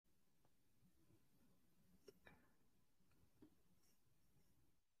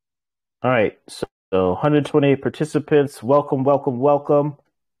All right, so 128 participants. Welcome, welcome, welcome.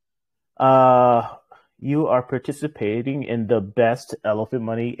 Uh, you are participating in the best Elephant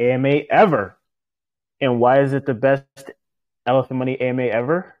Money AMA ever. And why is it the best Elephant Money AMA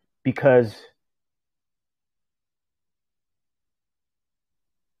ever? Because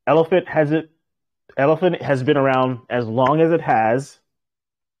Elephant has it. Elephant has been around as long as it has,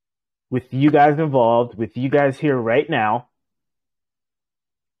 with you guys involved, with you guys here right now.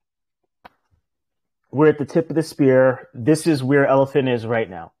 We're at the tip of the spear. This is where Elephant is right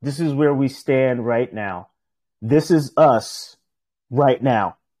now. This is where we stand right now. This is us right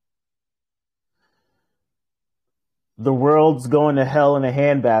now. The world's going to hell in a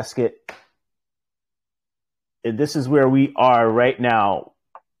handbasket. And this is where we are right now,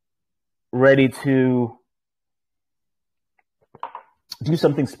 ready to do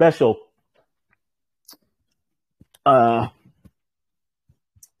something special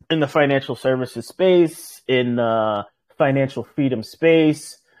in the financial services space, in the financial freedom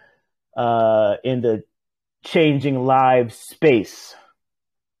space, in the changing lives space.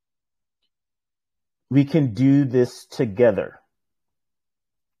 We can do this together.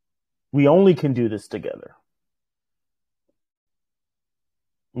 We only can do this together.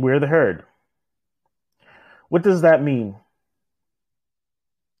 We're the herd. What does that mean?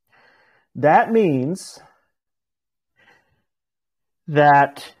 That means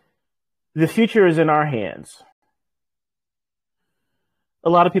that the future is in our hands. A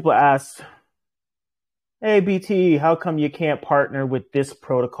lot of people ask, hey, BT, how come you can't partner with this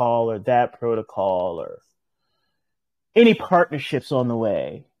protocol or that protocol or any partnerships on the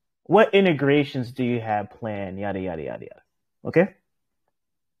way? What integrations do you have planned? Yada, yada, yada, yada. Okay?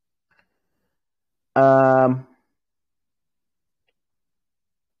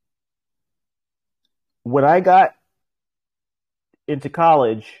 When I got into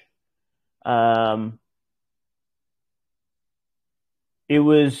college, it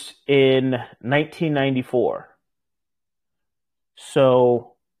was in 1994.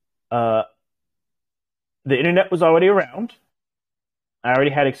 So the internet was already around. I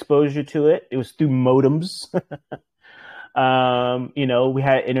already had exposure to it. It was through modems. We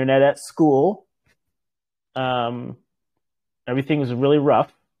had internet at school. Everything was really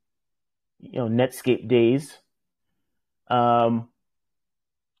rough. Netscape days.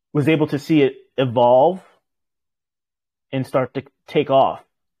 Was able to see it evolve and start to take off.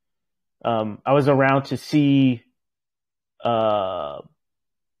 I was around to see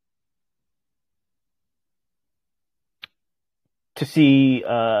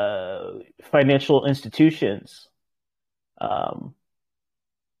financial institutions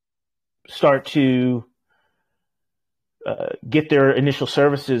start to get their initial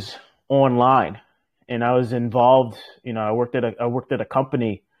services online. And I was involved. I worked at a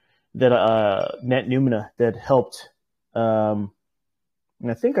company that Net Numina that helped. And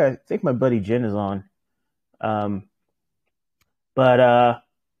I think my buddy Jen is on. But I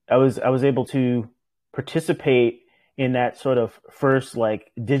was able to participate in that sort of first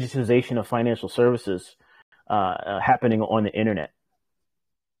digitization of financial services happening on the internet.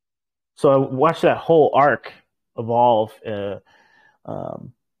 So I watched that whole arc evolve,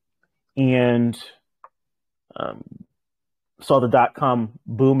 and saw the .com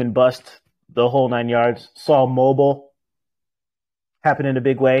boom and bust, the whole 9 yards. Saw mobile happen in a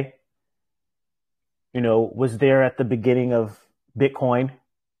big way. Was there at the beginning of Bitcoin.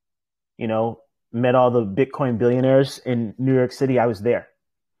 Met all the Bitcoin billionaires in New York City. I was there.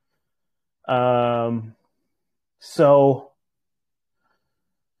 So,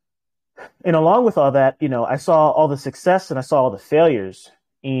 and along with all that, I saw all the success and I saw all the failures,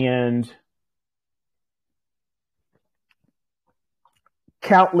 and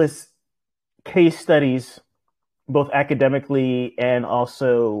countless case studies, both academically and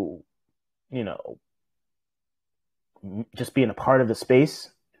also, just being a part of the space.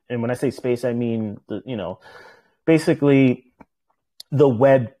 And when I say space, I mean, basically the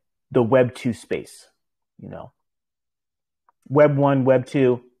web 2 space, web 1, web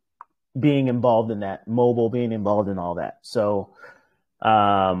 2, being involved in that, mobile, being involved in all that. So,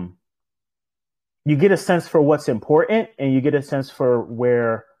 you get a sense for what's important, and you get a sense for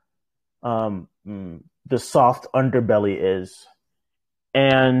where the soft underbelly is.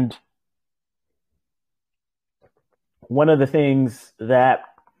 And one of the things that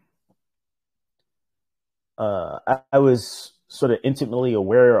I was sort of intimately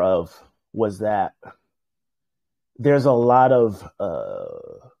aware of was that there's a lot of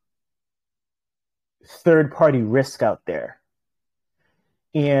third-party risk out there.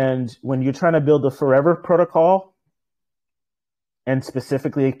 And when you're trying to build a forever protocol, and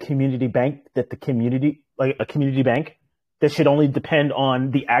specifically a community bank like a community bank that should only depend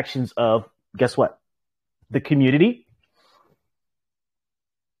on the actions of, guess what? The community.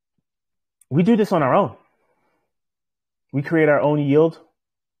 We do this on our own. We create our own yield.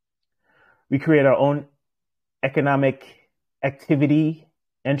 We create our own economic activity,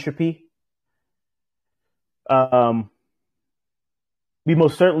 entropy. We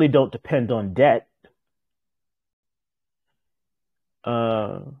most certainly don't depend on debt.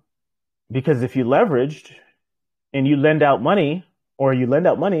 Because if you leveraged and you lend out money,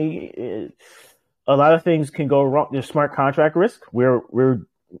 a lot of things can go wrong. There's smart contract risk. We're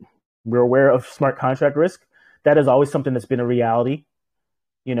aware of smart contract risk. That is always something that's been a reality.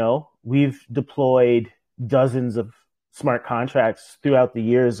 We've deployed dozens of smart contracts throughout the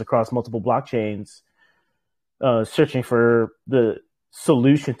years across multiple blockchains, searching for the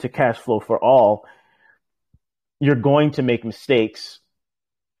solution to cash flow for all. You're going to make mistakes.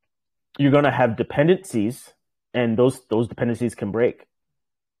 You're going to have dependencies, and those dependencies can break.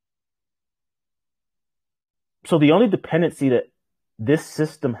 So the only dependency that this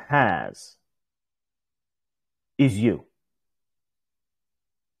system has is you.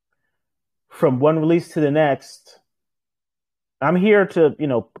 From one release to the next, I'm here to,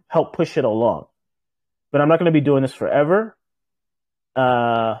 help push it along. But I'm not going to be doing this forever.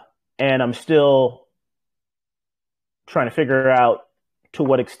 And I'm still trying to figure out to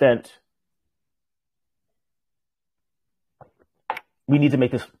what extent we need to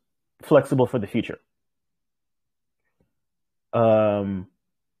make this flexible for the future.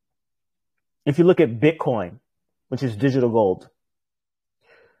 If you look at Bitcoin, which is digital gold,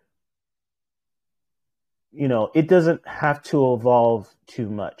 it doesn't have to evolve too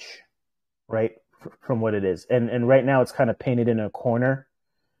much, right, from what it is. And right now it's kind of painted in a corner.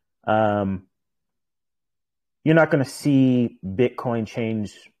 You're not going to see Bitcoin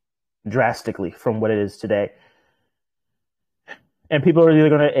change drastically from what it is today. And people are either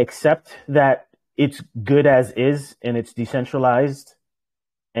going to accept that it's good as is and it's decentralized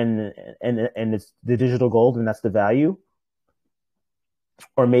and it's the digital gold and that's the value,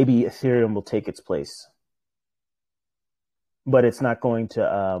 or maybe Ethereum will take its place. But it's not going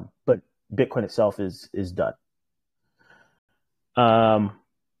to, but Bitcoin itself is done.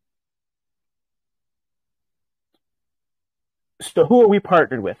 So who are we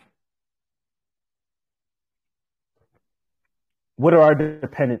partnered with? What are our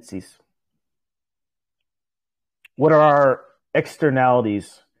dependencies? What are our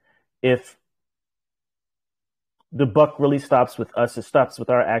externalities? If the buck really stops with us, it stops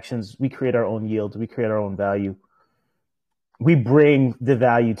with our actions. We create our own yield. We create our own value. We bring the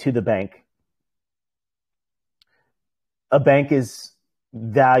value to the bank. A bank is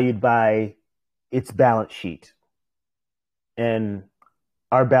valued by its balance sheet. And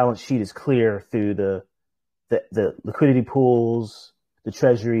our balance sheet is clear through the liquidity pools, the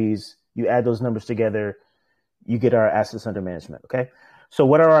treasuries. You add those numbers together, you get our assets under management, okay? So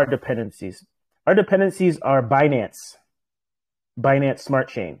what are our dependencies? Our dependencies are Binance Smart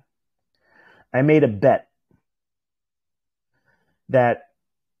Chain. I made a bet and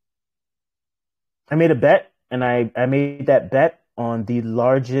I made that bet on the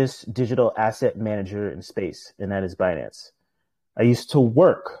largest digital asset manager in space, and that is Binance. I used to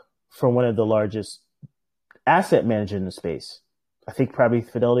work for one of the largest asset managers in the space. I think probably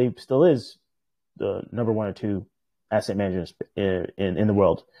Fidelity still is the number one or two asset managers in the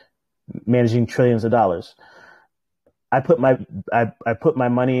world, managing trillions of dollars. I put my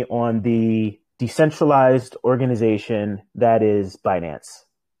money on the decentralized organization that is Binance.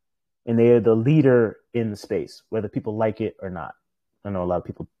 And they are the leader in the space, whether people like it or not. I know a lot of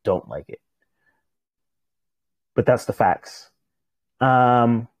people don't like it, but that's the facts.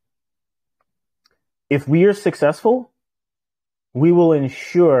 If we are successful, we will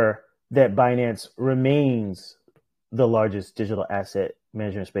ensure that Binance remains the largest digital asset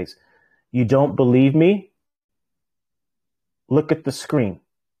management space. You don't believe me? Look at the screen.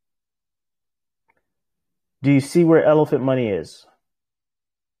 Do you see where Elephant Money is?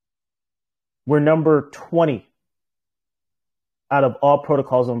 We're number 20 out of all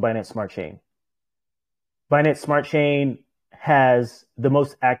protocols on Binance Smart Chain. Binance Smart Chain has the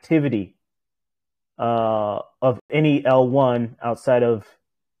most activity of any L1 outside of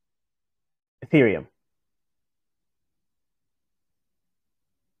Ethereum.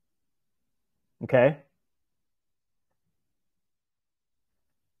 Okay.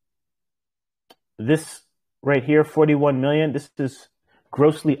 This right here, 41 million, this is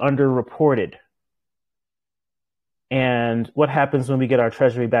grossly underreported. And what happens when we get our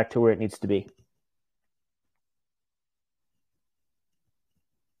treasury back to where it needs to be?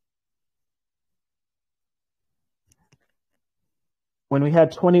 when we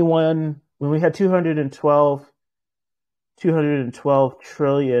had 212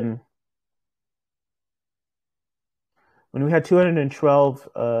 trillion, when we had 212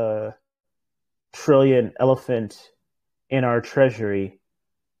 trillion elephant in our treasury,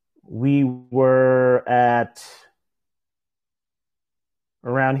 we were at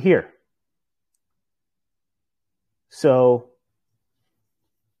around here. So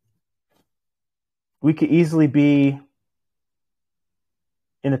we could easily be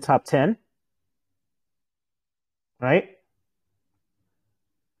in the top 10, right?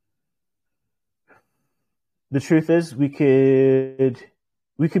 The truth is we could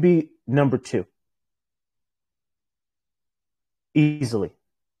be number 2. Easily.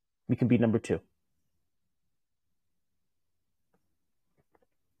 We can be number 2.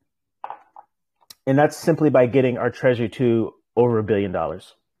 And that's simply by getting our treasury to over $1 billion.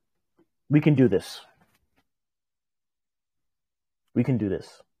 We can do this. We can do this.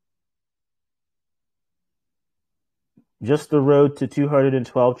 Just the road to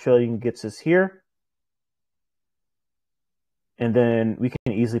 212 trillion gets us here. And then we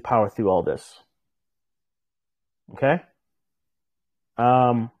can easily power through all this. Okay?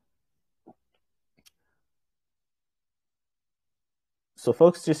 So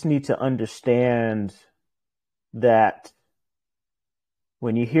folks just need to understand that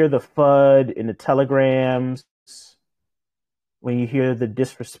when you hear the FUD in the telegrams, when you hear the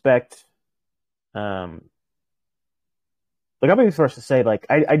disrespect, I'll be the first to say,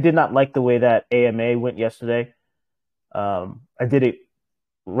 I did not like the way that AMA went yesterday. I did it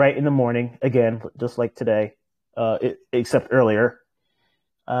right in the morning, again, just like today, except earlier.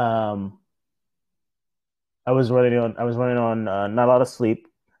 I was running on not a lot of sleep,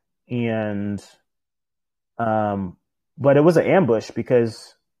 and but it was an ambush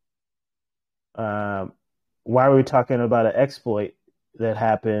because why are we talking about an exploit that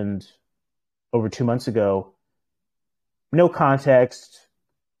happened over 2 months ago? No context,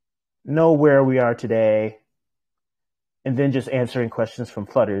 know where we are today, and then just answering questions from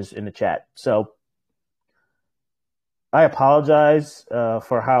Fudders in the chat. So I apologize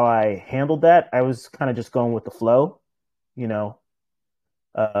for how I handled that. I was kind of just going with the flow,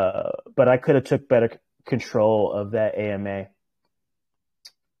 but I could have took better control of that AMA.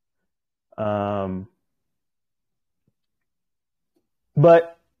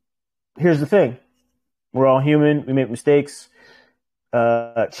 But here's the thing. We're all human. We make mistakes.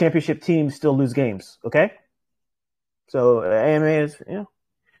 Championship teams still lose games, okay? So AMA is a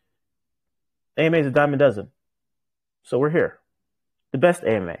dime a dozen. So we're here. The best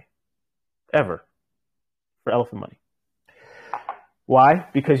AMA ever for Elephant Money. Why?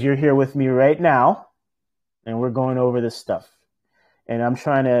 Because you're here with me right now, and we're going over this stuff. And I'm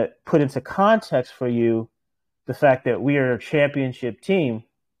trying to put into context for you the fact that we are a championship team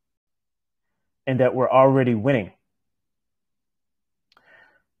and that we're already winning.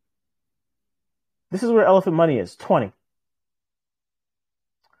 This is where Elephant Money is, 20.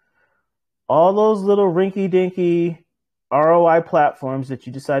 All those little rinky-dinky ROI platforms that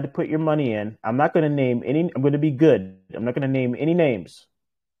you decide to put your money in, I'm not going to name any. I'm going to be good. I'm not going to name any names.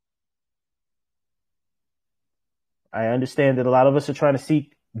 I understand that a lot of us are trying to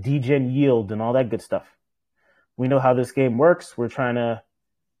seek degen yield and all that good stuff. We know how this game works. We're trying to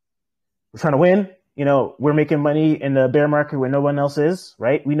win. We're making money in the bear market where no one else is,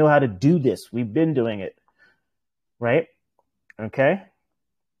 right? We know how to do this. We've been doing it, right? Okay.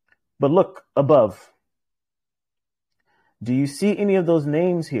 But look above. Do you see any of those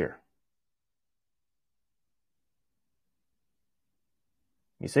names here?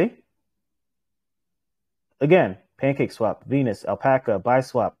 You see? Again, PancakeSwap, Venus, Alpaca,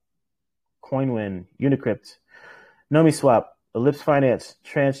 BuySwap, CoinWin, Unicrypt, NomiSwap, Ellipse Finance,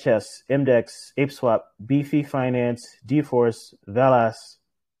 TransChess, Imdex, ApeSwap, Beefy Finance, DForce, Velas,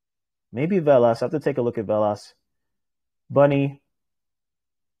 maybe Velas. I have to take a look at Velas. Bunny,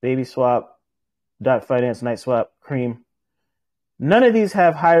 BabySwap, Dot Finance, NightSwap, Cream. None of these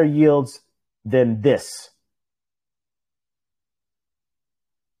have higher yields than this.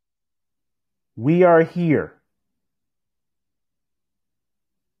 We are here.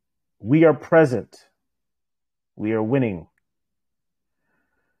 We are present. We are winning.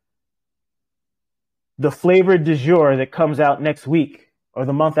 The flavor du jour that comes out next week or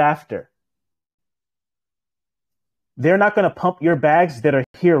the month after, they're not going to pump your bags that are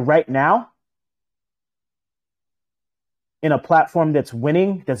here right now in a platform that's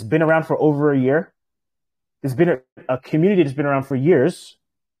winning, that's been around for over a year. There's been a community that's been around for years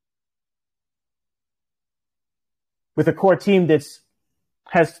with a core team that's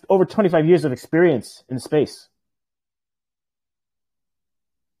has over 25 years of experience in the space.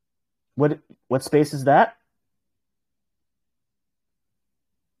 What space is that?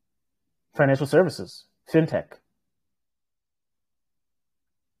 Financial services, fintech,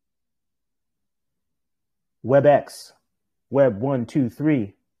 WebX, Web 1, 2,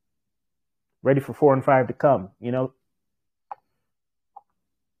 3, ready for 4 and 5 to come.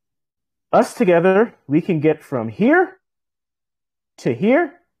 Us together, we can get from here to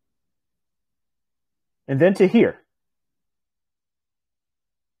here and then to here.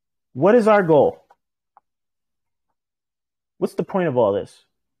 What is our goal? What's the point of all this?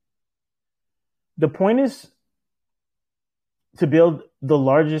 The point is to build the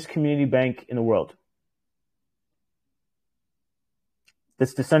largest community bank in the world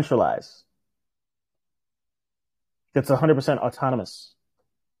that's decentralized, that's 100% autonomous.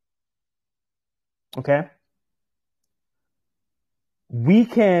 Okay? We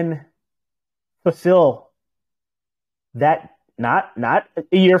can fulfill that not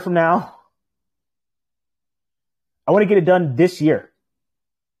a year from now. I want to get it done this year.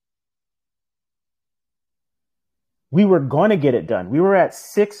 We were going to get it done. We were at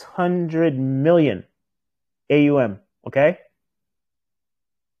 600 million AUM, okay?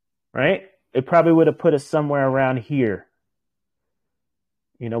 Right? It probably would have put us somewhere around here.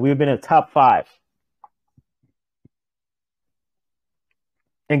 We would have been in the top 5.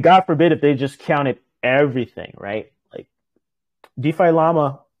 And God forbid if they just counted everything, right? Like DeFi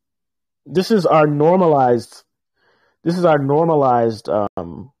Llama, this is our normalized,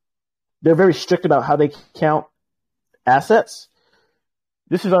 they're very strict about how they count assets.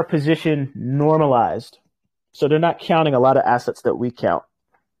 This is our position normalized. So they're not counting a lot of assets that we count.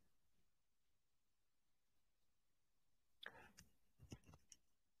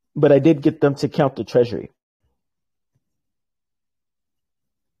 But I did get them to count the treasury.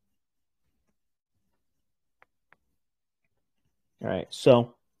 All right,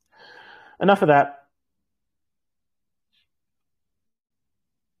 so enough of that.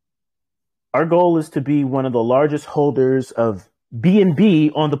 Our goal is to be one of the largest holders of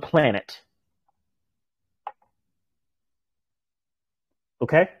BNB on the planet.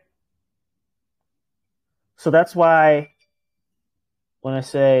 Okay? So that's why when I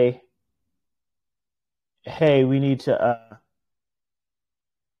say, hey, we need to,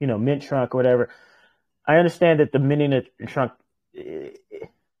 mint Trunk or whatever, I understand that the minting of Trunk,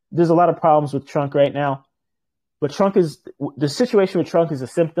 there's a lot of problems with Trunk right now, but the situation with Trunk is a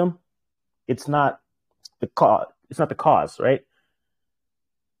symptom. It's not the cause. It's not the cause, right?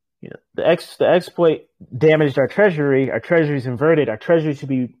 The exploit damaged our treasury. Our treasury is inverted. Our treasury should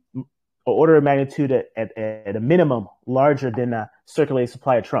be an order of magnitude at a minimum larger than a circulating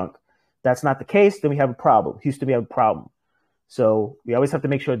supply of Trunk. That's not the case. Then we have a problem. Houston, we have a problem. So we always have to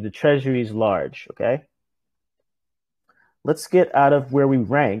make sure the treasury is large. Okay. Let's get out of where we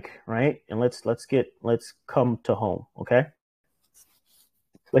rank, right? And let's come to home. Okay.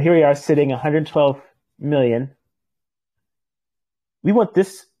 So here we are sitting 112 million. We want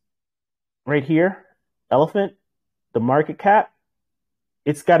this right here, Elephant, the market cap,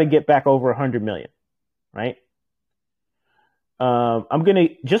 it's got to get back over 100 million, right? I'm going to,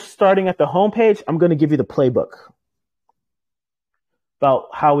 just starting at the homepage, I'm going to give you the playbook about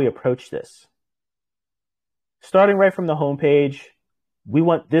how we approach this. Starting right from the homepage, we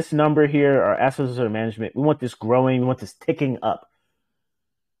want this number here, our assets under management. We want this growing. We want this ticking up.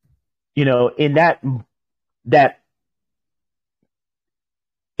 In that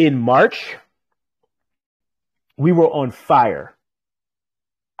in March, we were on fire.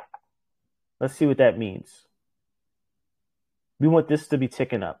 Let's see what that means. We want this to be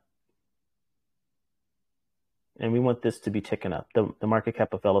ticking up. And we want this to be ticking up. The market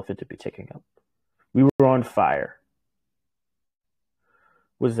cap of Elephant to be ticking up. We were on fire.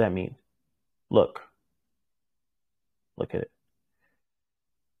 What does that mean? Look at it.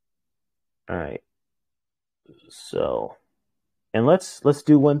 All right. So, and let's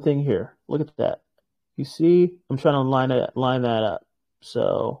do one thing here. Look at that. You see, I'm trying to line that up.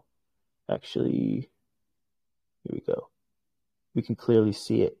 So, actually, here we go. We can clearly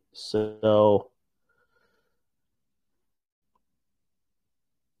see it. So,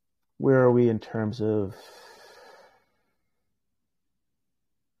 where are we in terms of?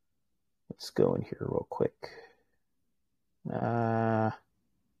 Let's go in here real quick. Is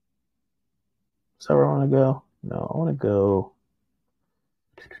that where I want to go? No, I want to go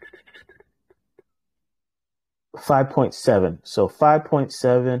 5.7. So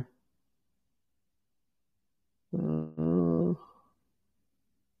 5.7.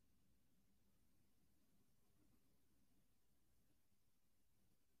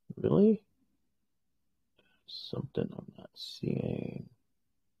 Really? Something I'm not seeing.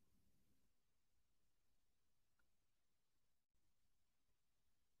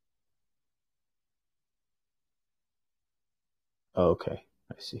 Oh, okay,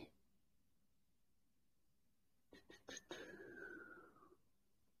 I see.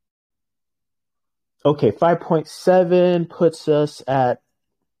 Okay, 5.7 puts us at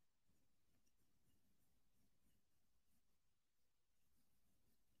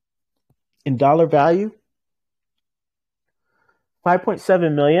in dollar value,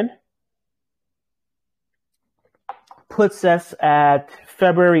 5.7 million puts us at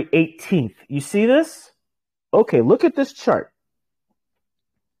February 18th. You see this? Okay, look at this chart.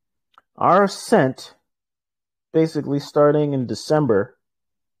 Our ascent, basically starting in December,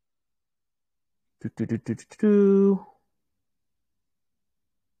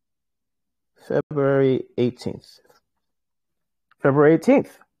 February 18th. February 18th.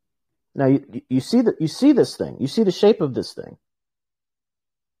 Now you see that, you see this thing. You see the shape of this thing.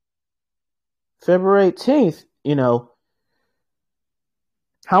 February 18th,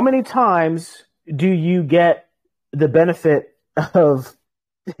 how many times do you get the benefit of,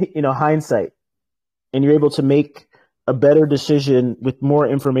 hindsight, and you're able to make a better decision with more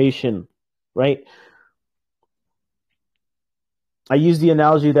information, right? I use the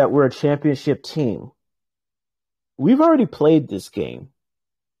analogy that we're a championship team. We've already played this game,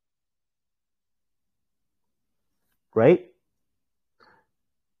 right?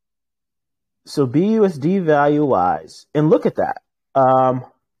 So BUSD value wise, and look at that.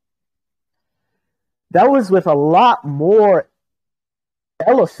 That was with a lot more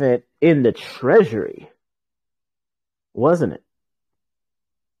elephant in the treasury, wasn't it?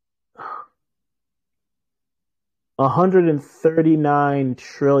 139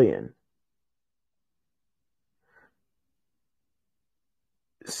 trillion.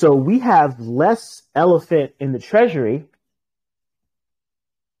 So we have less elephant in the treasury.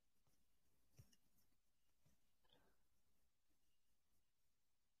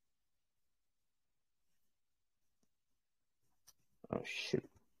 Oh, shoot.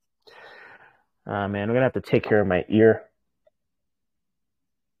 Man, we're going to have to take care of my ear.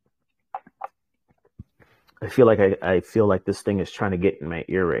 I feel like this thing is trying to get in my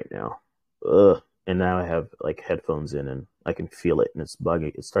ear right now. Ugh. And now I have like headphones in and I can feel it and it's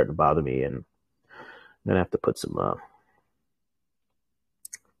bugging. It's starting to bother me, and I'm going to have to put some, I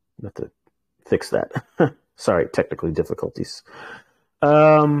have to fix that. Sorry, technical difficulties.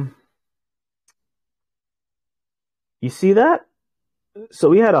 You see that? So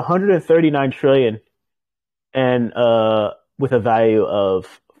we had 139 trillion and with a value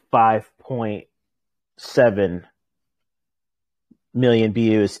of 5.7 million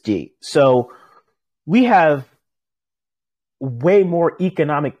BUSD. So we have way more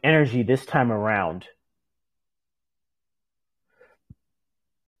economic energy this time around.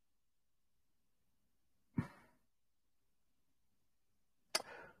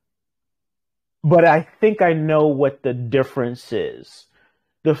 But I think I know what the difference is.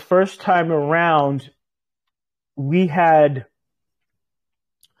 The first time around, we had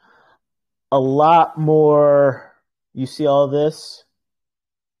a lot more. You see all this?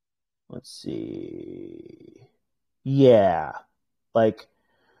 Let's see. Yeah. Like,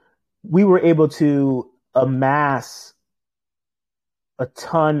 we were able to amass a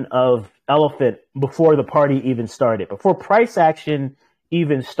ton of elephant before the party even started. Before price action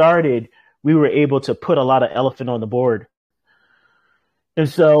even started, we were able to put a lot of elephant on the board. And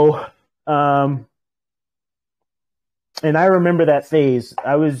so, and I remember that phase.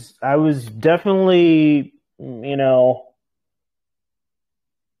 I was definitely, we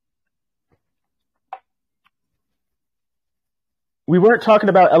weren't talking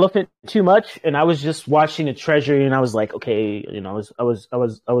about elephant too much, and I was just watching the treasury, and I was like, okay, I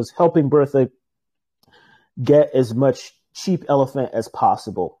was helping Bertha get as much cheap elephant as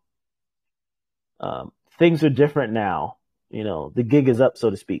possible. Things are different now. The gig is up, so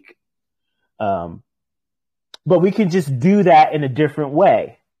to speak. But we can just do that in a different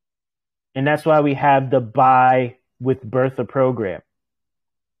way. And that's why we have the buy with Bertha program,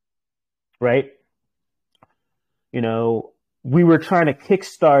 right? We were trying to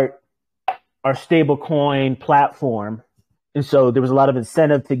kickstart our stablecoin platform. And so there was a lot of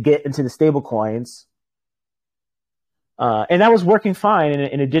incentive to get into the stablecoins. And that was working fine,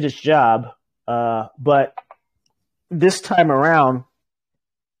 and it did its job. But this time around,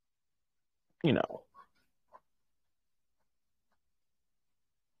 we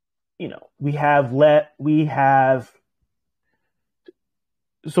have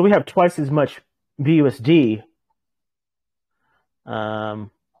twice as much BUSD,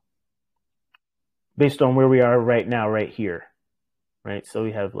 based on where we are right now, right here, right? So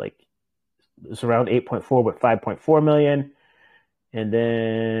we have it's around 8.4 with 5.4 million. And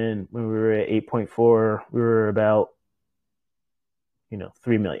then when we were at 8.4, we were about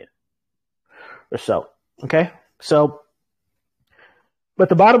 $3 million or so. Okay. So, but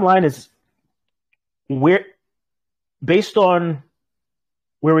the bottom line is we're based on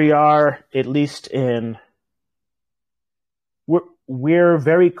where we are, at least we're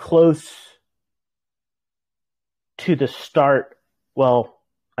very close to the start. Well,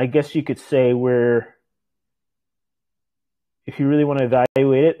 I guess you could say if you really want to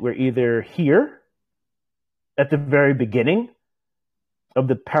evaluate it, we're either here at the very beginning of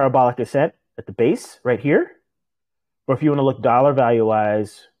the parabolic ascent at the base right here, or if you want to look dollar value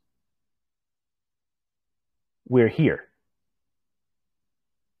wise, we're here.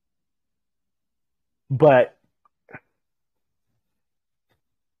 But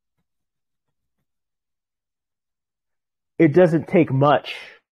it doesn't take much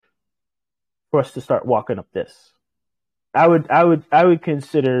for us to start walking up this. I would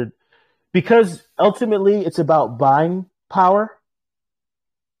consider, because ultimately it's about buying power,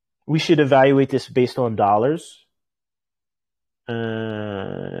 we should evaluate this based on dollars.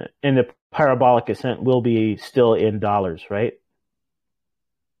 And the parabolic ascent will be still in dollars, right?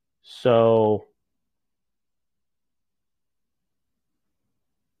 So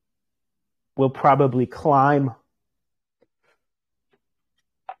we'll probably climb.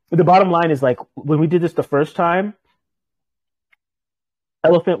 The bottom line is, like, when we did this the first time,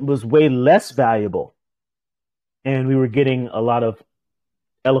 Elephant was way less valuable, and we were getting a lot of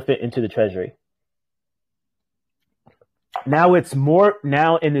Elephant into the treasury. Now it's more,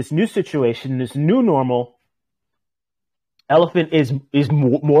 now in this new situation, this new normal, Elephant is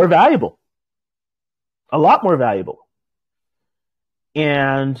more valuable, a lot more valuable.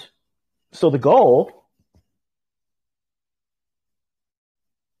 And so the goal,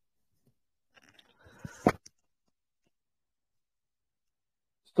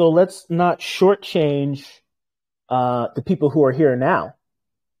 so let's not shortchange the people who are here now,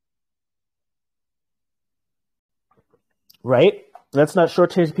 right? Let's not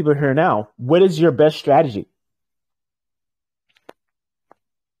shortchange the people here now. What is your best strategy?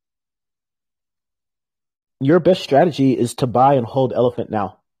 Your best strategy is to buy and hold Elephant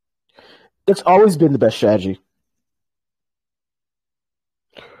now. It's always been the best strategy.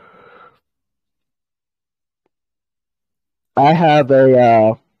 I have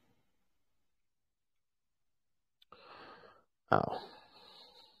a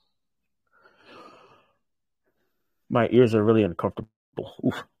my ears are really uncomfortable.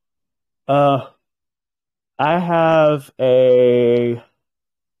 Oof. I have a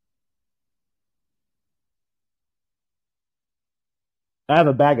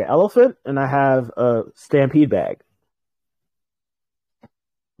bag of Elephant, and I have a Stampede bag.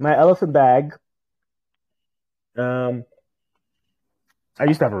 My Elephant bag, I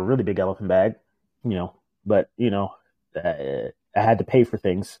used to have a really big Elephant bag, but I had to pay for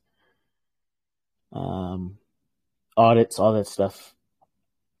things, audits, all that stuff.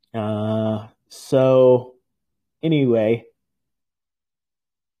 So anyway,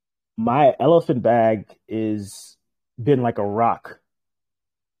 my Elephant bag is been like a rock.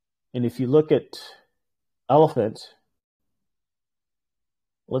 And if you look at Elephant,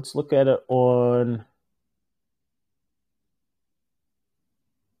 let's look at it on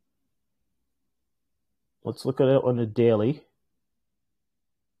the daily.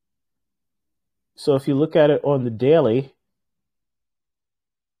 So if you look at it on the daily,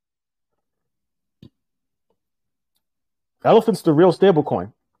 Elephant's the real stable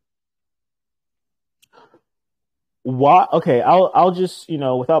coin. Why? Okay, I'll just,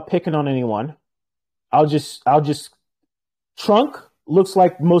 without picking on anyone, I'll just Trunk looks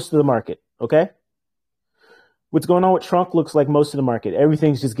like most of the market, okay? What's going on with Trunk looks like most of the market.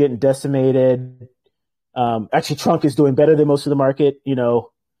 Everything's just getting decimated. Actually, Trunk is doing better than most of the market.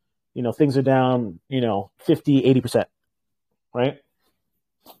 Things are down, 50, 80%, right?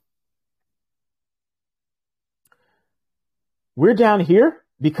 We're down here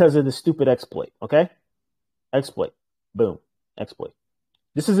because of the stupid exploit, okay? Exploit. Boom. Exploit.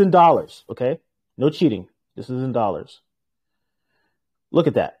 This is in dollars, okay? No cheating. This is in dollars. Look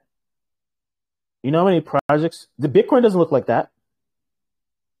at that. You know how many projects? The Bitcoin doesn't look like that.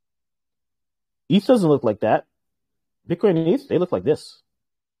 ETH doesn't look like that. Bitcoin and ETH, they look like this.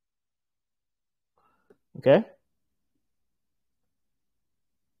 Okay?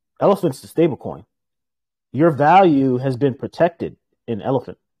 Elephant's the stable coin. Your value has been protected in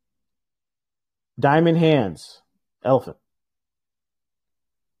Elephant. Diamond hands, Elephant.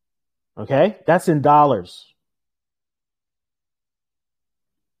 Okay? That's in dollars.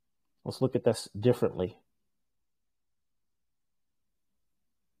 Let's look at this differently.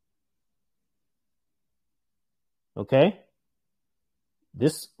 Okay?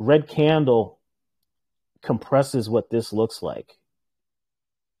 This red candle compresses what this looks like.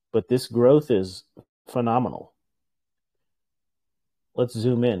 But this growth is phenomenal. Let's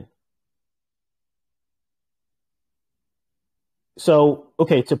zoom in. So,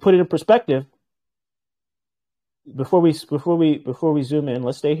 okay, to put it in perspective, before we zoom in,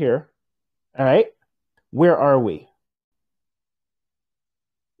 let's stay here. All right. Where are we?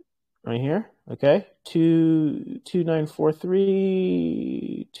 Right here. Okay.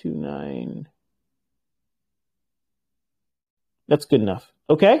 2943 29. That's good enough.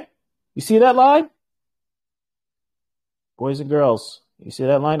 Okay. You see that line? Boys and girls, you see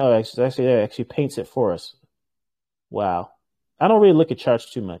that line? Oh, it actually paints it for us. Wow. I don't really look at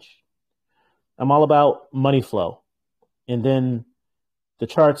charts too much. I'm all about money flow. And then the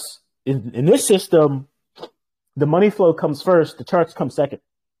charts in this system, the money flow comes first, the charts come second.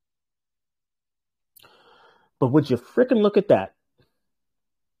 But would you frickin' look at that?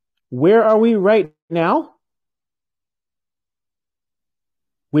 Where are we right now?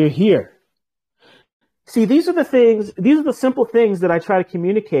 We're here. See, these are the simple things that I try to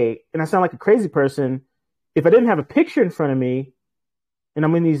communicate, and I sound like a crazy person if I didn't have a picture in front of me, and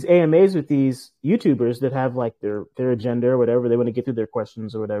I'm in these AMAs with these YouTubers that have like their agenda or whatever, they want to get through their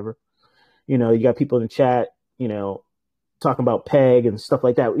questions or whatever. You know, you got people in the chat, you know, talking about PEG and stuff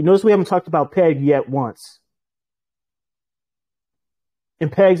like that. You notice we haven't talked about PEG yet once.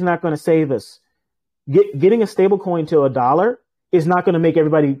 And PEG's not going to save us. Getting a stable coin to $1 is not going to make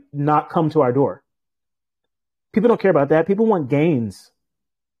everybody not come to our door. People don't care about that. People want gains.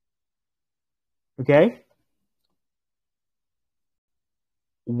 Okay?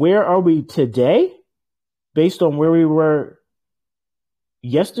 Where are we today? Based on where we were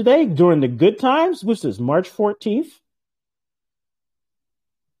yesterday during the good times, which is March 14th.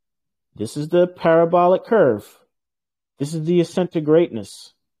 This is the parabolic curve. This is the ascent to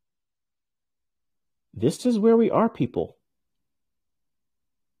greatness. This is where we are, people.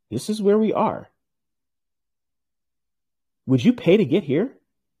 This is where we are. Would you pay to get here?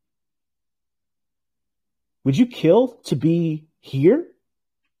 Would you kill to be here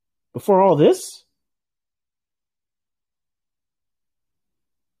before all this?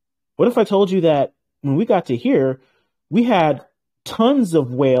 What if I told you that when we got to here, we had tons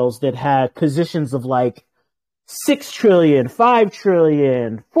of whales that had positions of like 6 trillion, 5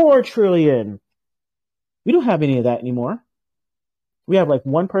 trillion, 4 trillion. We don't have any of that anymore. We have like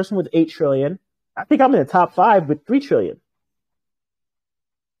one person with 8 trillion. I think I'm in the top 5 with 3 trillion.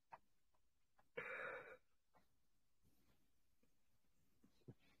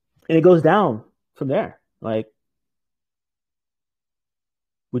 And it goes down from there. Like,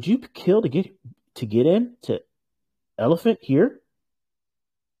 would you kill to get in to Elephant here?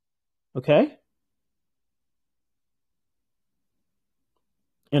 Okay.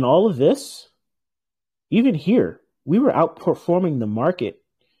 And all of this, even here, we were outperforming the market.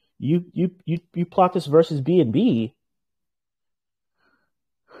 You plot this versus BNB.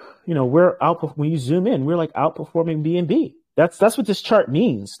 You know, when you zoom in, we're like outperforming BNB. That's what this chart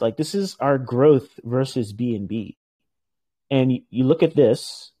means. Like, this is our growth versus BNB. And you look at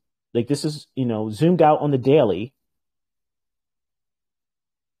this, like this is, you know, zoomed out on the daily.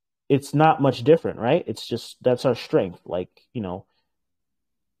 It's not much different, right? It's just, that's our strength. Like, you know,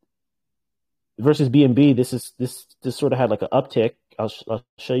 versus BNB, this sort of had like an uptick. I'll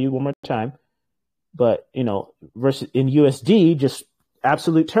show you one more time. But, you know, versus in USD, just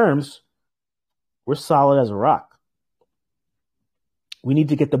absolute terms, we're solid as a rock. We need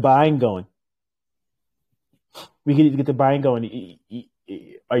to get the buying going. We need to get the buying going.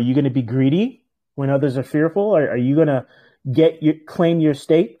 Are you going to be greedy when others are fearful? Are you going to claim your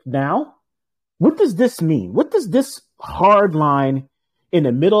state now? What does this mean? What does this hard line in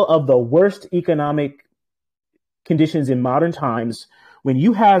the middle of the worst economic conditions in modern times, when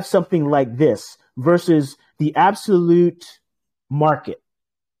you have something like this versus the absolute market?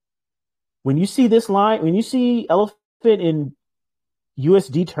 When you see this line, when you see Elephant in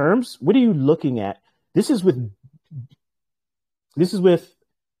USD terms, what are you looking at? This is with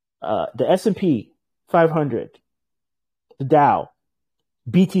the S&P 500, the Dow,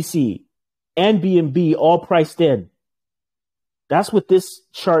 BTC, and BNB all priced in. That's what this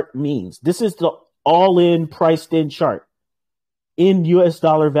chart means. This is the all-in priced in chart in US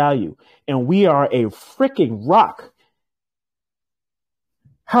dollar value. And we are a freaking rock.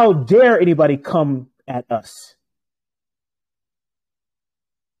 How dare anybody come at us?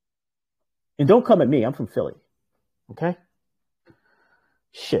 And don't come at me. I'm from Philly. Okay?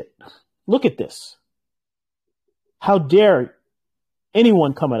 Shit. Look at this. How dare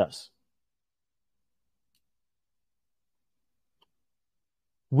anyone come at us?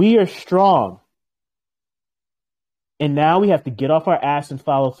 We are strong. And now we have to get off our ass and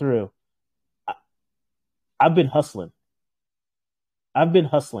follow through. I've been hustling. I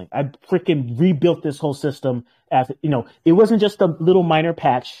freaking rebuilt this whole system after, it wasn't just a little minor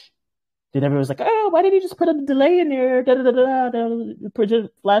patch that everyone was like, oh, why did he just put a delay in there?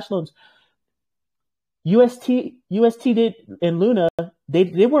 Flash loans. UST did and Luna,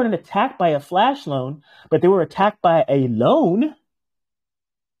 they weren't attacked by a flash loan, but they were attacked by a loan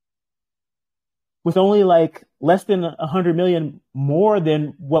with only like less than 100 million more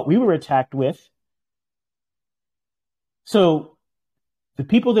than what we were attacked with. So the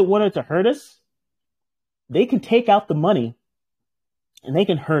people that wanted to hurt us, they can take out the money and they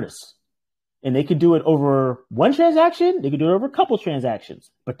can hurt us. And they can do it over one transaction. They can do it over a couple transactions,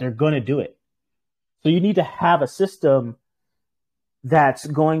 but they're going to do it. So you need to have a system that's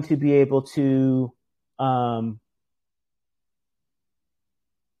going to be able to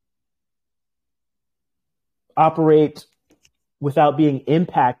operate without being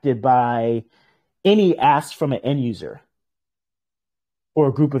impacted by any ask from an end user or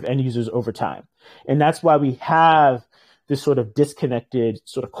a group of end users over time. And that's why we have this sort of disconnected,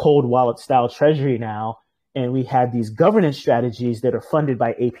 sort of cold wallet style treasury now. And we have these governance strategies that are funded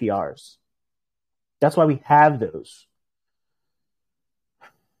by APRs. That's why we have those.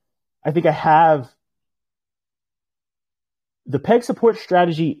 I think I have the peg support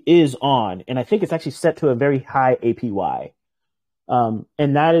strategy is on, and I think it's actually set to a very high APY.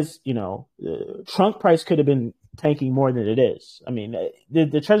 And that is, trunk price could have been tanking more than it is. I mean,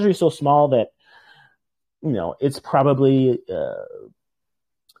 the treasury is so small that, it's probably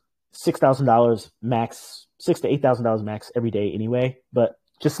 $6,000 max, $6,000 to $8,000 max every day anyway. But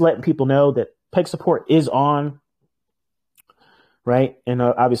just letting people know that peg support is on, right? And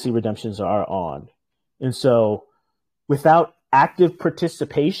obviously redemptions are on. And so without active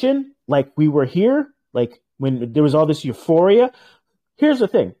participation, like we were here, like when there was all this euphoria, here's the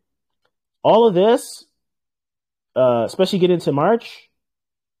thing. All of this, especially get into March,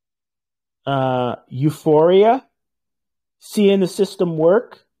 euphoria, seeing the system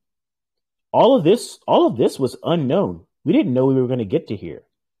work, all of this was unknown. We didn't know we were going to get to here.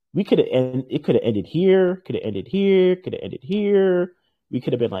 It could have ended here, could have ended here, could have ended here. We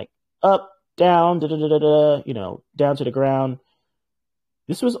could have been like up, down, down to the ground.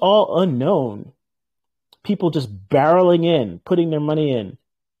 This was all unknown. People just barreling in, putting their money in,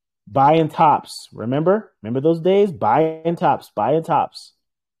 buying tops. Remember those days? Buying tops.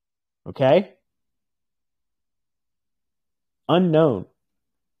 Okay? Unknown.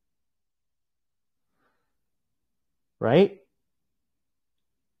 Right?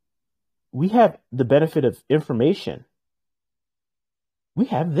 We have the benefit of information. We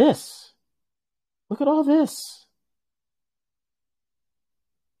have this. Look at all this.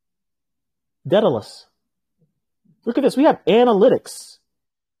 Daedalus. Look at this. We have analytics.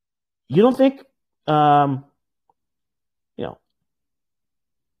 You don't think,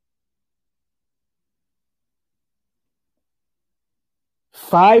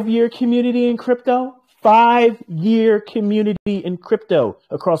 5-year community in crypto? 5-year community in crypto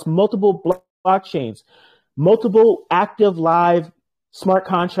across multiple blockchains, multiple active live smart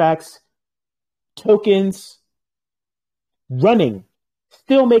contracts, tokens, running,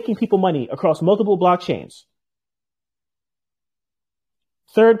 still making people money across multiple blockchains.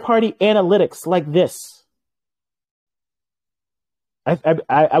 Third-party analytics like this.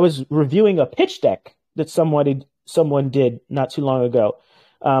 I was reviewing a pitch deck that someone did not too long ago,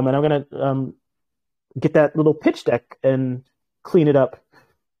 and I'm gonna get that little pitch deck and clean it up,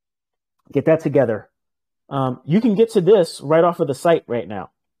 get that together. You can get to this right off of the site right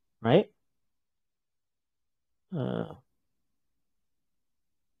now, right?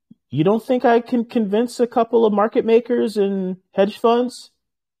 You don't think I can convince a couple of market makers and hedge funds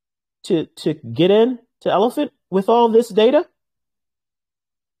to get in to Elephant with all this data?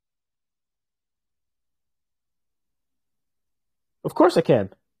 Of course I can.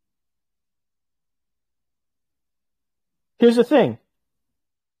 Here's the thing.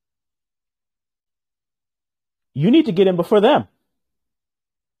 You need to get in before them.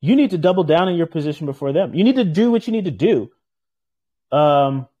 You need to double down in your position before them. You need to do what you need to do.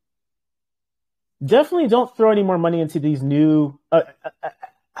 Definitely don't throw any more money into these new.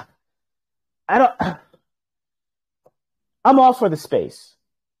 I'm all for the space.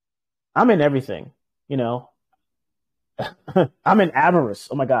 I'm in everything, I'm in avarice.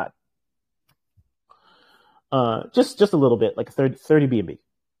 Oh my God. Just a little bit, like 30 BNB.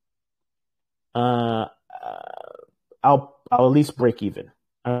 I'll at least break even.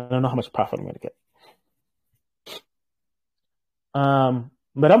 I don't know how much profit I'm going to get.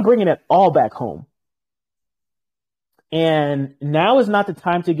 but I'm bringing it all back home. And now is not the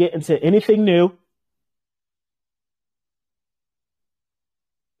time to get into anything new.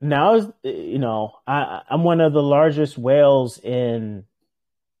 Now is, I'm one of the largest whales in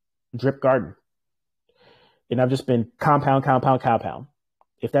Drip Garden. And I've just been compound.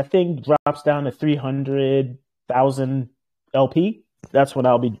 If that thing drops down to 300,000 LP, that's when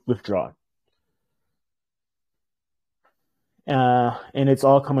I'll be withdrawn. And it's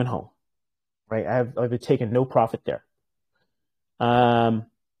all coming home, right? I've been taking no profit there.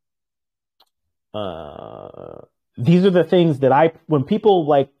 These are the things that when people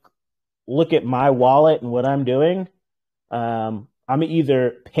like look at my wallet and what I'm doing, I'm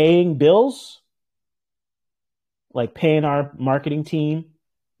either paying bills, like paying our marketing team.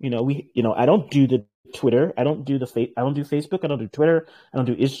 I don't do the Twitter. I don't do Facebook. I don't do Twitter. I don't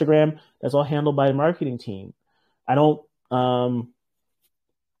do Instagram. That's all handled by the marketing team. I don't,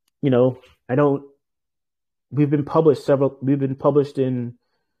 we've been published in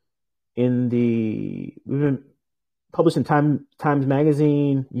Times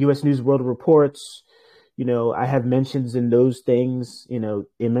Magazine, U.S. News World Reports. I have mentions in those things.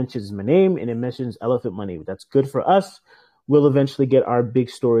 It mentions my name and it mentions Elephant Money. That's good for us. We'll eventually get our big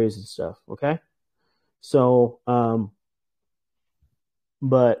stories and stuff. Okay. So, and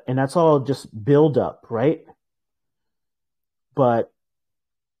that's all just build up, right? But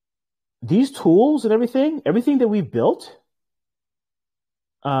these tools and everything that we've built,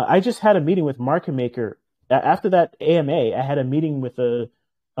 I just had a meeting with Market Maker. After that AMA, I had a meeting with a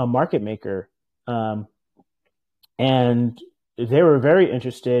market maker, and they were very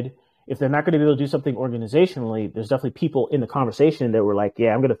interested. If they're not going to be able to do something organizationally, there's definitely people in the conversation that were like,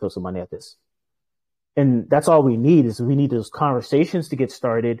 yeah, I'm going to throw some money at this. And that's all we need those conversations to get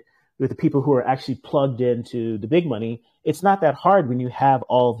started with the people who are actually plugged into the big money. It's not that hard when you have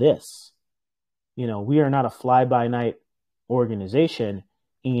all this. We are not a fly-by-night organization,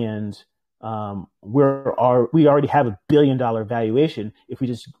 and we already have $1 billion valuation if we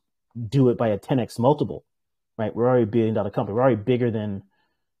just do it by a 10x multiple, right? We're already $1 billion company. We're already bigger than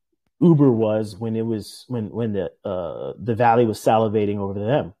Uber was when the valley was salivating over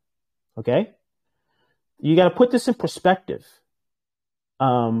them. Okay, you got to put this in perspective.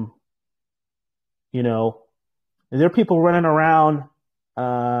 There are people running around.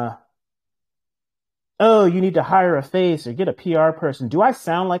 Oh, you need to hire a face or get a PR person. Do I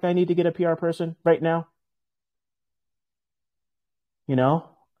sound like I need to get a PR person right now? No.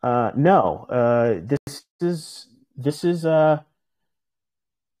 This is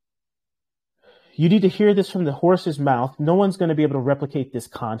you need to hear this from the horse's mouth. No one's going to be able to replicate this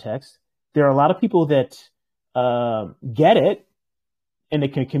context. There are a lot of people that get it and they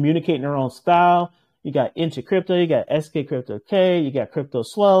can communicate in their own style. You got Into Crypto, you got SK Crypto K, you got Crypto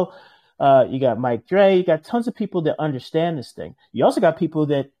Slow. You got Mike Dre. You got tons of people that understand this thing. You also got people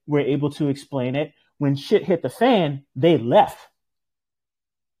that were able to explain it. When shit hit the fan, they left.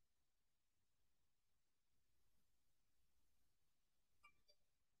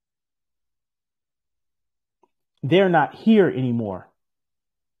 They're not here anymore.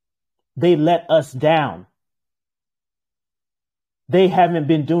 They let us down. They haven't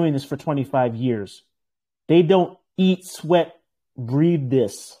been doing this for 25 years. They don't eat, sweat, breathe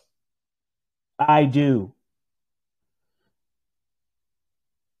this. I do.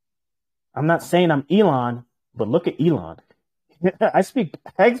 I'm not saying I'm Elon, but look at Elon.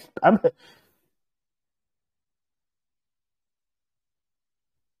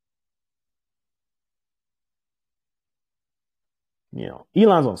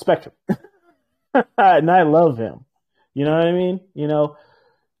 Elon's on the spectrum. And I love him. You know what I mean?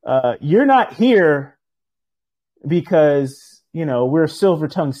 You're not here because we're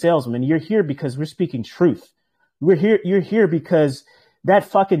silver-tongued salesmen. You're here because we're speaking truth. You're here because that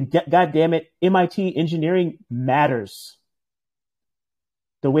fucking goddamn it MIT engineering matters.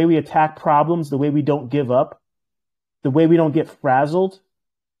 The way we attack problems, the way we don't give up, the way we don't get frazzled,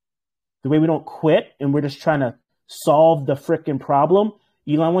 the way we don't quit and we're just trying to solve the frickin' problem.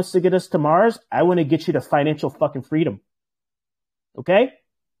 Elon wants to get us to Mars. I want to get you to financial fucking freedom. Okay?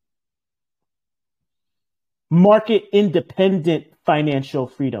 Market independent financial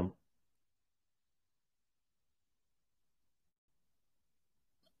freedom.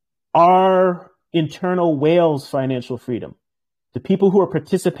 Our internal whales financial freedom. The people who are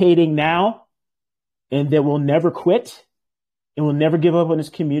participating now and that will never quit and will never give up on this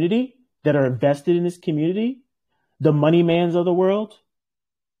community, that are invested in this community, the money mans of the world,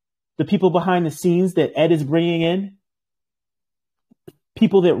 the people behind the scenes that Ed is bringing in,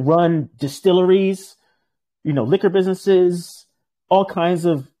 people that run distilleries, liquor businesses, all kinds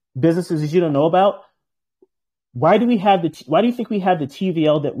of businesses that you don't know about. Why do you think we have the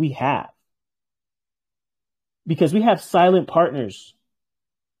TVL that we have? Because we have silent partners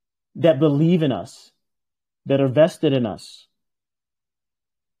that believe in us, that are vested in us,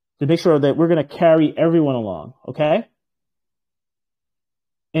 to make sure that we're going to carry everyone along, okay?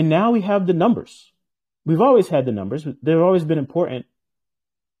 And now we have the numbers. We've always had the numbers. They've always been important.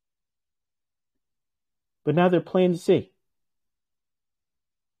 But now they're plain to see.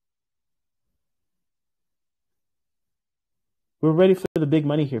 We're ready for the big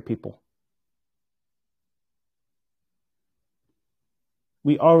money here, people.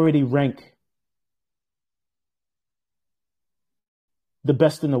 We already rank the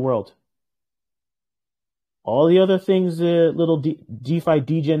best in the world. All the other things, little DeFi,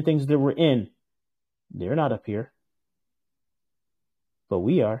 degen things that we're in, they're not up here. But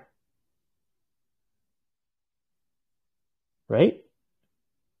we are. Right?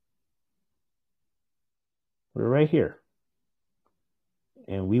 We're right here.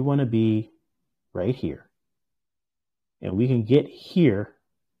 And we want to be right here. And we can get here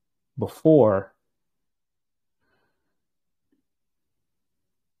before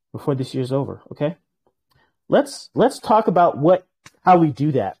this year's over, okay? Let's talk about how we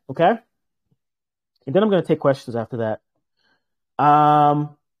do that, okay? And then I'm going to take questions after that.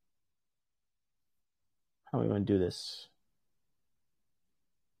 How are we going to do this?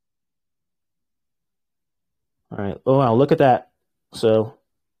 All right. Oh, wow. Look at that. So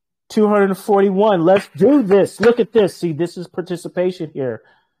 241. Let's do this. Look at this. See, this is participation here.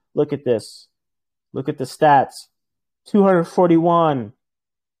 Look at this. Look at the stats. 241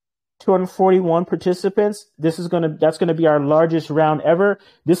 participants. That's going to be our largest round ever.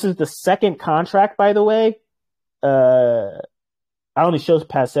 This is the second contract, by the way. I only shows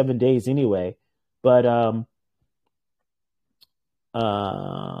past 7 days anyway, but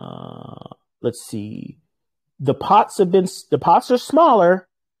let's see. The pots are smaller,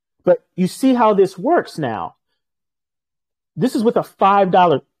 but you see how this works now. This is with a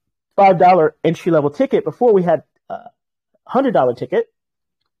 $5 entry level ticket. Before we had a $100 ticket,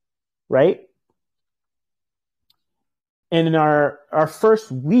 right? And in our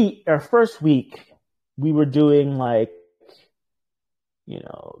first week, we were doing like,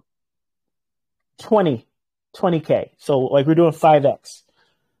 20K. So like we're doing 5X.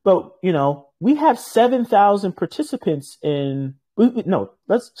 But, we have 7,000 participants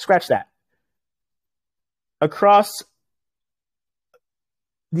let's scratch that. Across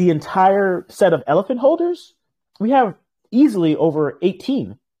the entire set of Elephant holders, we have easily over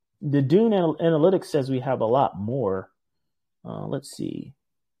 18. The Dune Analytics says we have a lot more. Let's see.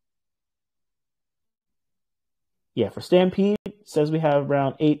 Yeah, for Stampede, it says we have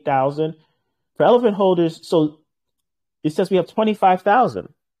around 8,000. For Elephant holders, so it says we have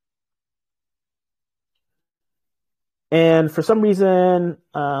 25,000. And for some reason,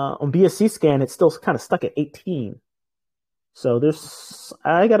 on BSC scan, it's still kind of stuck at 18. So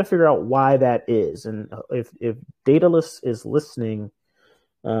I got to figure out why that is. And if Dataless is listening,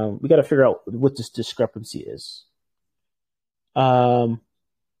 we got to figure out what this discrepancy is. But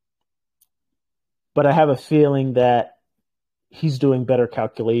I have a feeling that he's doing better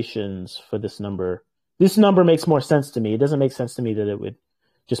calculations for this number. This number makes more sense to me. It doesn't make sense to me that it would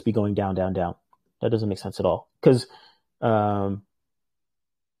just be going down, down, down. That doesn't make sense at all. Because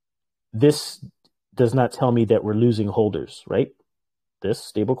this does not tell me that we're losing holders, right?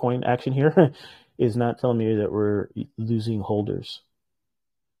 This stablecoin action here is not telling me that we're losing holders.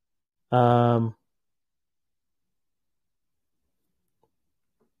 All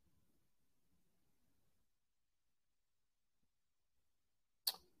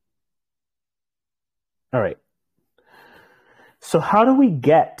right. So how do we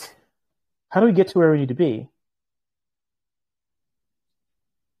get to where we need to be?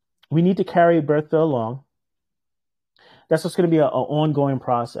 We need to carry Bertha along. That's what's going to be an ongoing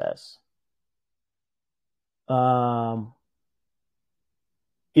process. If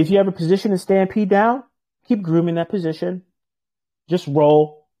you have a position in Stampede now, keep grooming that position. Just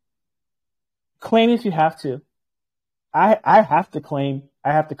roll. Claim if you have to. I have to claim.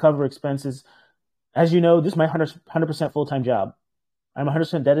 I have to cover expenses. As you know, this is my 100% full-time job. I'm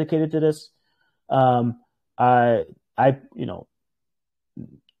 100% dedicated to this.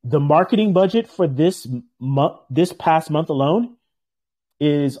 The marketing budget for this past month alone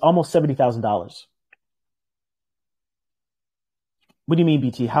is almost $70,000. What do you mean,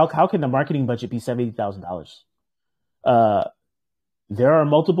 BT? How can the marketing budget be $70,000? There are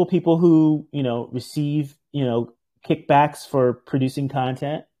multiple people who, receive, kickbacks for producing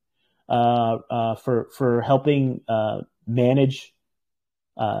content, for helping manage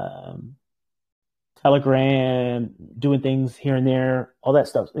um, Telegram, doing things here and there, all that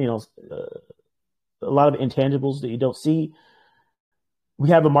stuff. A lot of intangibles that you don't see. We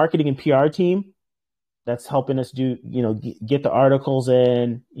have a marketing and PR team that's helping us do, get the articles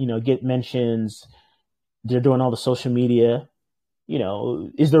in, get mentions. They're doing all the social media.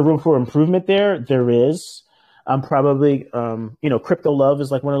 Is there room for improvement there? There is. I'm probably, Crypto Love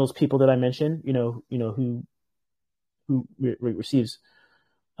is like one of those people that I mentioned, who receives,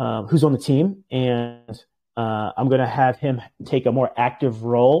 who's on the team. And I'm going to have him take a more active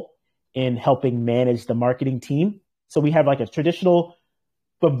role in helping manage the marketing team. So we have like a traditional,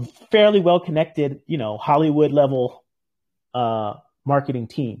 but fairly well-connected, Hollywood level marketing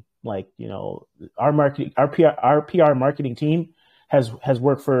team. Like, our PR marketing team has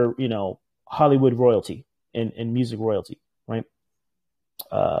worked for, Hollywood royalty and music royalty, right?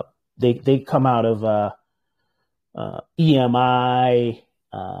 They come out of EMI,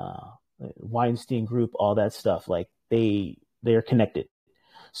 Weinstein Group, all that stuff. Like they're connected.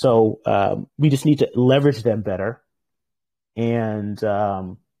 So we just need to leverage them better. And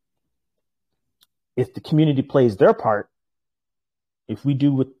if the community plays their part, if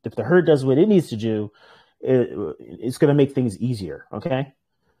the herd does what it needs to do, it's going to make things easier. Okay.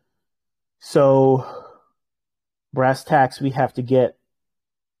 So brass tacks, we have to get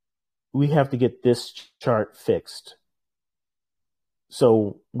this chart fixed.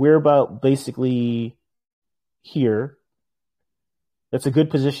 So we're about basically here. That's a good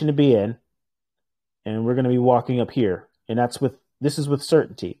position to be in. And we're going to be walking up here. And this is with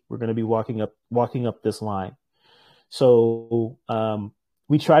certainty. We're going to be walking up this line. So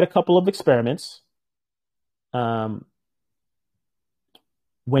we tried a couple of experiments. When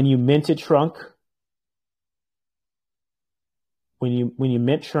you mint a trunk, when you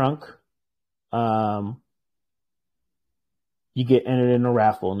mint trunk, you get entered in a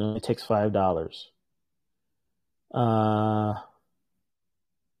raffle, and it only takes $5.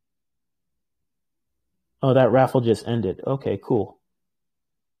 Oh, that raffle just ended. Okay, cool.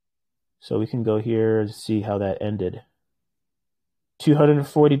 So we can go here and see how that ended.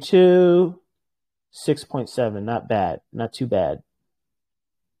 242, 6.7. Not bad. Not too bad.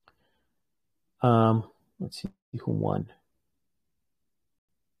 Let's see who won.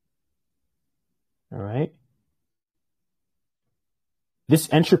 All right. This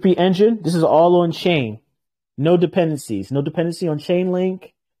entropy engine, this is all on chain. No dependencies. No dependency on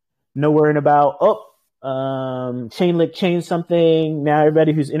Chainlink. No worrying about, Chainlink changed something. Now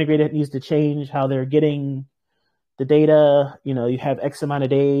everybody who's integrated needs to change how they're getting the data. You have X amount of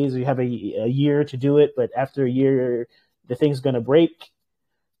days, or you have a year to do it, but after a year, the thing's going to break.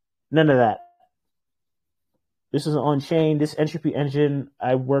 None of that. This is on chain. This entropy engine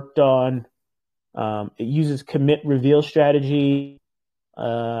I worked on, it uses commit reveal strategy.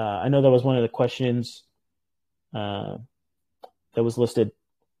 I know that was one of the questions that was listed.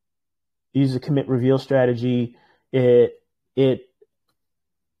 Use a commit reveal strategy. It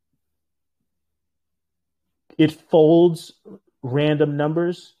folds random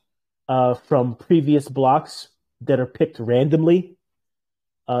numbers from previous blocks that are picked randomly.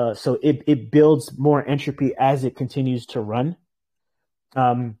 So it builds more entropy as it continues to run.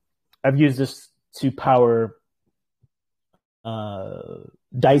 I've used this to power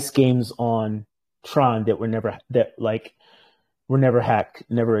dice games on Tron that were never hacked,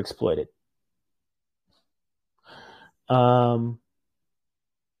 never exploited. So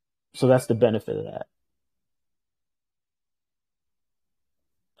that's the benefit of that.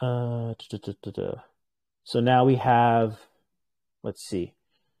 So now we have, let's see.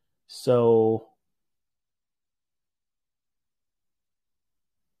 So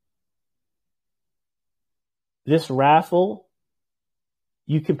this raffle,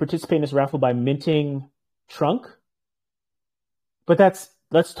 you can participate in this raffle by minting trunk. But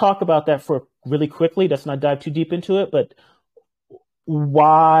let's talk about that for really quickly. Let's not dive too deep into it. But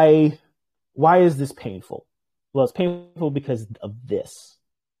why is this painful? Well, it's painful because of this.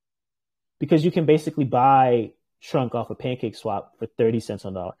 Because you can basically buy trunk off a pancake swap for 30 cents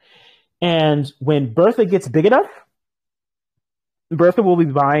on the dollar. And when Bertha gets big enough, Bertha will be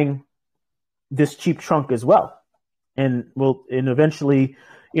buying this cheap trunk as well. And eventually,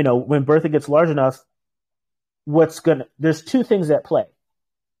 when Bertha gets large enough, there's two things at play.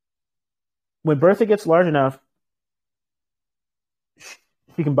 When Bertha gets large enough,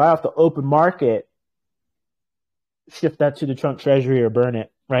 she can buy off the open market, shift that to the trunk treasury or burn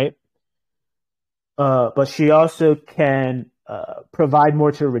it, right? But she also can provide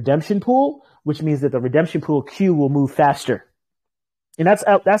more to a redemption pool, which means that the redemption pool queue will move faster. And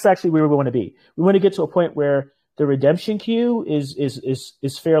that's actually where we want to be. We want to get to a point where the redemption queue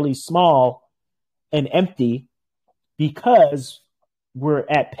is fairly small and empty because we're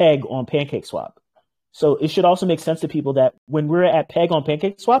at peg on PancakeSwap. So it should also make sense to people that when we're at peg on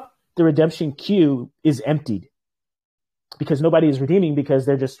PancakeSwap, the redemption queue is emptied because nobody is redeeming because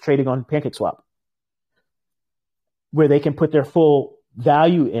they're just trading on PancakeSwap, where they can put their full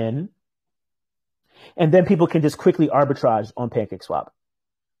value in, and then people can just quickly arbitrage on PancakeSwap.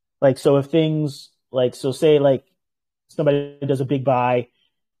 Like, so if things like, so say like somebody does a big buy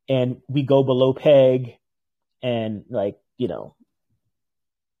and we go below peg and like, you know,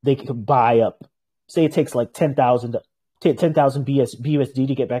 they can buy up, say it takes like 10,000 BUSD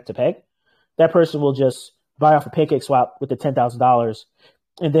to get back to peg. That person will just buy off a PancakeSwap with the $10,000,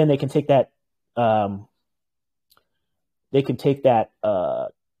 and then they can take that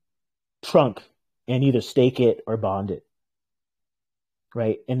trunk and either stake it or bond it,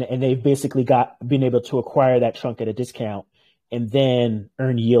 right? And they've basically been able to acquire that trunk at a discount and then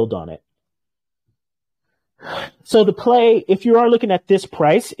earn yield on it. So the play, if you are looking at this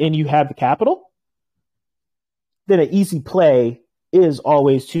price and you have the capital, then an easy play is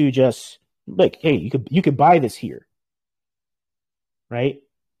always to just like, hey, you could buy this here, right?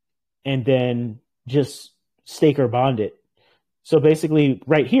 And then just stake or bond it. So basically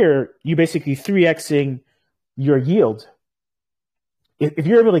right here, you basically 3xing your yield. If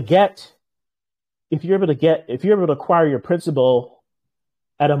you're able to acquire your principal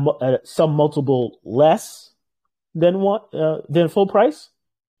at some multiple less than full price,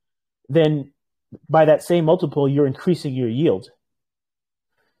 then by that same multiple, you're increasing your yield,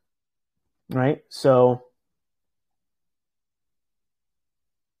 right? So,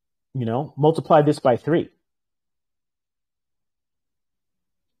 you know, multiply this by 3.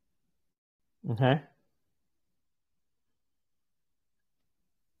 Okay.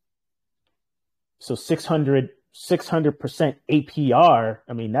 So 600% APR.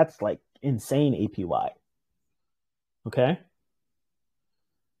 I mean, that's like insane APY. Okay.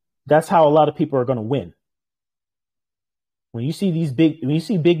 That's how a lot of people are going to win. When you see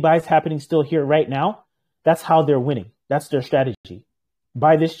big buys happening still here right now, that's how they're winning. That's their strategy.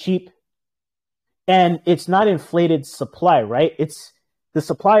 Buy this cheap. And it's not inflated supply, right? It's the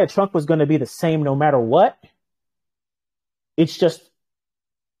supply of trunk was going to be the same no matter what. It's just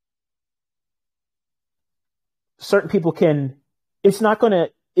certain people can, it's not going to,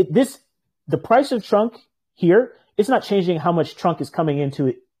 the price of trunk here, it's not changing how much trunk is coming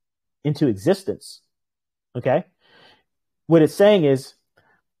into existence. Okay. What it's saying is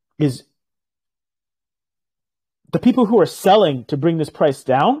the people who are selling to bring this price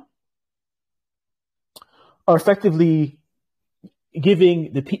down are effectively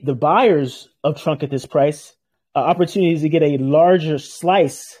giving the buyers of trunk at this price opportunities to get a larger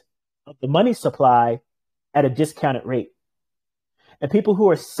slice of the money supply at a discounted rate. And people who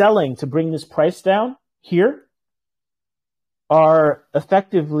are selling to bring this price down here are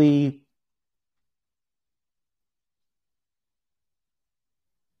effectively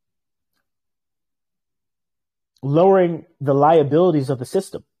lowering the liabilities of the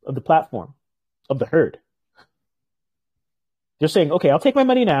system, of the platform, of the herd. They're saying, okay, I'll take my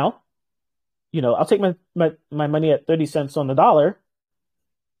money now. You know, I'll take my money at 30 cents on the dollar.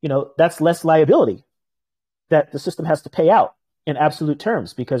 You know, that's less liability that the system has to pay out in absolute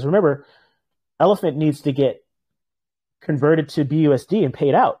terms. Because remember, Elephant needs to get converted to BUSD and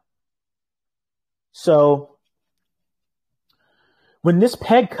paid out. So when this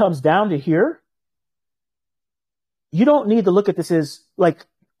peg comes down to here, you don't need to look at this as like,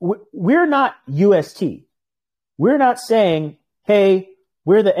 we're not UST. We're not saying, hey,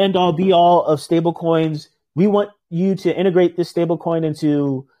 we're the end all be all of stablecoins. We want you to integrate this stablecoin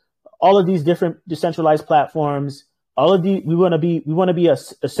into all of these different decentralized platforms. All of we want to be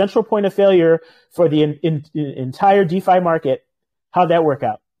a central point of failure for the entire DeFi market. How'd that work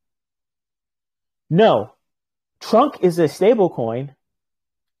out? No, Trunk is a stablecoin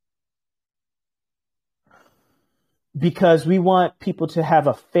because we want people to have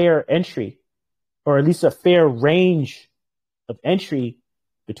a fair entry, or at least a fair range of entry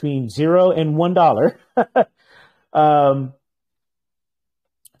between $0 and $1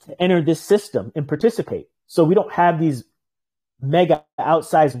 to enter this system and participate. So we don't have these mega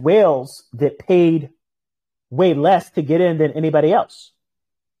outsized whales that paid way less to get in than anybody else.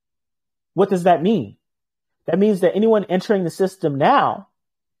 What does that mean? That means that anyone entering the system now,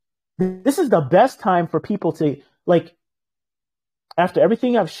 this is the best time for people to, like, after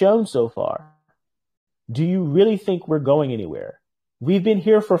everything I've shown so far, do you really think we're going anywhere? We've been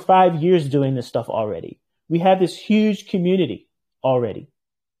here for 5 years doing this stuff already. We have this huge community already.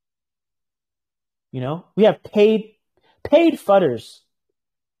 We have paid fudders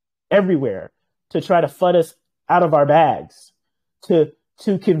everywhere to try to fud us out of our bags, to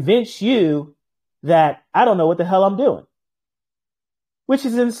convince you that I don't know what the hell I'm doing, which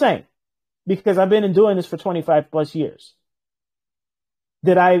is insane because I've been doing this for 25 plus years.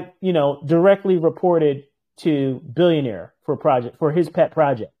 That I, directly reported to Billionaire for his pet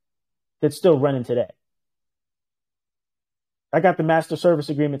project that's still running today. I got the master service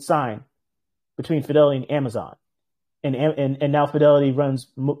agreement signed between Fidelity and Amazon. And now Fidelity runs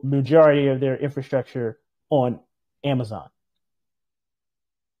majority of their infrastructure on Amazon.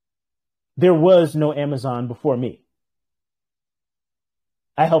 There was no Amazon before me.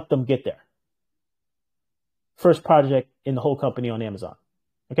 I helped them get there. First project in the whole company on Amazon.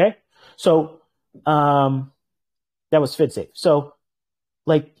 Okay? So, that was FidSafe. So,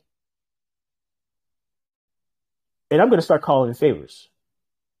 and I'm going to start calling in favors.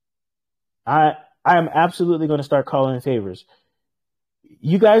 I am absolutely going to start calling in favors.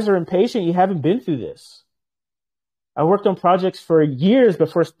 You guys are impatient. You haven't been through this. I worked on projects for years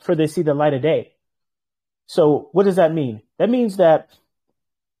before they see the light of day. So what does that mean? That means that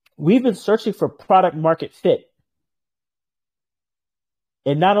we've been searching for product market fit.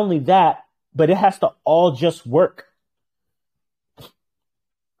 And not only that, but it has to all just work.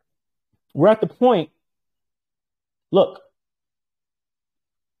 We're at the point, look,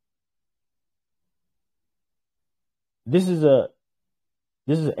 this is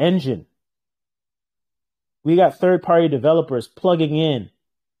an engine. We got third-party developers plugging in.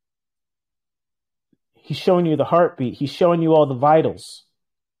 He's showing you the heartbeat. He's showing you all the vitals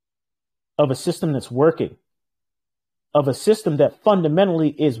of a system that's working, of a system that fundamentally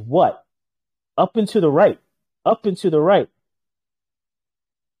is what? Up and to the right. Up and to the right.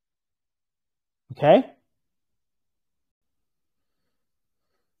 Okay?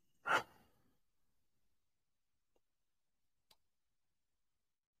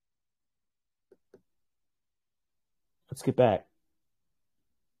 Let's get back.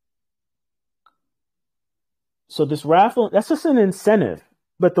 So this raffle, that's just an incentive.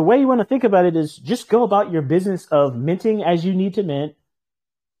 But the way you want to think about it is just go about your business of minting as you need to mint,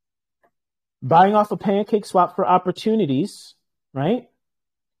 buying off a pancake swap for opportunities, right?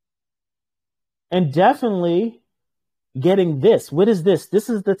 And definitely getting this. What is this? This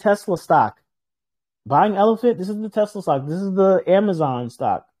is the Tesla stock. Buying Elephant, this is the Tesla stock. This is the Amazon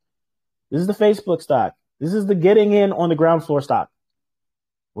stock. This is the Facebook stock. This is the getting in on the ground floor stock.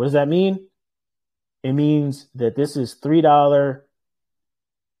 What does that mean? It means that this is $3.28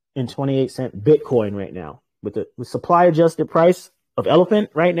 Bitcoin right now. With the supply adjusted price of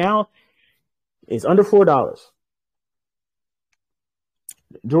Elephant right now is under $4.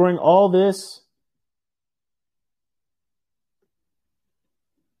 During all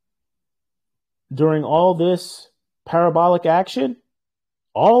this parabolic action,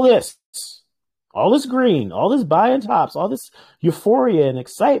 all this green, all this buying tops, all this euphoria and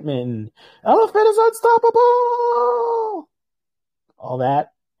excitement, and Elephant is unstoppable. All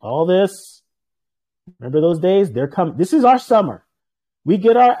this. Remember those days? They're coming. This is our summer. We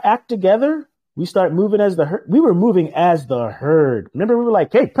get our act together. We start moving as the herd. We were moving as the herd. Remember, we were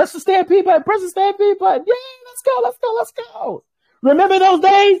like, hey, press the stampede button, press the stampede button. Yeah, let's go. Remember those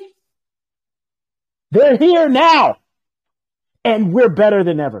days? They're here now. And we're better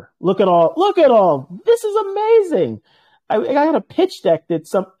than ever. Look at all. This is amazing. I got a pitch deck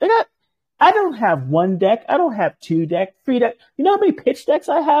I don't have one deck. I don't have two decks, three decks. You know how many pitch decks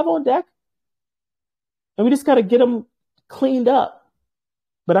I have on deck? And we just got to get them cleaned up.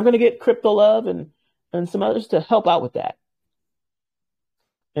 But I'm going to get Crypto Love and some others to help out with that.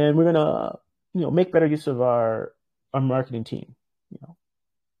 And we're going to, make better use of our marketing team,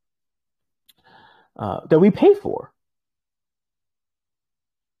 that we pay for.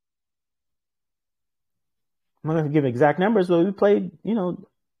 I'm not going to give exact numbers, but we played,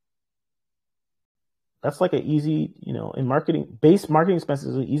 that's like an easy, in base marketing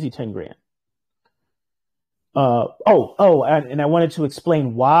expenses, an easy 10 grand. And I wanted to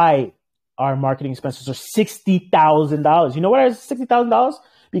explain why our marketing expenses are $60,000. You know what is $60,000?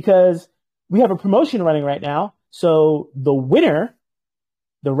 Because we have a promotion running right now. So the winner,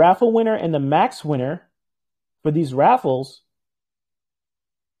 the raffle winner and the max winner for these raffles,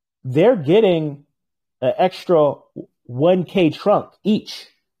 they're getting an extra 1K trunk each.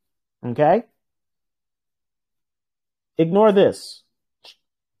 Okay? Ignore this.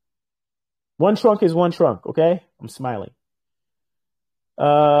 One trunk is one trunk, okay? I'm smiling.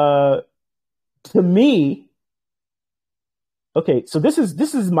 To me, okay, so this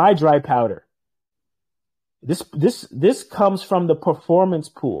is my dry powder. This comes from the performance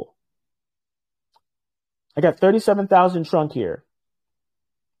pool. I got 37,000 trunk here.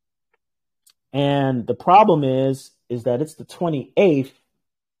 And the problem is that it's the 28th.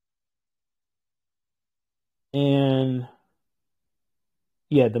 And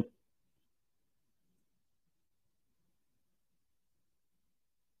yeah,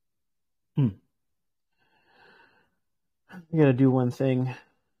 I gotta do one thing.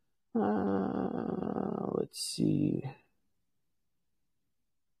 Let's see.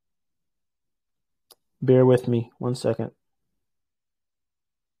 Bear with me 1 second.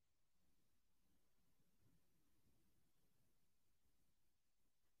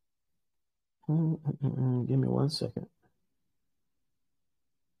 Give me 1 second.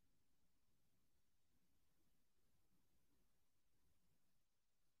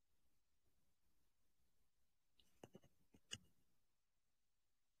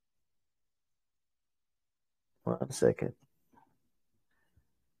 One second.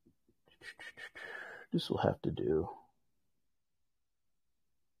 This will have to do.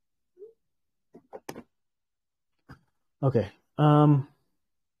 Okay.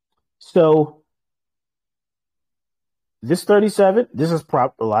 So this 37, this is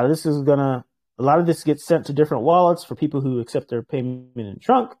a lot of this gets sent to different wallets for people who accept their payment in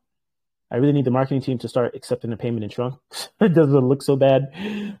trunk. I really need the marketing team to start accepting the payment in trunk. It doesn't look so bad.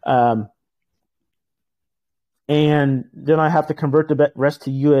 And then I have to convert the rest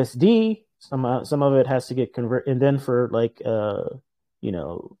to USD. Some of it has to get converted. And then for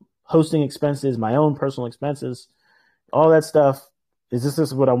hosting expenses, my own personal expenses, all that stuff, this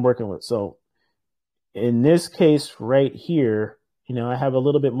is what I'm working with. So in this case right here, I have a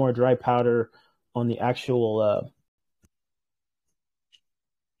little bit more dry powder on the actual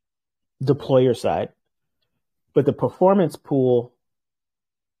deployer side. But the performance pool,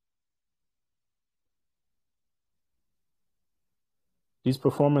 these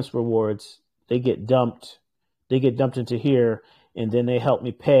performance rewards, they get dumped into here, and then they help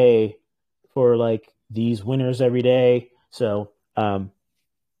me pay for like these winners every day. So I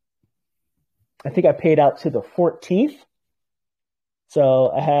think I paid out to the 14th. So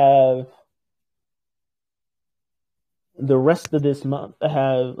I have the rest of this month. I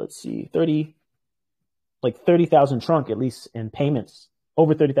have, let's see, 30,000 trunk at least in payments,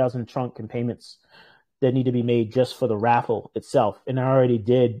 over 30,000 trunk in payments that need to be made just for the raffle itself. And I already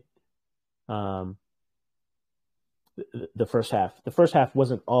did the first half. The first half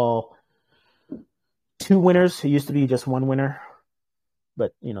wasn't all 2 winners. It used to be just 1 winner.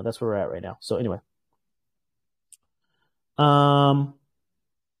 But, that's where we're at right now. So anyway.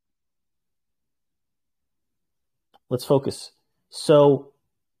 Let's focus. So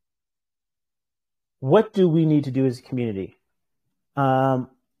what do we need to do as a community? I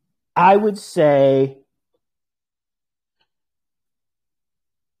would say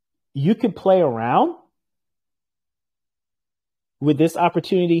you could play around with this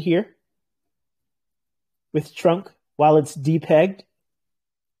opportunity here with trunk while it's depegged.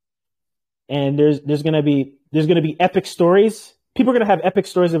 And there's going to be epic stories. People are going to have epic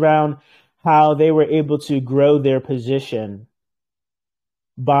stories around how they were able to grow their position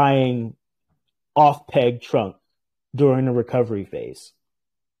buying off-peg trunk during the recovery phase.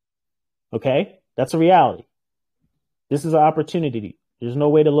 Okay? That's a reality. This is an opportunity. There's no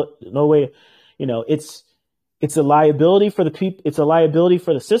way to look, it's a liability for the people. It's a liability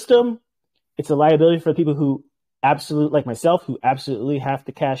for the system. It's a liability for people who absolutely, like myself, who absolutely have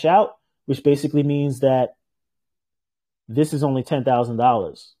to cash out, which basically means that this is only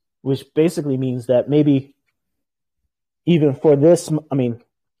 $10,000, which basically means that maybe even for this, I'm going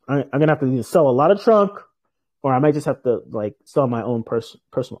to have to either sell a lot of trunk, or I might just have to sell my own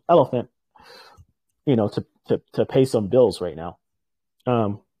personal elephant, to pay some bills right now.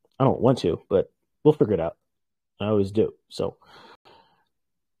 I don't want to, but we'll figure it out. I always do. So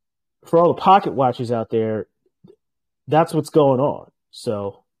for all the pocket watchers out there, that's what's going on.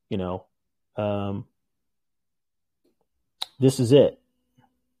 So, this is it.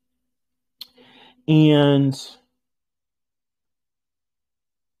 And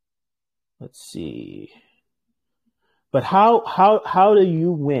let's see. But how do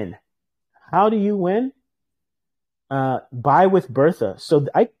you win? How do you win? Buy with Bertha. So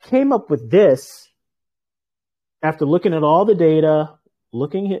I came up with this after looking at all the data,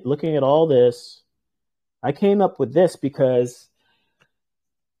 looking at all this. I came up with this because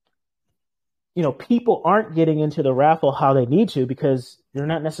people aren't getting into the raffle how they need to because they're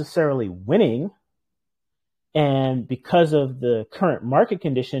not necessarily winning. And because of the current market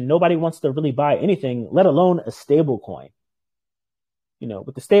condition, nobody wants to really buy anything, let alone a stable coin.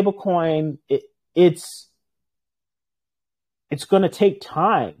 With the stable coin, it's going to take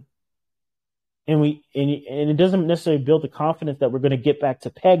time and it doesn't necessarily build the confidence that we're going to get back to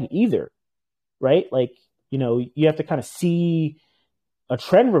peg either, right? Like, you have to kind of see a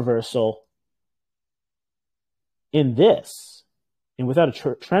trend reversal in this, and without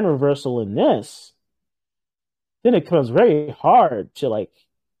a trend reversal in this, then it becomes very hard to like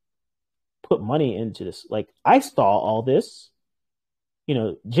put money into this. Like, I saw all this,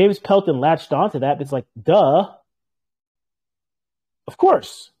 James Pelton latched onto that. It's like, duh, of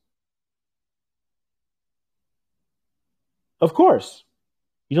course. Of course.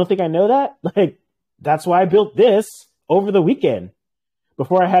 You don't think I know that? Like, that's why I built this over the weekend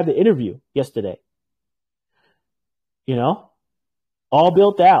before I had the interview yesterday. All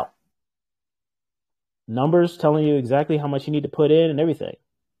built out. Numbers telling you exactly how much you need to put in and everything,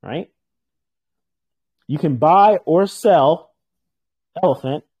 right? You can buy or sell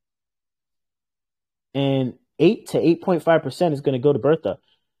Elephant, and 8 to 8.5% is going to go to Bertha.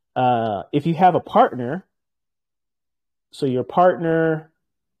 If you have a partner, so your partner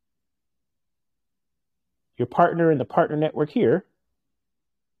in the partner network here,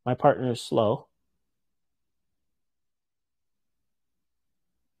 my partner is slow.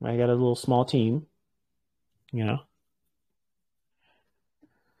 I got a little small team,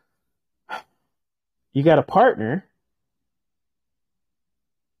 You got a partner,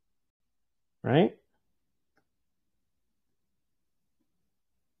 right?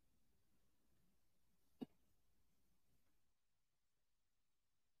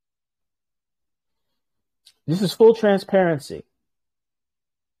 This is full transparency.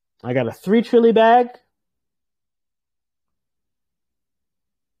 I got a 3 trilly bag,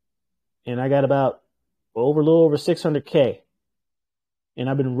 and I got about a little over 600K, and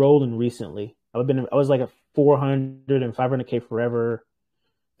I've been rolling recently. I was like at 400 and 500K forever.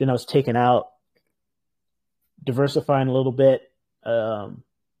 Then I was taken out, diversifying a little bit,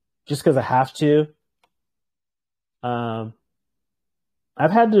 just because I have to.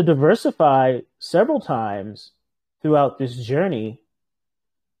 I've had to diversify several times throughout this journey.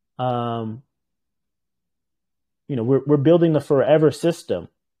 We're building the forever system.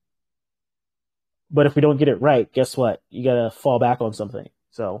 But if we don't get it right, guess what? You got to fall back on something.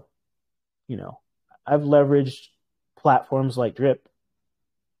 So, I've leveraged platforms like Drip,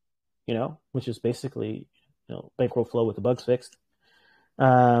 which is basically, bankroll flow with the bugs fixed.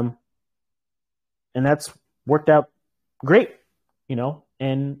 And that's worked out great,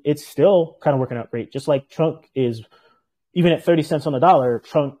 and it's still kind of working out great. Just like Trunk is, even at 30 cents on the dollar,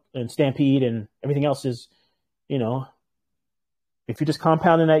 Trunk and Stampede and everything else is, if you're just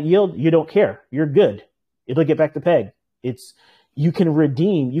compounding that yield, you don't care. You're good. It'll get back to peg. You can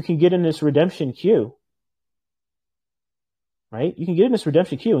get in this redemption queue, right? You can get in this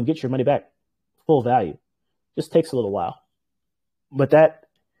redemption queue and get your money back full value. Just takes a little while. But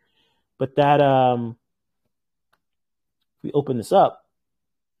we open this up.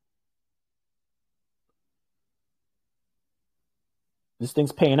 This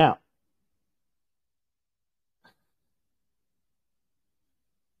thing's paying out.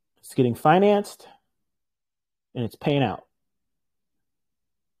 It's getting financed, and it's paying out.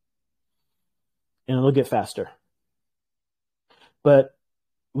 And it'll get faster. But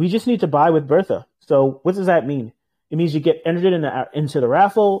we just need to buy with Bertha. So what does that mean? It means you get entered into the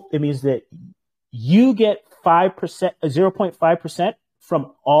raffle. It means that you get 0.5%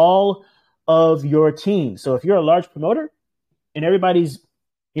 from all of your team. So if you're a large promoter and everybody's,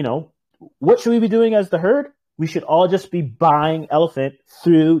 what should we be doing as the herd? We should all just be buying Elephant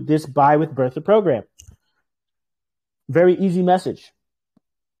through this Buy with Bertha program. Very easy message.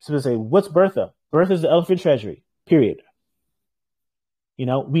 So they say, what's Bertha? Bertha is the Elephant Treasury, period.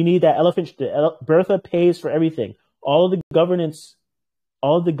 We need that Bertha pays for everything. All of the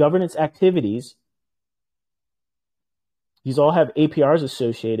governance activities, these all have APRs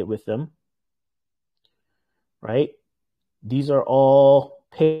associated with them, right? These are all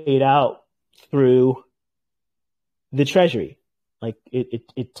paid out through the Treasury. Like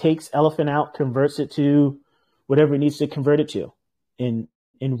it takes Elephant out, converts it to whatever it needs to convert it to, and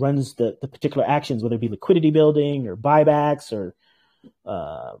runs the particular actions, whether it be liquidity building or buybacks or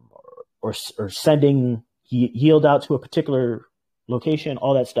sending yield out to a particular location,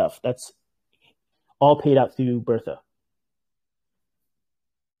 all that stuff. That's all paid out through Bertha.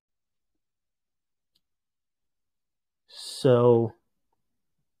 So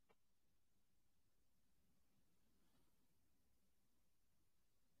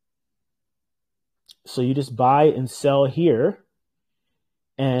you just buy and sell here,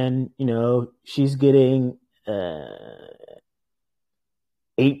 and she's getting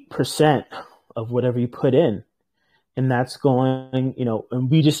 8% of whatever you put in, and that's going, and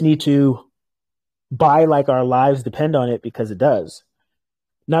we just need to buy like our lives depend on it, because it does.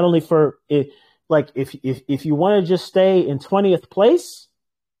 Not only for it, like if you want to just stay in 20th place,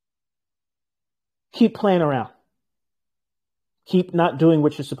 keep playing around. Keep not doing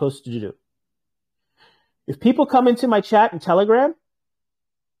what you're supposed to do. If people come into my chat and Telegram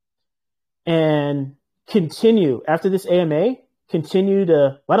and continue after this AMA, continue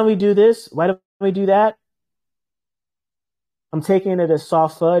to, why don't we do this? Why don't we do that? I'm taking it as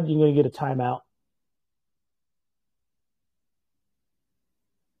soft FUD. You're going to get a timeout.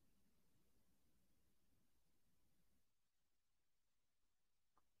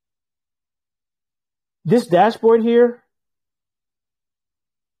 This dashboard here,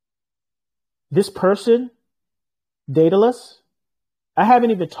 this person, Daedalus, I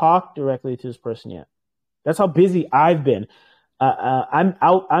haven't even talked directly to this person yet. That's how busy I've been.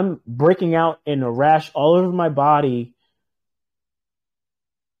 I'm breaking out in a rash all over my body.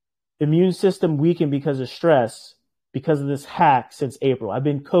 Immune system weakened because of stress, because of this hack since April. I've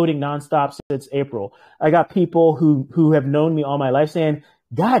been coding nonstop since April. I got people who have known me all my life saying,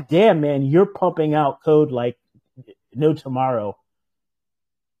 God damn, man, you're pumping out code like no tomorrow.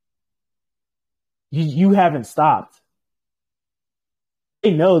 You haven't stopped.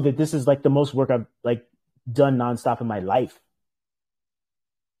 They know that this is like the most work I've like done nonstop in my life.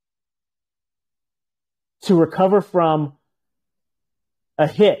 To recover from a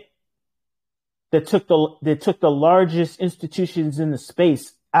hit that took the largest institutions in the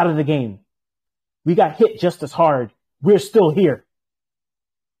space out of the game. We got hit just as hard. We're still here.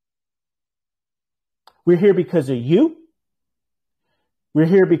 We're here because of you. We're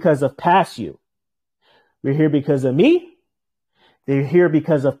here because of past you. We're here because of me. They're here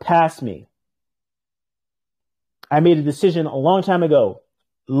because of past me. I made a decision a long time ago.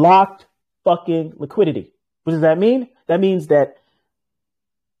 Locked fucking liquidity. What does that mean? That means that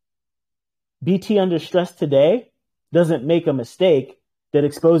BT under stress today doesn't make a mistake that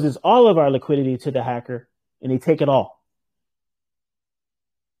exposes all of our liquidity to the hacker and they take it all.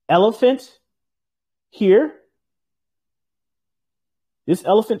 Elephant here, this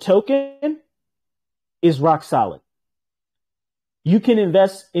elephant token is rock solid. You can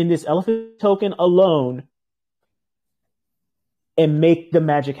invest in this elephant token alone and make the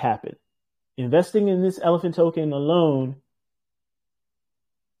magic happen. Investing in this elephant token alone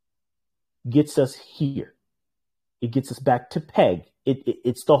gets us here. It gets us back to peg.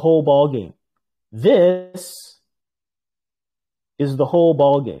 It's the whole ball game. This is the whole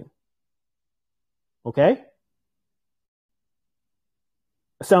ball game. Okay?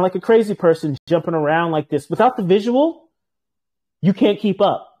 I sound like a crazy person jumping around like this. Without the visual, you can't keep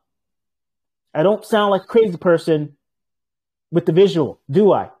up. I don't sound like a crazy person with the visual,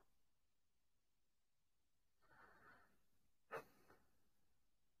 do I?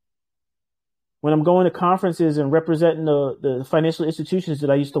 When I'm going to conferences and representing the financial institutions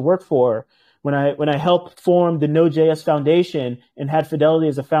that I used to work for, when I helped form the Node.js Foundation and had Fidelity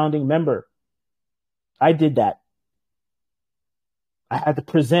as a founding member, I did that. I had to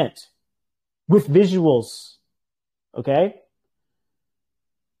present with visuals. Okay?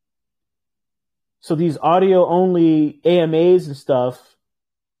 So these audio only AMAs and stuff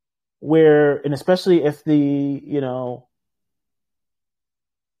where, and especially if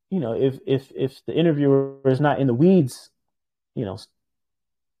if the interviewer is not in the weeds,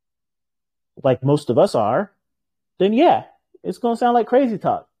 like most of us are, then yeah, it's going to sound like crazy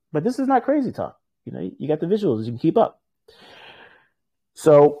talk. But this is not crazy talk. You got the visuals, you can keep up.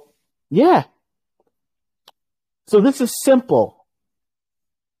 So, yeah. So this is simple.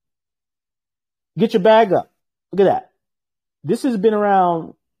 Get your bag up. Look at that. This has been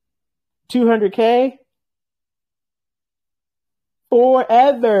around 200K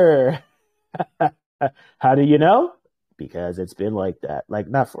forever. How do you know? Because it's been like that. Like,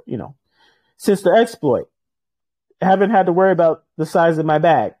 not for, since the exploit. I haven't had to worry about the size of my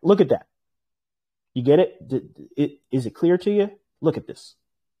bag. Look at that. You get it? Is it clear to you? Look at this.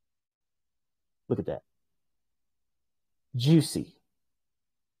 Look at that. Juicy.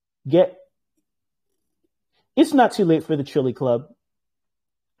 It's not too late for the Trilly Club.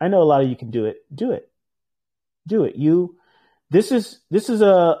 I know a lot of you can do it. Do it. Do it. This is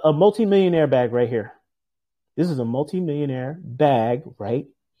a multimillionaire bag right here. This is a multimillionaire bag right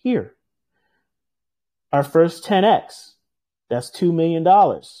here. Our first 10X, that's $2 million.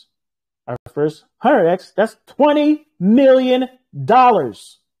 Our first 100X, that's $20 million.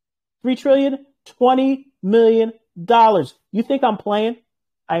 3 trillion, $20 million. You think I'm playing?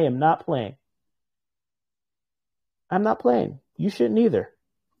 I am not playing. I'm not playing. You shouldn't either.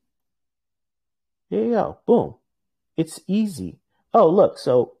 There you go. Boom. It's easy. Oh, look,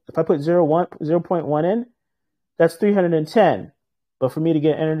 so if I put 0.1 in, that's 310. But for me to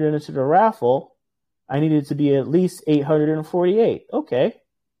get entered into the raffle, I needed to be at least 848. Okay.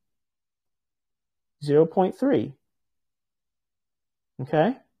 0.3.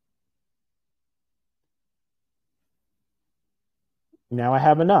 Okay. Now I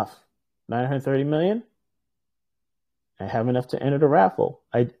have enough. 930 million. I have enough to enter the raffle.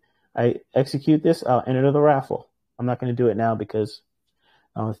 I execute this, I'll enter the raffle. I'm not going to do it now because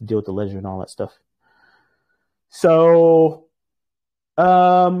I don't have to deal with the ledger and all that stuff. So,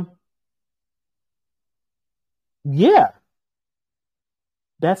 yeah,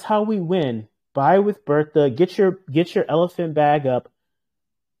 that's how we win. Buy with Bertha. Get your elephant bag up.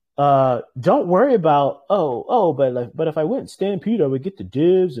 Don't worry about but if I went Stampede, I would get the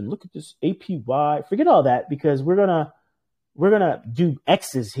divs and look at this APY. Forget all that because we're gonna do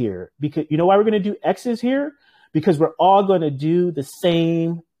X's here. Because you know why we're gonna do X's here? Because we're all gonna do the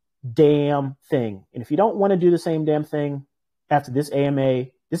same damn thing. And if you don't want to do the same damn thing after this AMA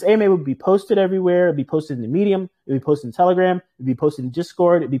would be posted everywhere. It'd be posted in the Medium. It'd be posted in Telegram. It'd be posted in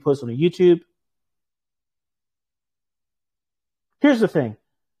Discord. It'd be posted on YouTube. Here's the thing.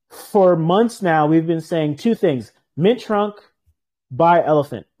 For months now, we've been saying two things. Mint trunk, buy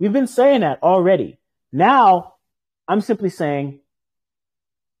elephant. We've been saying that already. Now, I'm simply saying,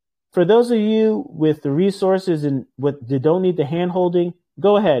 for those of you with the resources and that don't need the hand holding,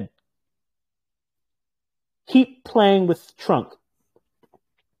 go ahead. Keep playing with trunk.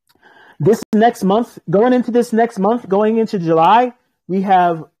 This next month, going into July, we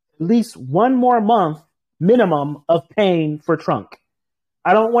have at least one more month minimum of paying for trunk.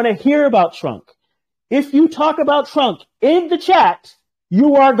 I don't want to hear about trunk. If you talk about trunk in the chat,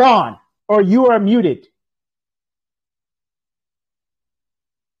 you are gone or you are muted.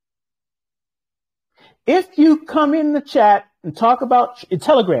 If you come in the chat and talk about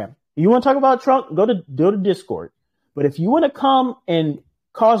Telegram, you want to talk about trunk, go to Discord. But if you want to come and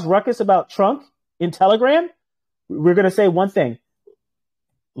cause ruckus about trunk in Telegram, we're going to say one thing.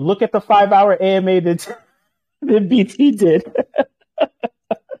 Look at the 5-hour AMA that BT did.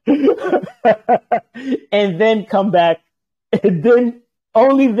 And then come back. And then,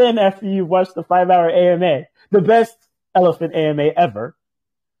 only then after you watch the 5-hour AMA, the best elephant AMA ever,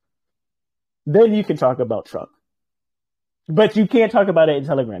 then you can talk about trunk. But you can't talk about it in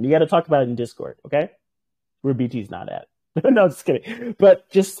Telegram. You got to talk about it in Discord, okay? Where BT's not at. No, just kidding. But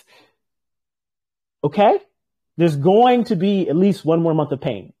just, okay? There's going to be at least one more month of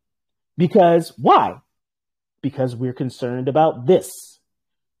pain. Because, why? Because we're concerned about this.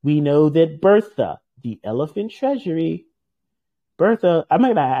 We know that Bertha, the Elephant Treasury, Bertha, I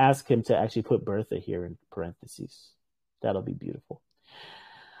might ask him to actually put Bertha here in parentheses. That'll be beautiful.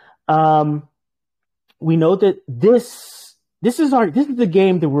 We know that this is the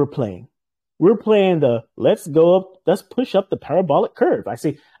game that we're playing. We're playing the let's push up the parabolic curve. I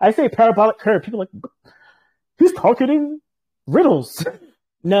say parabolic curve. People are like, he's talking riddles.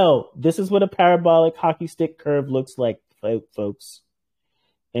 No, this is what a parabolic hockey stick curve looks like, folks.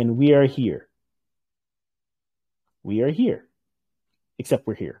 And we are here. We are here. Except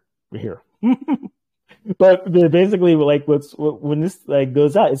we're here. We're here. But basically, like, when this like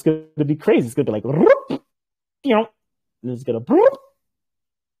goes out, it's going to be crazy. It's going to be like, you know, and it's going to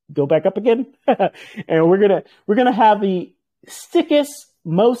go back up again. And we're gonna have the sickest,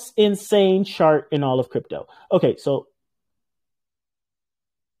 most insane chart in all of crypto. Okay, so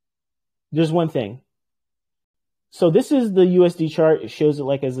there's one thing. So this is the USD chart. It shows it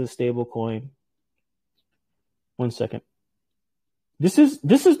like as a stable coin. One second. This is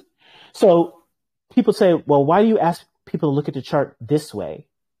so people say, well, why do you ask people to look at the chart this way?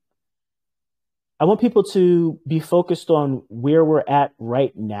 I want people to be focused on where we're at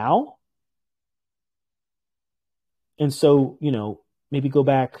right now. And so, you know, maybe go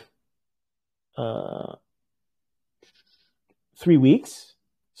back 3 weeks.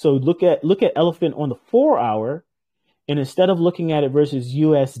 So look at Elephant on the 4-hour, and instead of looking at it versus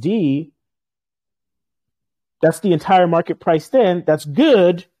USD, that's the entire market price then. That's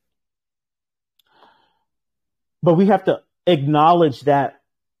good. But we have to acknowledge that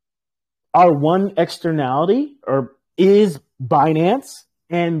our one externality is Binance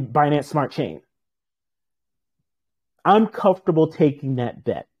and Binance Smart Chain. I'm comfortable taking that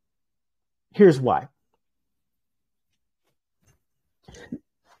bet. Here's why.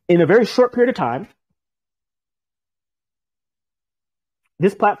 In a very short period of time,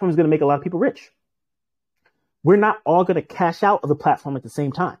 this platform is going to make a lot of people rich. We're not all going to cash out of the platform at the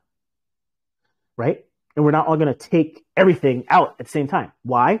same time, right? And we're not all going to take everything out at the same time.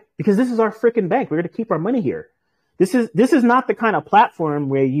 Why? Because this is our freaking bank. We're going to keep our money here. This is not the kind of platform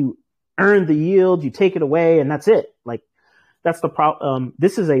where you earn the yield, you take it away, and that's it. Like, that's the problem.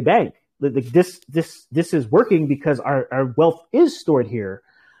 This is a bank. This is working because our wealth is stored here.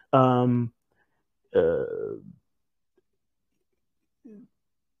 Elephant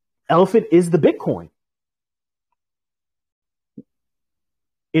is the Bitcoin.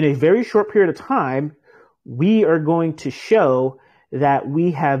 In a very short period of time, we are going to show that we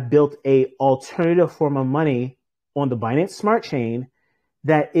have built a alternative form of money on the Binance Smart Chain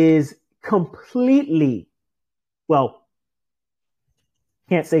that is completely, well,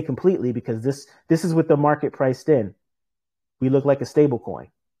 can't say completely because this is with the market priced in. We look like a stable coin,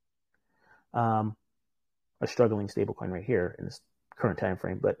 a struggling stable coin right here in this current time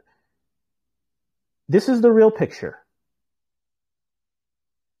frame. But this is the real picture.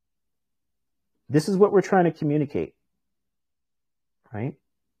 This is what we're trying to communicate, right?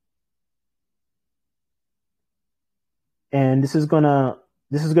 And this is gonna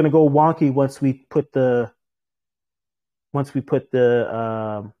go wonky once we put the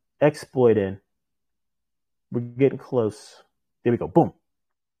exploit in. We're getting close. There we go. Boom.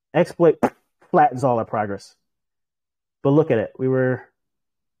 Exploit flattens all our progress. But look at it. We were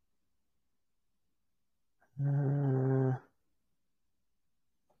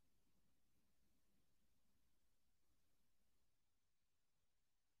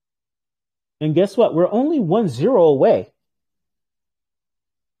and guess what? We're only 1-0 away.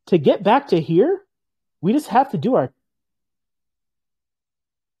 To get back to here, we just have to do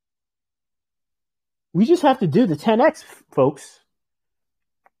the 10x, folks.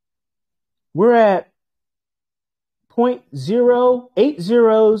 We're at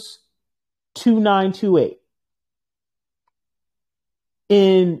 0.0802928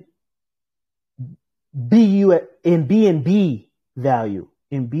 in BNB value.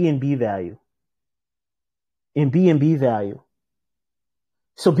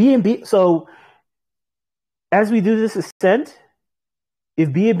 So as we do this ascent, if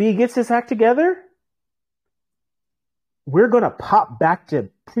BNB gets this act together, we're going to pop back to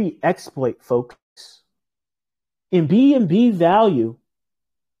pre-exploit, folks. In BNB value,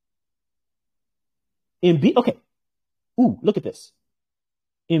 okay. Ooh, look at this.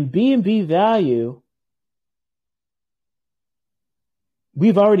 In BNB value,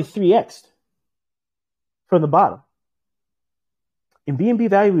 we've already 3x'd from the bottom. In BNB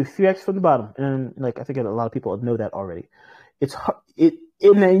value, we've 3x from the bottom. And like, I think a lot of people know that already. And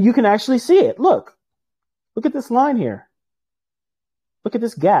then you can actually see it. Look at this line here. Look at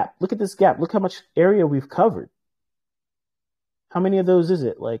this gap. Look how much area we've covered. How many of those is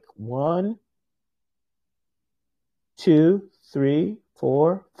it? Like 1, 2, 3,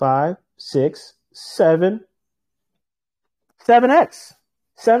 4, 5, 6, 7. 7x.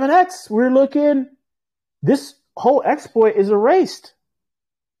 7x. We're looking, this whole exploit is erased.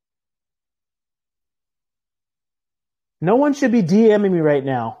 No one should be DMing me right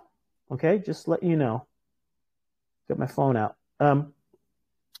now. Okay, just let you know. Get my phone out.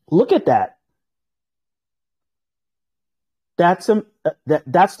 Look at that. That's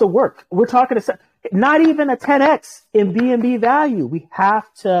the work. We're talking not even a 10x in BNB value. We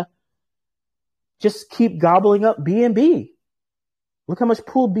have to just keep gobbling up BNB. Look how much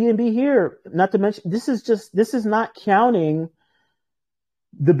pooled BNB here. Not to mention, this is not counting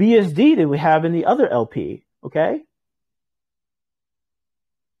the BSD that we have in the other LP. Okay.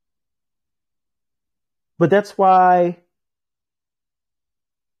 But that's why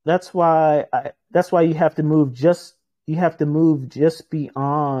you have to move just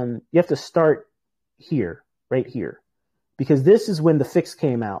beyond, you have to start here, right here. Because this is when the fix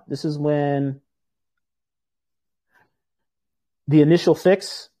came out. This is when the initial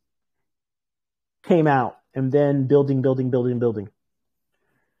fix came out, and then building.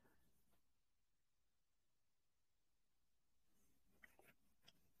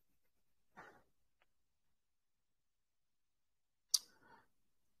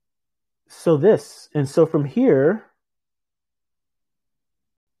 So from here,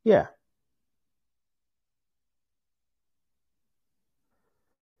 yeah.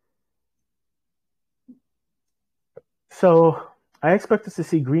 So I expect us to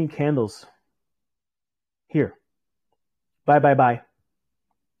see green candles here. Buy.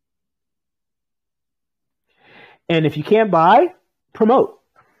 And if you can't buy, promote.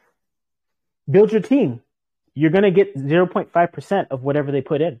 Build your team. You're going to get 0.5% of whatever they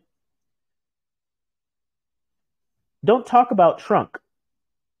put in. Don't talk about trunk.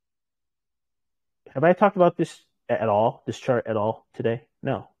 Have I talked about this at all? This chart at all today?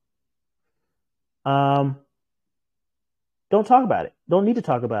 No. Don't talk about it. Don't need to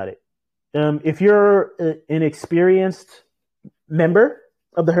talk about it. If you're an experienced member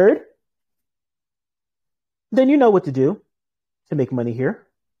of the herd, then you know what to do to make money here.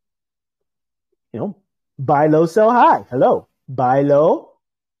 Buy low, sell high. Hello. Buy low,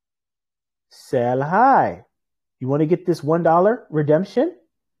 sell high. You want to get this $1 redemption?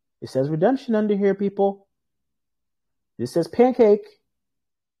 It says redemption under here, people. This says pancake.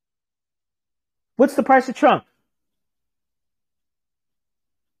 What's the price of Trump?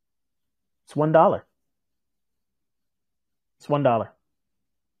 It's $1. It's $1.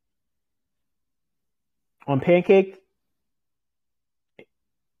 On pancake,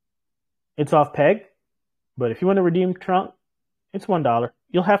 it's off peg. But if you want to redeem Trump, it's $1.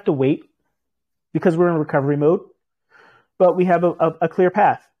 You'll have to wait because we're in recovery mode. But we have a clear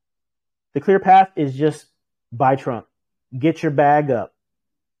path. The clear path is just buy Trump. Get your bag up.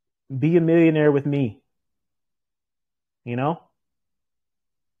 Be a millionaire with me. And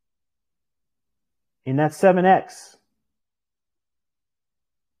that's 7X.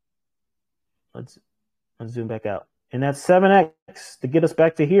 Let's zoom back out. And that's 7X to get us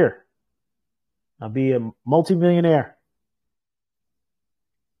back to here. I'll be a multimillionaire.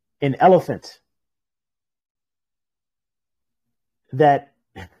 An elephant that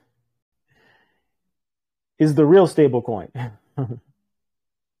is the real stable coin.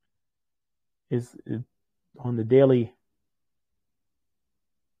 is on the daily.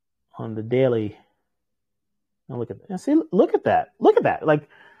 Now look at that. See, look at that. Look at that. Like,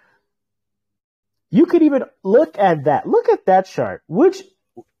 you could even look at that. Look at that chart. Which,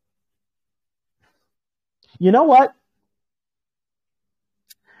 you know what?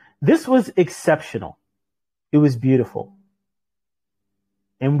 This was exceptional. It was beautiful.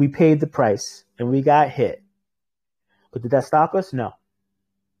 And we paid the price and we got hit. But did that stop us? No.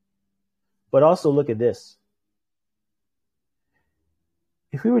 But also look at this.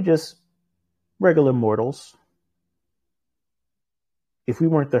 If we were just regular mortals, if we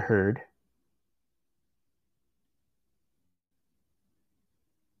weren't the herd,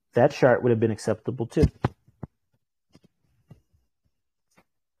 that chart would have been acceptable too.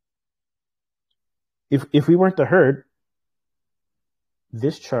 If we weren't the herd,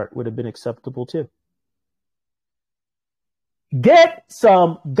 this chart would have been acceptable too. Get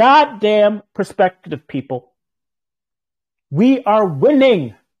some goddamn perspective, people. We are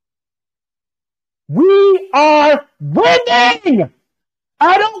winning. We are winning.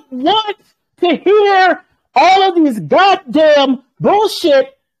 I don't want to hear all of these goddamn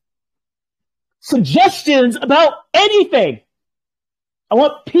bullshit suggestions about anything. I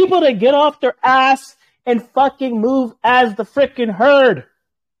want people to get off their ass and fucking move as the freaking herd.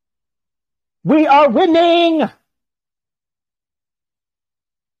 We are winning.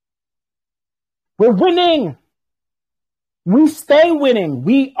 We're winning. We stay winning.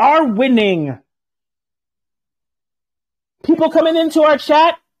 We are winning. People coming into our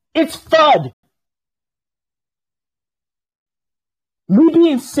chat, it's FUD. Me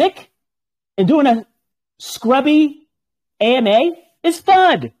being sick and doing a scrubby AMA is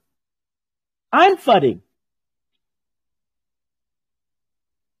FUD. I'm fudding.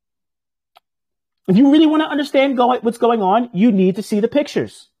 If you really want to understand what's going on, you need to see the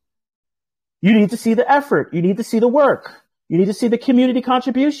pictures. You need to see the effort. You need to see the work. You need to see the community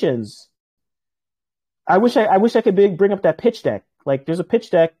contributions. I wish I could bring up that pitch deck. Like, there's a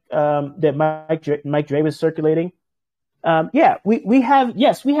pitch deck that Mike Dre was circulating. We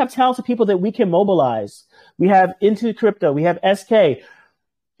have talented people that we can mobilize. We have Into Crypto. We have SK.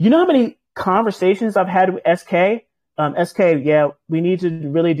 You know how many conversations I've had with SK? We need to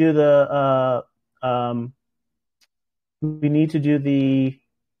really do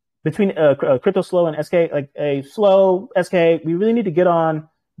between Crypto Slow and SK, like a slow SK. We really need to get on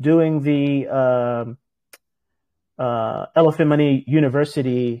doing the Elephant Money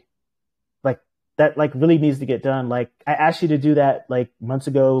University. Like, that really needs to get done. Like, I asked you to do that like months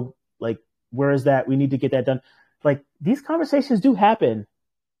ago. Like, where is that? We need to get that done. Like, these conversations do happen.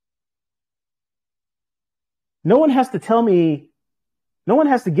 No one has to tell me, no one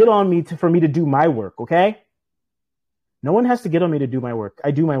has to get on me for me to do my work, okay? No one has to get on me to do my work.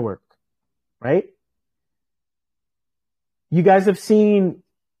 I do my work, right? You guys have seen,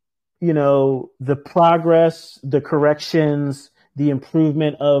 the progress, the corrections, the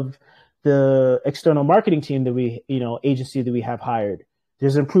improvement of the external marketing team that agency that we have hired.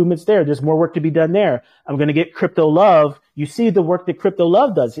 There's improvements there. There's more work to be done there. I'm going to get Crypto Love. You see the work that Crypto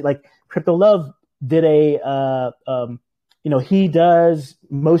Love does. Like, Crypto Love did he does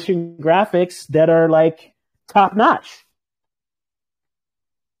motion graphics that are like top notch.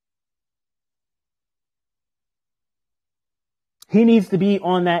 He needs to be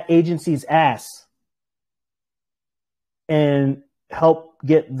on that agency's ass and help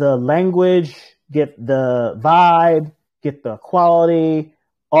get the language, get the vibe, get the quality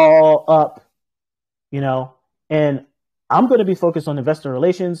all up, and I'm going to be focused on investor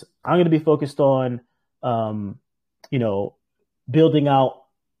relations. I'm going to be focused on, building out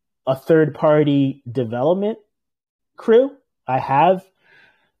a third party development crew. I have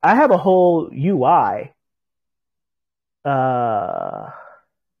a whole UI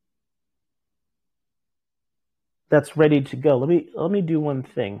that's ready to go. Let me do one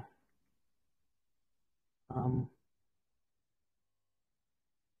thing. I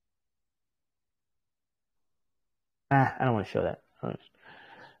don't want to show that.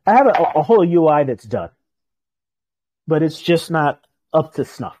 I have a whole UI that's done, but it's just not up to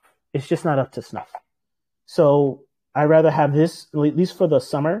snuff. It's just not up to snuff. So I'd rather have this, at least for the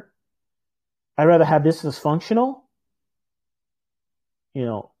summer, I'd rather have this as functional,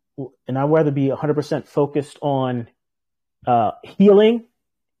 and I'd rather be 100% focused on healing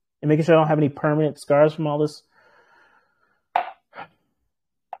and making sure I don't have any permanent scars from all this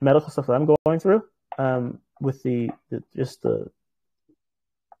medical stuff that I'm going through with the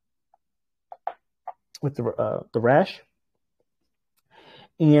rash.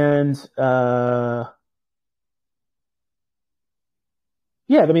 And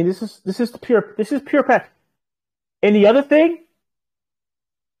yeah, I mean, this is pure path. And the other thing,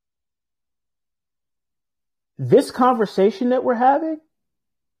 this conversation that we're having,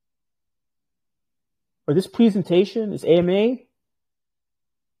 or this presentation, this AMA,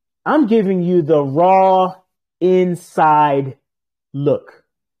 I'm giving you the raw inside look.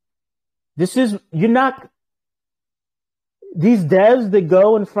 You're not, these devs that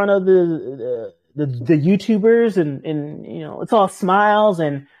go in front of the YouTubers and it's all smiles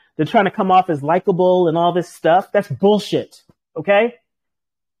and they're trying to come off as likable and all this stuff. That's bullshit. Okay.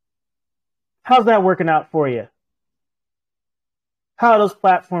 How's that working out for you? How are those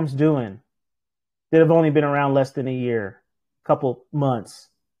platforms doing that have only been around less than a year, couple months,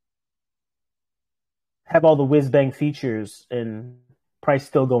 have all the whiz bang features and price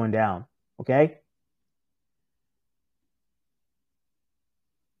still going down? Okay.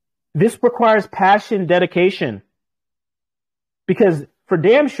 This requires passion, dedication, because for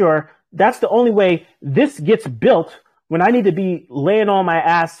damn sure, that's the only way this gets built when I need to be laying on my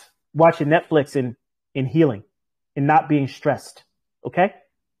ass watching Netflix and healing and not being stressed. Okay?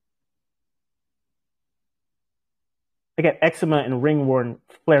 I get eczema and ringworm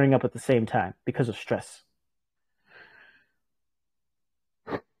flaring up at the same time because of stress.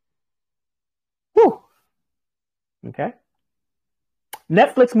 Whew. Okay?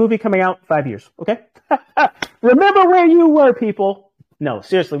 Netflix movie coming out 5 years. Okay? Remember where you were, people. No,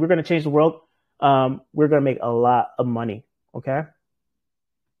 seriously, we're going to change the world. We're going to make a lot of money. Okay?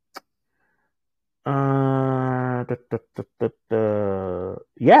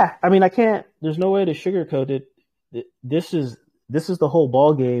 Yeah, I mean, there's no way to sugarcoat it. This is the whole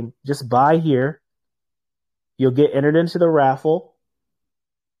ball game. Just buy here. You'll get entered into the raffle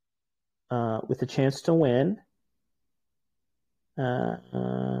with a chance to win.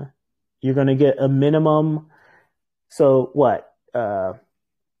 You're going to get a minimum. So what? $1,300,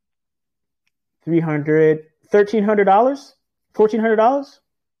 $1,400.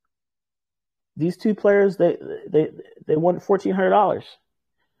 These two players, they want $1,400.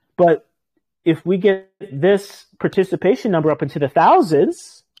 But if we get this participation number up into the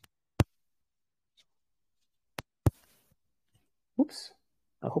thousands, oops,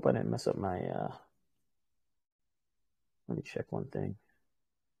 I hope I didn't mess up my. Let me check one thing.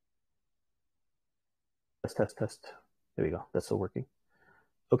 Test. There we go. That's still working.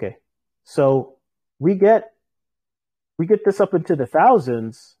 Okay, so we get this up into the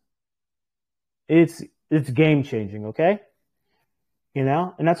thousands. It's game changing. Okay.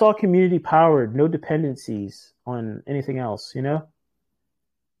 And that's all community powered, no dependencies on anything else,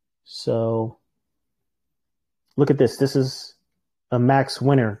 So look at this. This is a max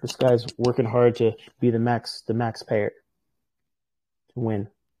winner. This guy's working hard to be the max payer to win.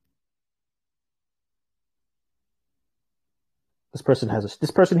 This person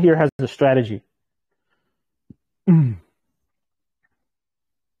here has a strategy.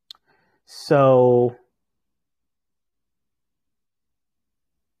 So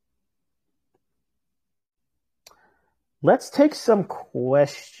let's take some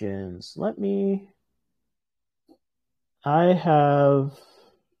questions. I have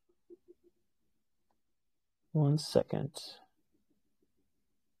 1 second.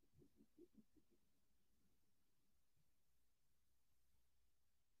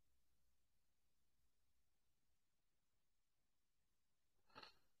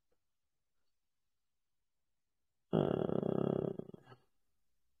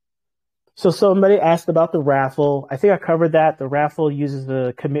 So somebody asked about the raffle. I think I covered that. The raffle uses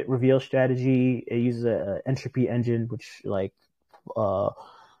the commit reveal strategy. It uses an entropy engine, which like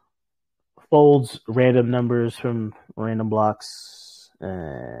folds random numbers from random blocks,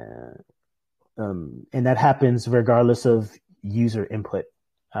 and that happens regardless of user input.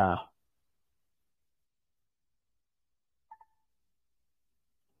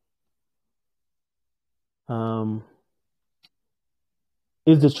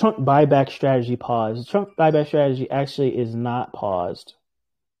 Is the trunk buyback strategy paused? The trunk buyback strategy actually is not paused.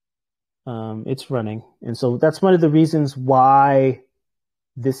 It's running. And so that's one of the reasons why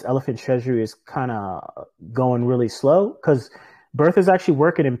this Elephant Treasury is kind of going really slow, because Bertha's actually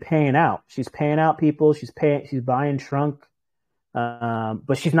working and paying out. She's paying out people. She's buying trunk,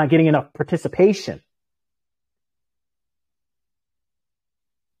 but she's not getting enough participation.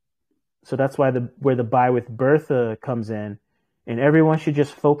 So that's why where the buy with Bertha comes in. And everyone should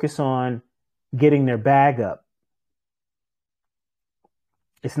just focus on getting their bag up.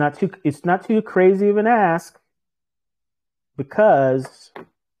 It's not too crazy of an ask, because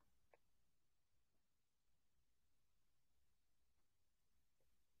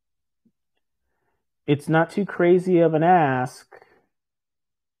it's not too crazy of an ask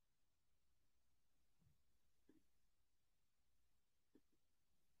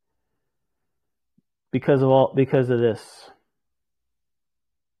because of this.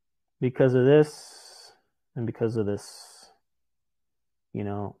 Because of this and because of this,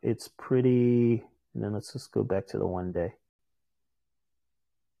 it's pretty. And then let's just go back to the 1 day.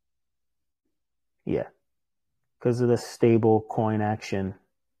 Yeah. Because of the stable coin action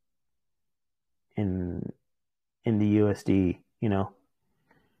in the USD,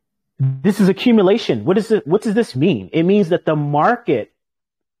 This is accumulation. What does this mean? It means that the market,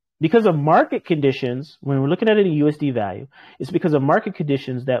 because of market conditions, when we're looking at a USD value, it's because of market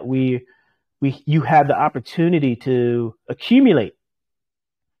conditions that you have the opportunity to accumulate.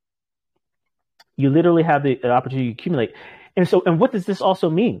 You literally have the opportunity to accumulate. And what does this also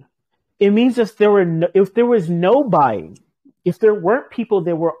mean? It means if there was no buying, if there weren't people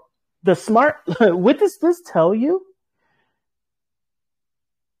that were the smart, what does this tell you?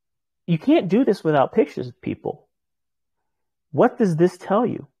 You can't do this without pictures of people. What does this tell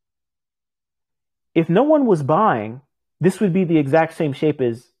you? If no one was buying, this would be the exact same shape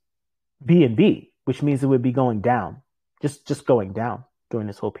as BNB, which means it would be going down, just going down during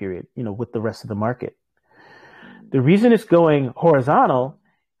this whole period, with the rest of the market. The reason it's going horizontal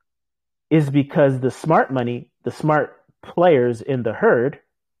is because the smart money, the smart players in the herd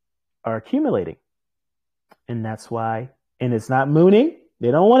are accumulating. And that's why, and it's not mooning.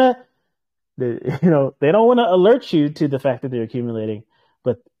 They don't want to alert you to the fact that they're accumulating.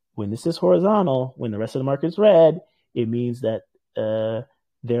 But when this is horizontal, when the rest of the market is red, it means that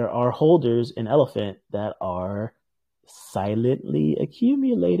there are holders in Elephant that are silently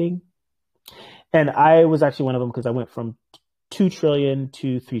accumulating. And I was actually one of them, because I went from 2 trillion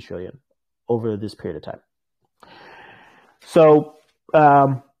to 3 trillion over this period of time. So,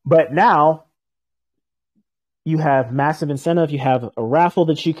 but now you have massive incentive. You have a raffle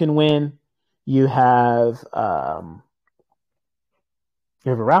that you can win. You have a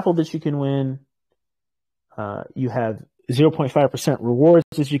raffle that you can win. You have 0.5% rewards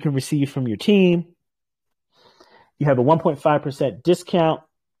that you can receive from your team. You have a 1.5% discount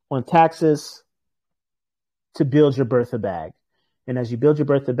on taxes to build your Bertha bag. And as you build your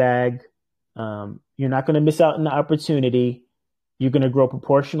Bertha bag, you're not going to miss out on the opportunity. You're going to grow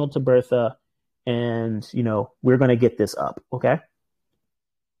proportional to Bertha, and we're going to get this up. Okay.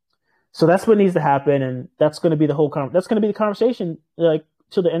 So that's what needs to happen, and that's going to be that's going to be the conversation, like,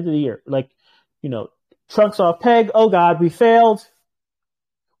 till the end of the year. Like, trunks off peg. Oh God, we failed.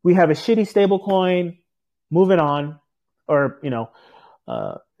 We have a shitty stable coin. Moving on. Or,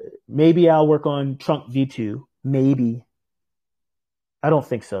 maybe I'll work on trunk V2. Maybe. I don't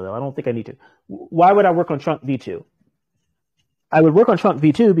think so, though. I don't think I need to. Why would I work on trunk V2? I would work on trunk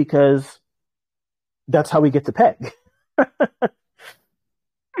V2 because that's how we get to peg.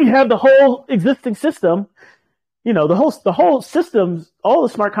 You have the whole existing system, the whole systems, all the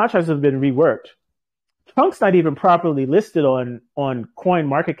smart contracts have been reworked. Trunk's not even properly listed on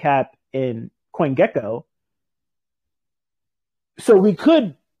CoinMarketCap and CoinGecko. So we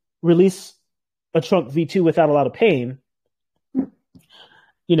could release a trunk V2 without a lot of pain.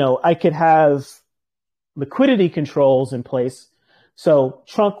 I could have liquidity controls in place. So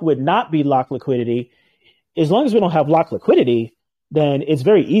trunk would not be locked liquidity. As long as we don't have locked liquidity, then it's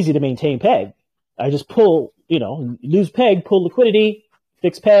very easy to maintain peg. I just pull, lose peg, pull liquidity,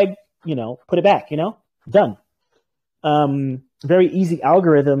 fix peg, put it back, done. Very easy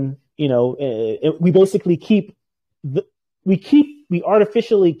algorithm, we basically we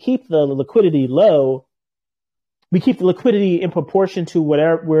artificially keep the liquidity low. We keep the liquidity in proportion to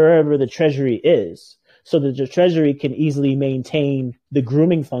wherever the treasury is, so that the treasury can easily maintain the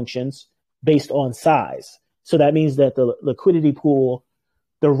grooming functions based on size. So that means that the liquidity pool,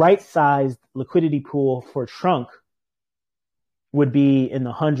 the right sized liquidity pool for trunk, would be in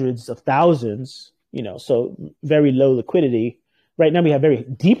the hundreds of thousands, so very low liquidity. Right now we have very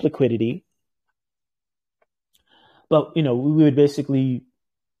deep liquidity, but we would basically,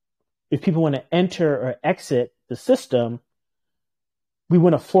 if people want to enter or exit the system, we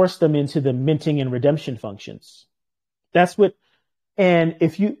want to force them into the minting and redemption functions. That's what. And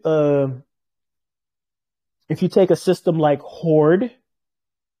if you take a system like Horde,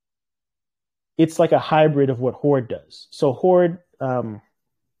 it's like a hybrid of what Horde does. So Horde, I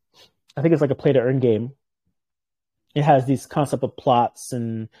think it's like a play to earn game. It has these concept of plots,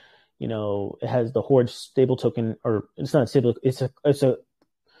 and it has the Horde stable token, or it's not a stable. It's a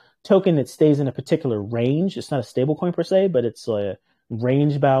token that stays in a particular range. It's not a stable coin per se, but it's a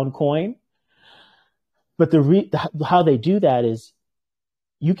range bound coin. But how they do that is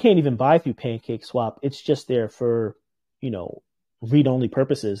you can't even buy through PancakeSwap. It's just there for read only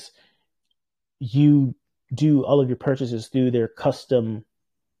purposes. You do all of your purchases through their custom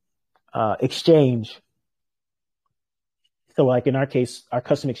exchange. So like in our case, our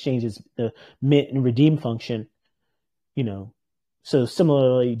custom exchange is the mint and redeem function, So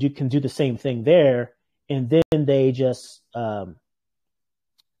similarly, you can do the same thing there. And then they just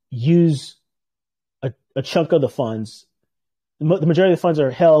use a chunk of the funds. The majority of the funds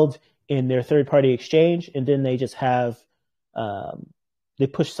are held in their third-party exchange. And then they just have, they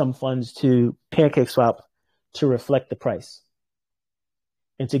push some funds to PancakeSwap to reflect the price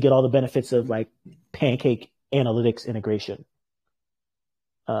and to get all the benefits of like Pancake analytics integration.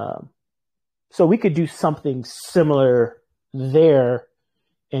 So we could do something similar there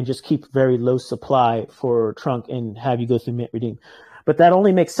and just keep very low supply for trunk and have you go through mint redeem. But that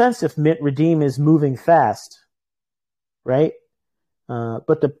only makes sense if mint redeem is moving fast, right?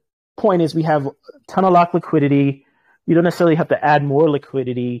 But the point is we have a ton of locked liquidity. You don't necessarily have to add more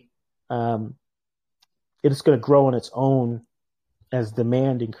liquidity. It's going to grow on its own as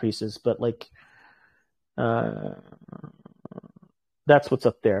demand increases. But that's what's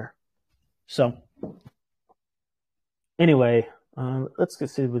up there. So anyway, let's get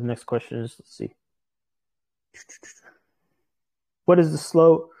see what the next question is. Let's see. What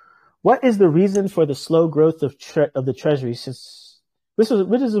is the reason for the slow growth of the Treasury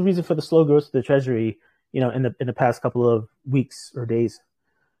what is the reason for the slow growth of the Treasury, in the past couple of weeks or days?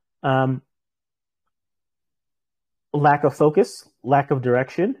 Lack of focus, lack of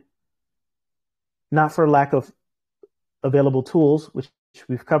direction, not for lack of available tools, which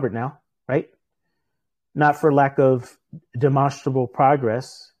we've covered now, right? Not for lack of demonstrable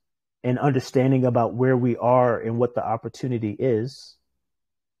progress and understanding about where we are and what the opportunity is.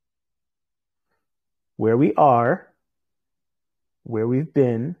 Where we are, where we've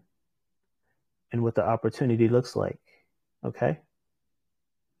been, and what the opportunity looks like. Okay?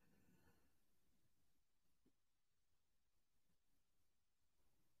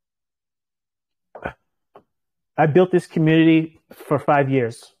 I built this community for 5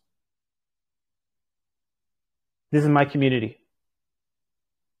 years. This is my community.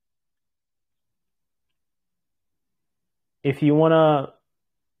 If you want to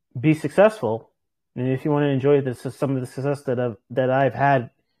be successful, and if you want to enjoy some of the success that I've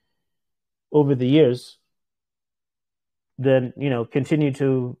had over the years, then continue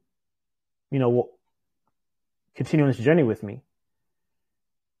to continue on this journey with me.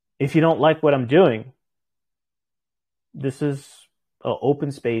 If you don't like what I'm doing, this is an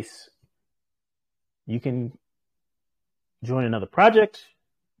open space. You can join another project.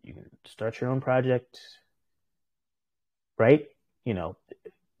 You can start your own project, right?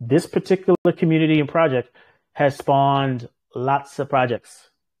 This particular community and project has spawned lots of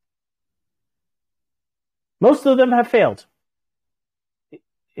projects. Most of them have failed.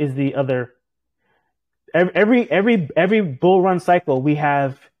 Is the other every bull run cycle we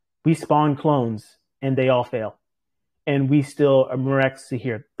spawn clones and they all fail, and we still are miraculously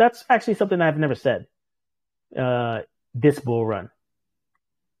here. That's actually something I've never said. This bull run,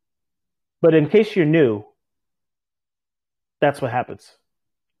 but in case you're new, that's what happens.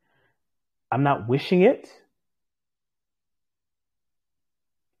 I'm not wishing it.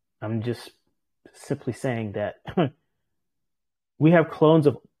 I'm just simply saying that we have clones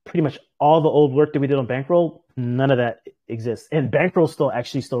of pretty much all the old work that we did on Bankroll. None of that exists. And Bankroll's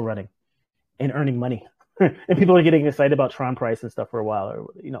still running and earning money. and people are getting excited about Tron price and stuff for a while. Or,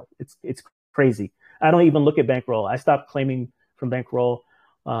 it's crazy. I don't even look at bankroll. I stopped claiming from bankroll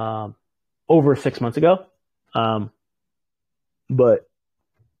over 6 months ago. But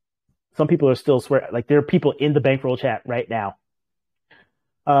some people are still swear, like there are people in the bankroll chat right now.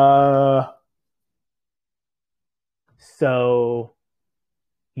 So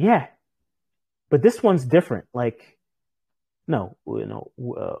yeah, but this one's different. Like, no,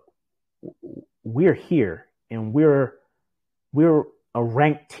 we're here and we're a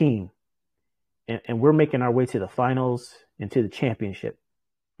ranked team and we're making our way to the finals and to the championship.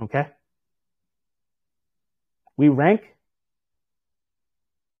 Okay. We rank.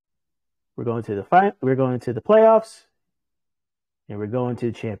 We're going to the we're going to the playoffs and we're going to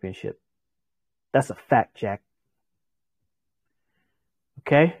the championship. That's a fact, Jack.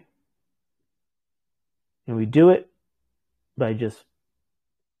 Okay. And we do it by just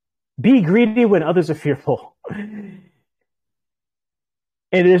be greedy when others are fearful. And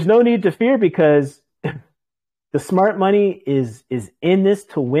there's no need to fear because the smart money is in this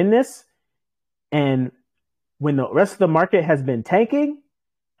to win this. And when the rest of the market has been tanking,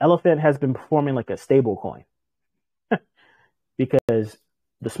 Elephant has been performing like a stable coin because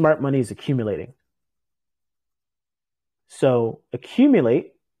the smart money is accumulating. So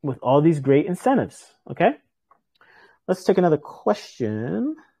accumulate with all these great incentives. Okay. Let's take another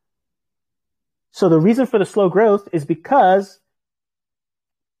question. So the reason for the slow growth is because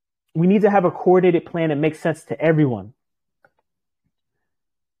we need to have a coordinated plan that makes sense to everyone.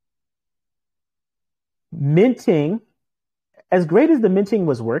 Minting, as great as the minting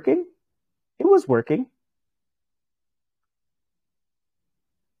was working, it was working.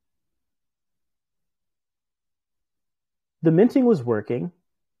 The minting was working.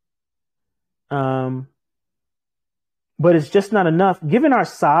 But it's just not enough. Given our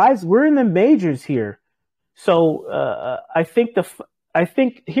size, we're in the majors here. So I think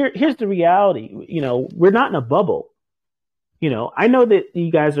here's the reality. We're not in a bubble. I know that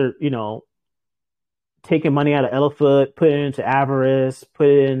you guys are, taking money out of Elephant, put it into Avarice, put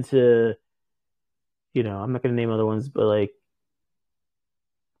it into, I'm not going to name other ones, but like,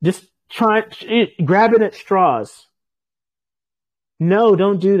 just grabbing at straws. No,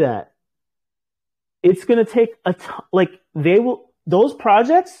 don't do that. It's going to take those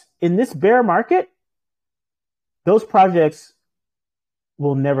projects in this bear market, those projects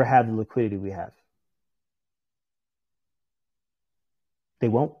will never have the liquidity we have. They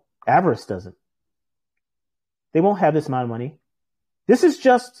won't. Avarice doesn't. They won't have this amount of money. This is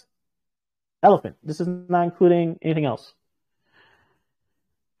just Elephant. This is not including anything else.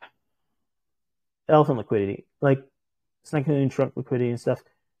 Elephant liquidity. Like, it's not including trunk liquidity and stuff.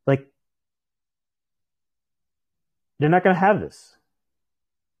 Like, they're not going to have this.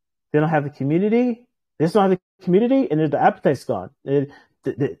 They don't have the community. They just don't have the community, and the appetite's gone. Too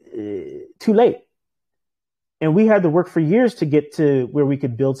late. And we had to work for years to get to where we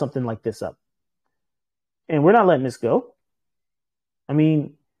could build something like this up. And we're not letting this go. I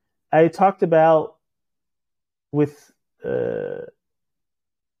mean, I talked about with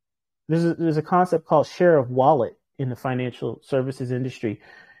there's a concept called share of wallet in the financial services industry.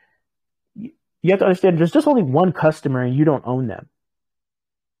 You have to understand there's just only one customer and you don't own them.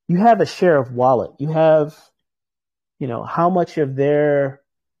 You have a share of wallet. You have, how much of their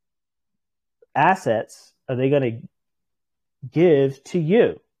assets are they going to give to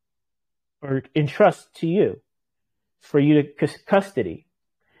you or entrust to you for you to custody?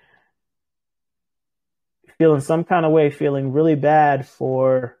 Feel in some kind of way, feeling really bad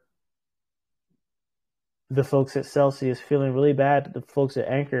for the folks at Celsius, feeling really bad for the folks at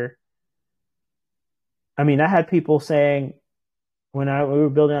Anchor. I mean, I had people saying when we were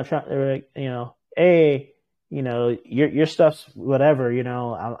building out, they were like, hey, your stuff's whatever,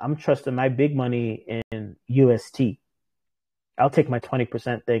 I'm trusting my big money in UST. I'll take my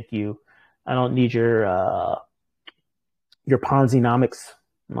 20%. Thank you. I don't need your Ponzi-nomics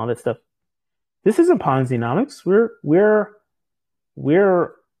and all that stuff. This isn't Ponzi-nomics.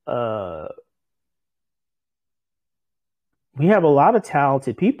 We have a lot of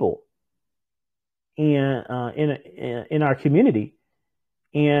talented people in our community.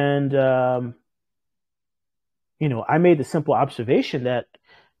 And, I made the simple observation that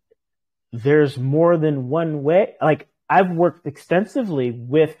there's more than one way. Like, I've worked extensively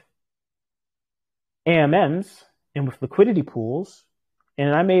with AMMs and with liquidity pools,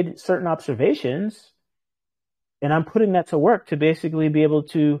 and I made certain observations, and I'm putting that to work to basically be able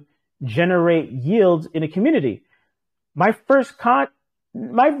to generate yields in a community. My very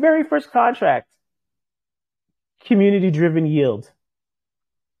first contract, community-driven yield.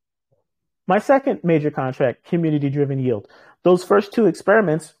 My second major contract, community-driven yield. Those first two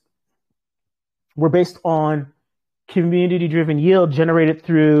experiments were based on community-driven yield generated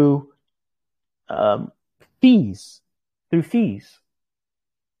through fees.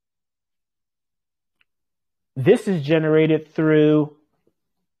 This is generated through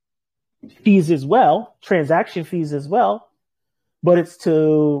fees as well, transaction fees as well, but it's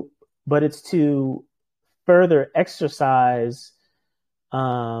to further exercise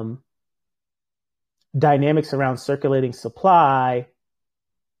dynamics around circulating supply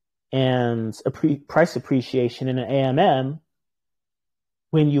and price appreciation in an AMM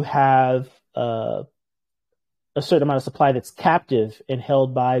when you have a certain amount of supply that's captive and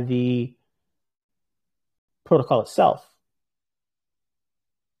held by the protocol itself.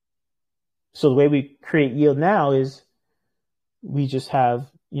 So the way we create yield now is we just have,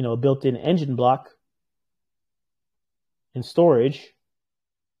 a built-in engine block and storage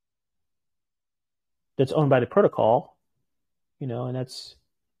that's owned by the protocol, and that's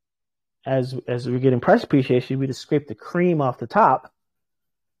as we're getting price appreciation, we just scrape the cream off the top,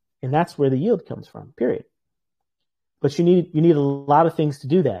 and that's where the yield comes from, period. But you need a lot of things to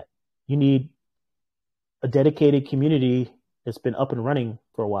do that. You need a dedicated community that's been up and running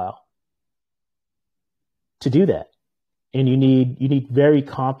for a while to do that. And you need very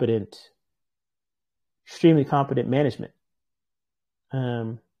competent, extremely competent management.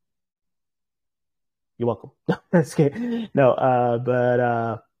 You're welcome. That's good. No,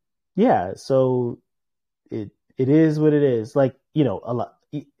 yeah, so it is what it is. Like, a lot.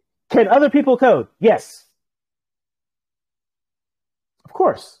 Can other people code? Yes. Of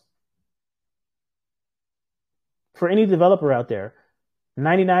course. For any developer out there,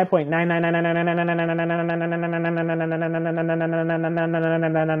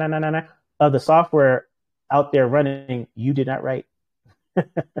 99.9999999999999 of the software out there running, you did not write.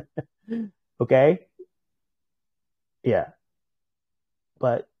 Okay? Yeah.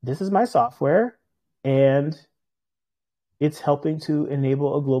 But this is my software, and it's helping to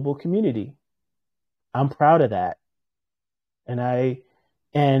enable a global community. I'm proud of that. And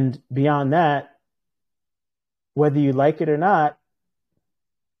beyond that, whether you like it or not,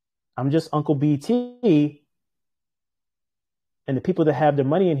 I'm just Uncle BT, and the people that have their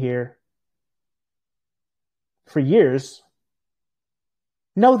money in here for years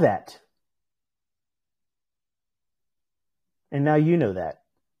know that. And now you know that.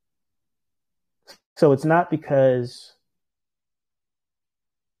 So it's not because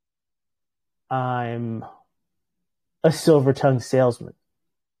I'm a silver-tongued salesman.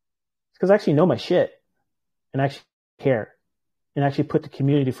 It's because I actually know my shit and actually care and actually put the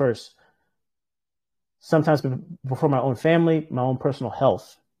community first. Sometimes before my own family, my own personal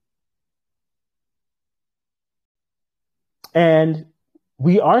health. And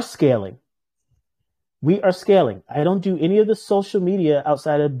we are scaling. I don't do any of the social media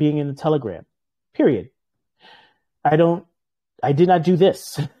outside of being in the Telegram, period. I did not do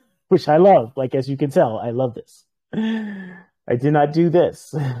this, which I love. Like, as you can tell, I love this. I did not do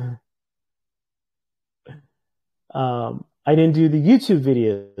this. I didn't do the YouTube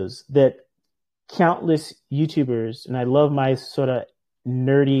videos that countless YouTubers, and I love my sort of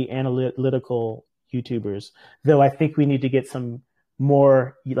nerdy analytical YouTubers, though I think we need to get some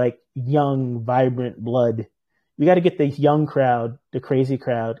more like young, vibrant blood. We got to get the young crowd, the crazy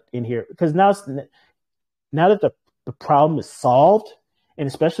crowd in here, because now that the problem is solved, and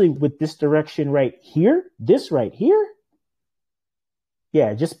especially with this direction right here,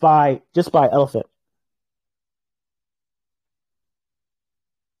 yeah, just buy Elephant.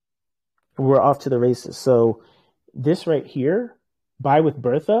 We're off to the races. So this right here, buy with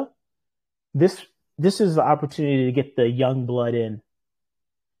Bertha, this is the opportunity to get the young blood in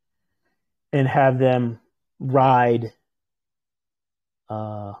and have them ride.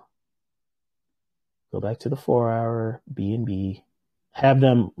 Go back to the 4-hour B&B. Have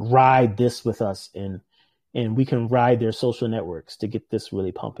them ride this with us, and we can ride their social networks to get this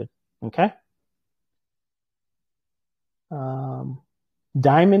really pumping. Okay?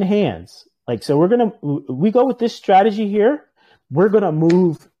 Diamond hands. Like, so we go with this strategy here. We're going to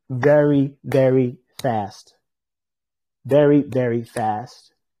move very, very fast. Very, very fast.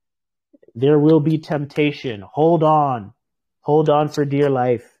 There will be temptation. Hold on for dear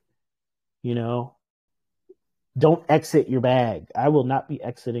life. Don't exit your bag. I will not be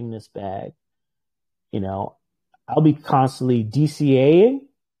exiting this bag. I'll be constantly DCAing,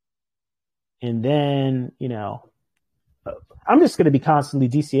 and then, I'm just going to be constantly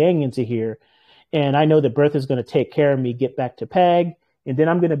DCAing into here. And I know that Bertha is going to take care of me, get back to PEG. And then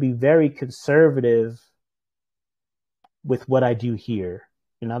I'm going to be very conservative with what I do here.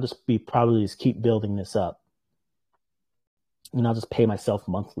 and I'll just keep building this up. And I'll just pay myself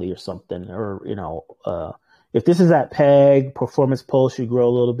monthly or something, or if this is at peg, performance pulse should grow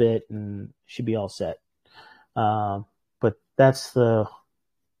a little bit and should be all set. But that's the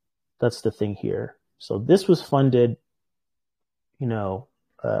thing here. So this was funded,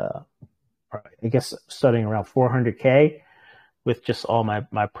 I guess starting around 400K with just all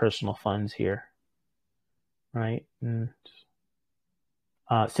my personal funds here, right? And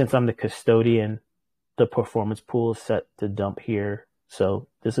since I'm the custodian, the performance pool is set to dump here. So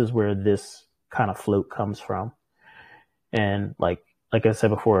this is where this kind of float comes from. And like I said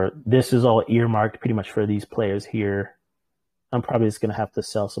before, this is all earmarked pretty much for these players here. I'm probably just going to have to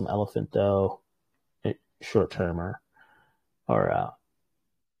sell some Elephant though, short term, or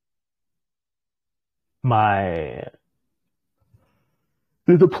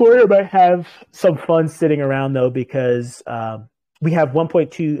the deployer might have some funds sitting around though, because we have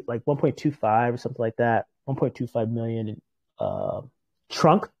 1.25 or something like that, 1.25 million in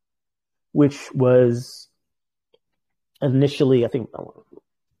trunk, which was initially, I think,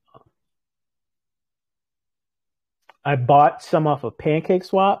 I bought some off of Pancake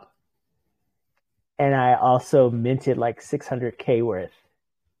Swap, and I also minted like 600K worth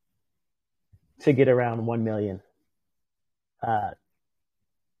to get around 1 million.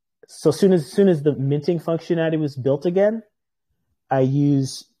 So soon as the minting functionality was built again, I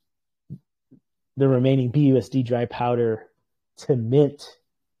used the remaining BUSD dry powder to mint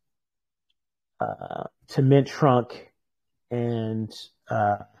trunk and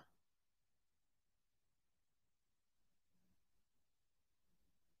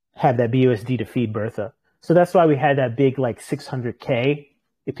had that BUSD to feed Bertha. So that's why we had that big like 600K.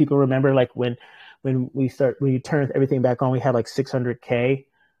 If people remember, like when you turn everything back on, we had like 600K,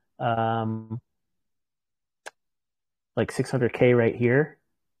 like 600K right here.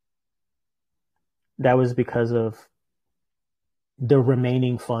 That was because of the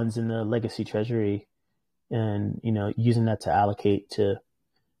remaining funds in the legacy treasury, and using that to allocate to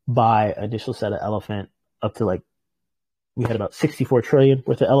buy an initial set of Elephant up to like, we had about 64 trillion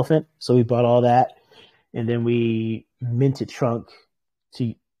worth of Elephant. So we bought all that, and then we minted trunk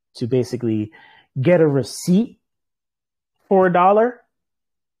to basically get a receipt for $1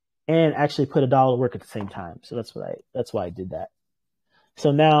 and actually put $1 to work at the same time. So that's why I did that.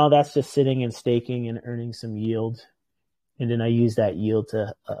 So now that's just sitting and staking and earning some yield. And then I use that yield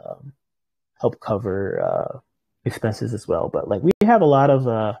to help cover expenses as well. But like we have a lot of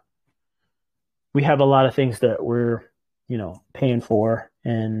things that we're paying for,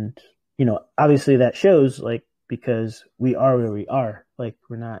 and obviously that shows, like, because we are where we are. Like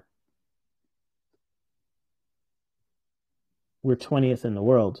we're 20th in the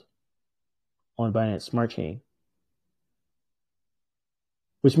world on Binance Smart Chain,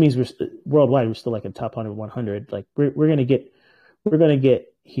 which means worldwide we're still like in top 100. Like we're gonna get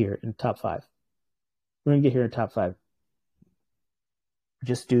here in top 5. We're gonna get here in top 5.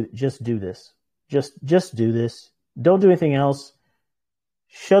 Just do this. Just do this. Don't do anything else.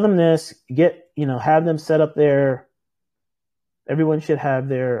 Show them this. Have them set up their. Everyone should have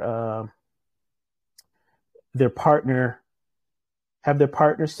their partner. Have their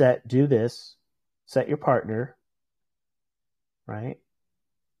partner set. Do this. Set your partner. Right.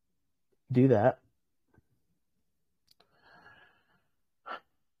 Do that.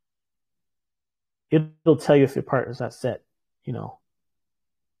 It'll tell you if your partner's not set.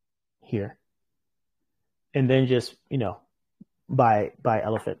 Here. And then just, buy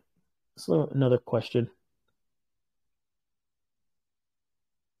Elephant. So another question.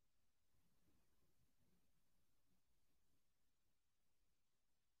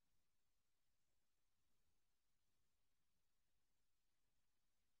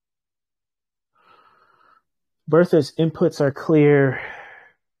 Bertha's inputs are clear,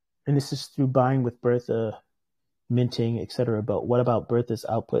 and this is through buying with Bertha, minting, etc. But what about Bertha's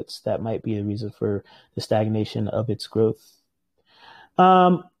outputs? That might be the reason for the stagnation of its growth.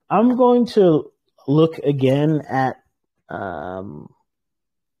 I'm going to look again at the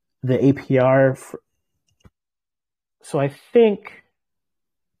APR. So I think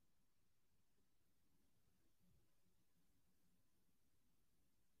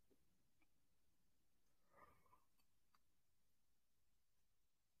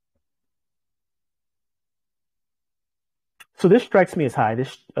so. This strikes me as high.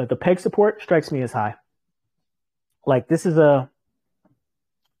 The peg support strikes me as high. Like this is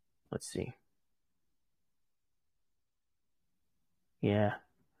let's see. Yeah.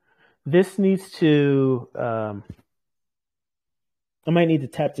 This needs to, I might need to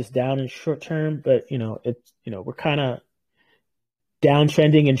tap this down in short term, but we're kind of,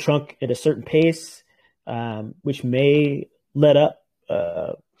 downtrending and shrunk at a certain pace, which may let up,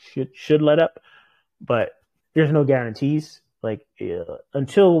 should let up, but there's no guarantees. Like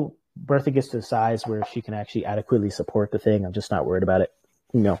until Bertha gets to the size where she can actually adequately support the thing, I'm just not worried about it.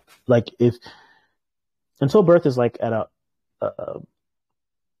 Like until Bertha's like at a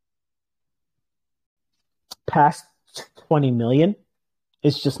past 20 million,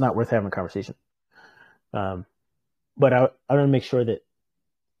 it's just not worth having a conversation. But I want to make sure that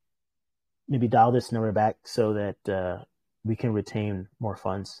maybe dial this number back so that we can retain more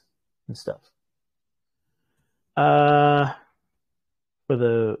funds and stuff. For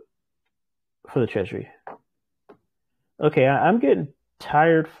the Treasury. Okay, I'm getting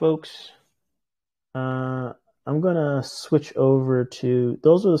tired, folks. I'm gonna switch over to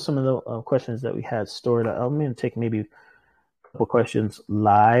those are some of the questions that we had stored. I'm gonna take maybe a couple questions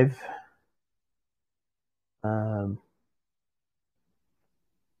live. All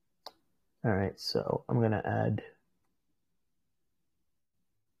right, so I'm gonna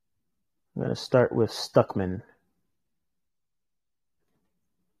start with Stuckman.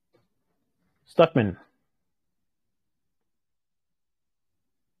 Stuckman.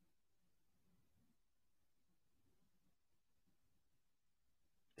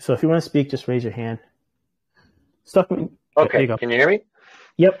 So if you want to speak, just raise your hand. Stuckman. Okay, there you go. Can you hear me?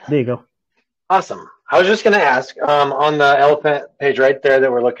 Yep, there you go. Awesome. I was just going to ask, on the elephant page right there that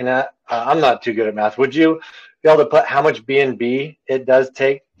we're looking at, I'm not too good at math. Would you be able to put how much B&B it does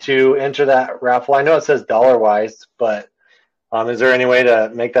take to enter that raffle? I know it says dollar-wise, but is there any way to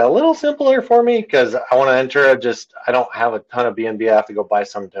make that a little simpler for me? Because I want to enter I don't have a ton of B&B. I have to go buy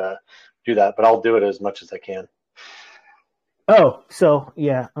some to do that, but I'll do it as much as I can. Oh, so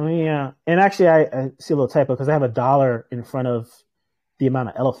yeah, and actually I see a little typo because I have $1 in front of the amount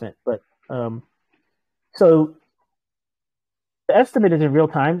of elephant, but so the estimate is in real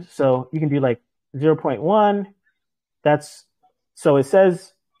time, so you can do like 0.1. So it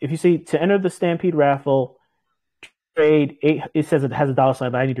says if you see to enter the Stampede raffle, trade 8. It says it has a dollar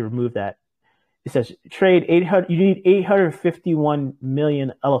sign, but I need to remove that. It says trade 800. You need 851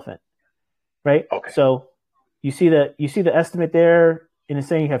 million elephant, right? Okay. So you see the estimate there, and it's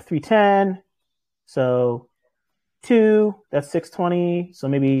saying you have 310. So 2, that's 620. So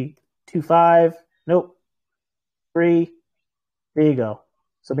maybe 25. Nope. 3. There you go.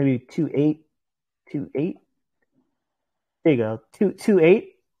 So maybe 28. 28. There you go.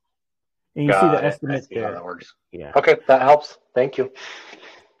 28. And you see the estimate there. How that works. Yeah. Okay, that helps. Thank you.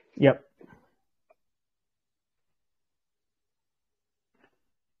 Yep.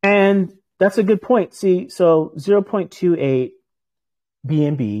 And that's a good point. See, so 0.28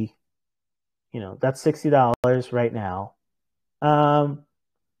 B&B, that's $60 right now.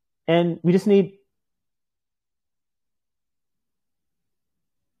 And we just need,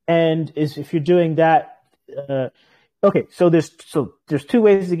 and if you're doing that, okay, so there's 2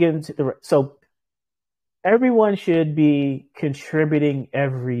 ways to get into so everyone should be contributing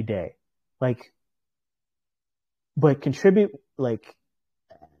every day, but contribute,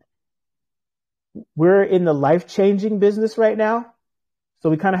 we're in the life-changing business right now, so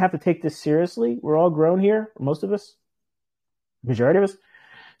we kind of have to take this seriously. We're all grown here, most of us, majority of us.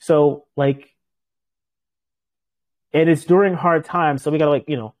 So and it's during hard times, so we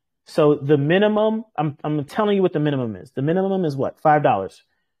gotta so the minimum, I'm telling you what the minimum is. The minimum is what? $5,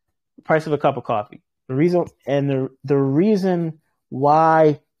 the price of a cup of coffee. The reason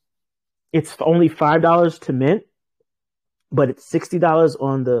why it's only $5 to mint, but it's $60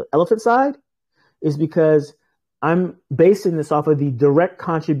 on the elephant side, is because I'm basing this off of the direct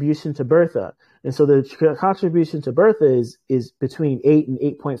contribution to Bertha. And so the contribution to Bertha is between 8 and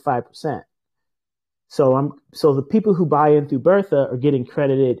 8.5%. So the people who buy in through Bertha are getting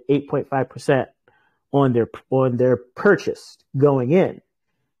credited 8.5% on their purchase going in.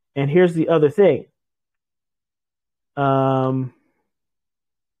 And here's the other thing.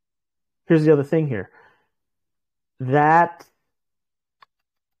 Here's the other thing here. That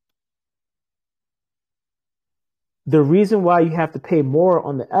the reason why you have to pay more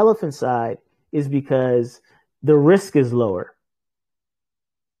on the elephant side is because the risk is lower.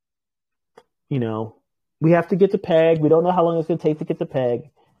 We have to get the peg. We don't know how long it's going to take to get the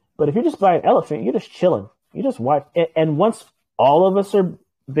peg. But if you're just buying elephant, you're just chilling. You just watch. And once all of us are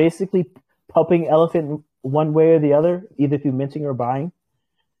basically pumping elephant one way or the other, either through minting or buying,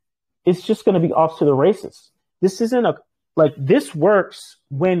 it's just going to be off to the races. This isn't this works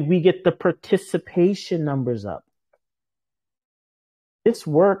when we get the participation numbers up. This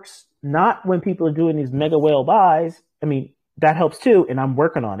works not when people are doing these mega whale buys. I mean, that helps too, and I'm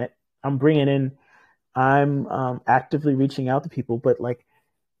working on it. I'm bringing in I'm actively reaching out to people, but like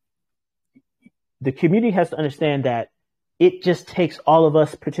the community has to understand that it just takes all of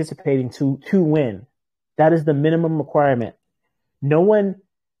us participating to win. That is the minimum requirement. No one,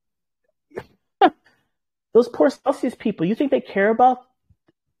 those poor Celsius people, you think they care about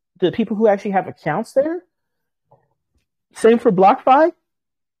the people who actually have accounts there? Same for BlockFi.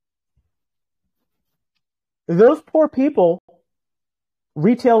 Those poor people,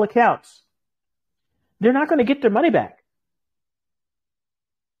 retail accounts, they're not going to get their money back.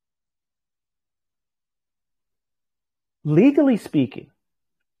 Legally speaking,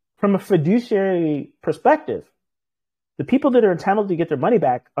 from a fiduciary perspective, the people that are entitled to get their money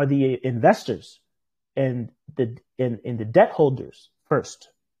back are the investors and the debt holders first.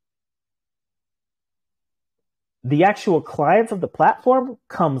 The actual clients of the platform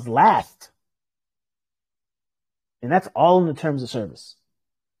comes last. And that's all in the terms of service.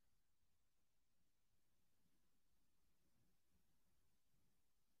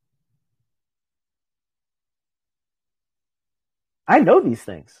 I know these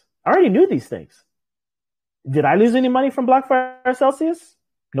things. I already knew these things. Did I lose any money from BlockFi Celsius?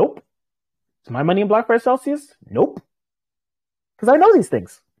 Nope. Is my money in BlockFi Celsius? Nope. Because I know these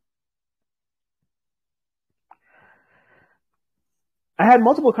things. I had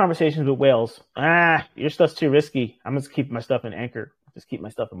multiple conversations with whales. Your stuff's too risky. I'm going to keep my stuff in Anchor. Just keep my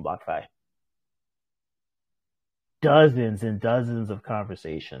stuff in BlockFi. Dozens and dozens of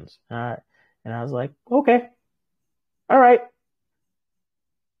conversations. And I was like, okay. All right.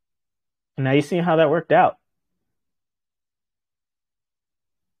 And now you see how that worked out.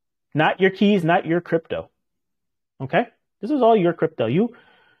 Not your keys, not your crypto. Okay? This is all your crypto. You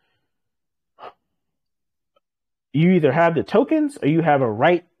either have the tokens or you have a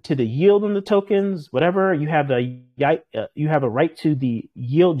right to the yield on the tokens, whatever. You have a right to the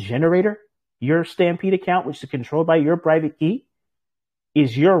yield generator. Your Stampede account, which is controlled by your private key,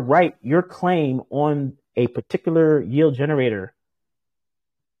 is your right, your claim on a particular yield generator,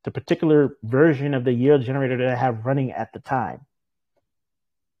 the particular version of the yield generator that I have running at the time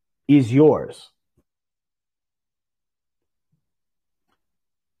is yours.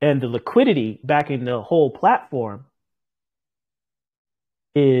 And the liquidity backing the whole platform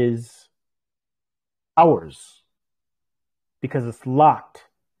is ours because it's locked.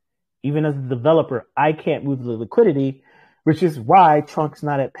 Even as a developer, I can't move the liquidity, which is why Trunk's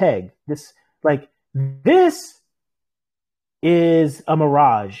not at Peg. This is a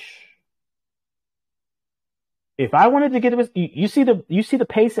mirage. If I wanted to get it, you see the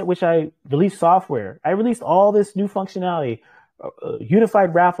pace at which I release software. I released all this new functionality,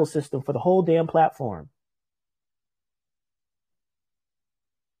 unified raffle system for the whole damn platform,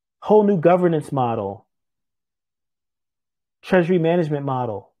 whole new governance model, treasury management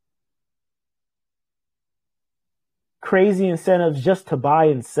model, crazy incentives just to buy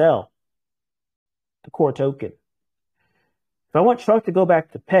and sell the core token. If I want Trunk to go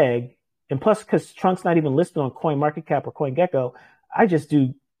back to Peg, and plus because Trunk's not even listed on CoinMarketCap or CoinGecko, I just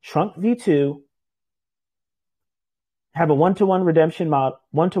do Trunk V2, have a one-to-one redemption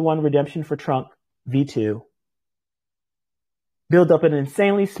for Trunk V2, build up an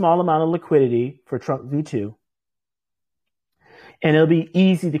insanely small amount of liquidity for Trunk V2, and it'll be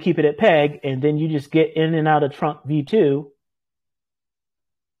easy to keep it at Peg, and then you just get in and out of Trunk V2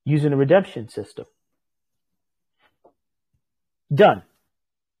 using a redemption system. Done.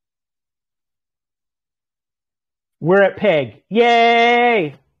 We're at Peg.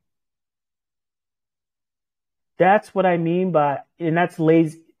 Yay! That's what I mean by, and that's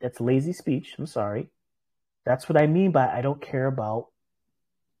lazy speech. I'm sorry. That's what I mean by I don't care about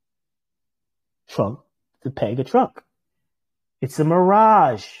Trunk to Peg a Trunk. It's a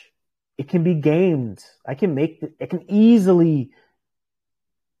mirage. It can be gamed. I can easily.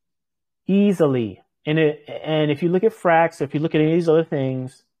 And if you look at Frax, or if you look at any of these other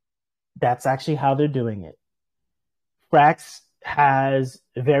things, that's actually how they're doing it. Frax has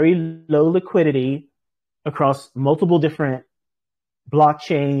very low liquidity across multiple different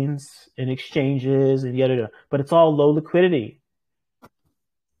blockchains and exchanges and yada, but it's all low liquidity.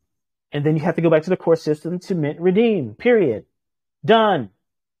 And then you have to go back to the core system to mint, redeem, period. Done.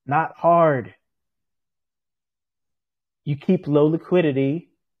 Not hard. You keep low liquidity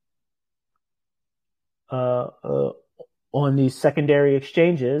on these secondary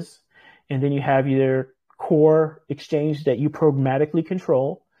exchanges, and then you have your core exchange that you programmatically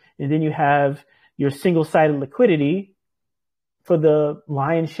control, and then you have your single-sided liquidity for the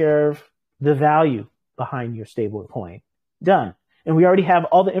lion's share of the value behind your stable coin. Done. And we already have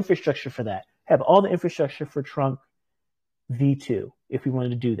all the infrastructure for that. Have all the infrastructure for Trunk V2 if we wanted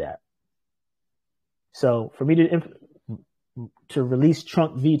to do that. So for me to release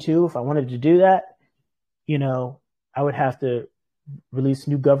trunk V2, if I wanted to do that, I would have to release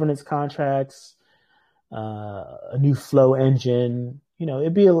new governance contracts, a new flow engine.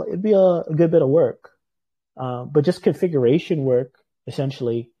 It'd be a good bit of work, but just configuration work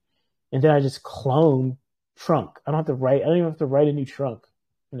essentially, and then I just clone trunk. I don't even have to write a new trunk.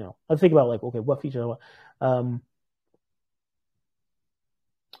 I think about okay, what feature I want.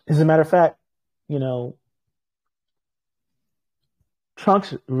 As a matter of fact,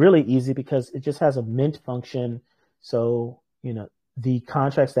 trunk's really easy because it just has a mint function. So, the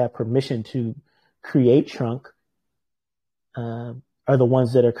contracts that have permission to create trunk are the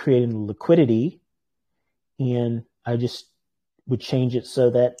ones that are creating the liquidity. And I just would change it so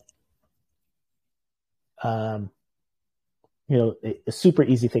that, a super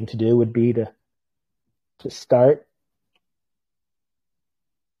easy thing to do would be to start,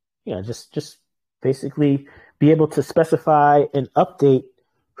 just basically be able to specify and update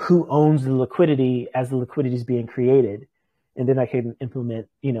who owns the liquidity as the liquidity is being created. And then I can implement,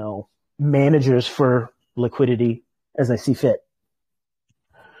 managers for liquidity as I see fit.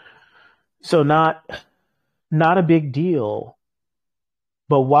 So not a big deal,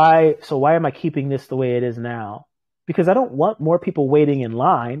 but why am I keeping this the way it is now? Because I don't want more people waiting in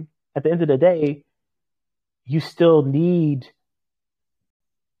line. At the end of the day, you still need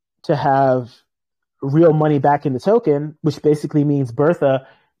to have real money back in the token, which basically means Bertha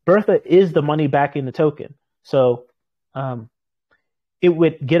is the money back in the token. So it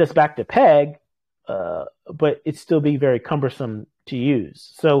would get us back to peg, but it'd still be very cumbersome to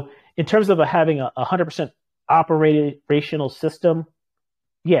use. So in terms of having a 100% operational system,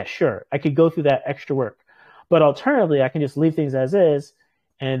 yeah, sure, I could go through that extra work. But alternatively, I can just leave things as is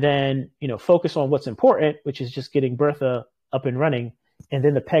and then, focus on what's important, which is just getting Bertha up and running. And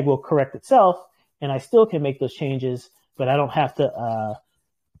then the peg will correct itself. And I still can make those changes, but I don't have to,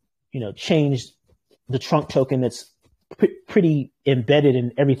 change the trunk token that's pretty embedded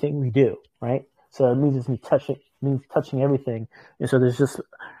in everything we do, right? So it means touching everything. And so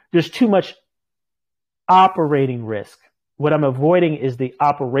there's too much operating risk. What I'm avoiding is the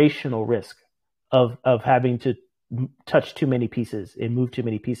operational risk of having to touch too many pieces and move too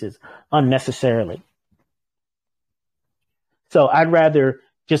many pieces unnecessarily. So I'd rather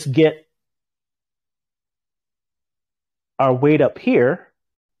just get our weight up here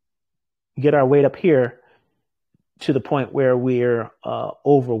to the point where we're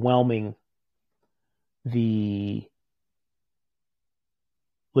overwhelming the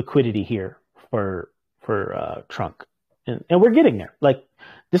liquidity here for trunk. And we're getting there. Like,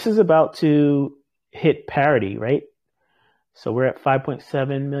 this is about to hit parity, right? So we're at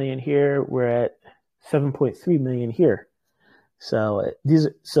 5.7 million here. We're at 7.3 million here. So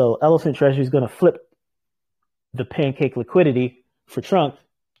Elephant Treasury is going to flip the pancake liquidity for trunk,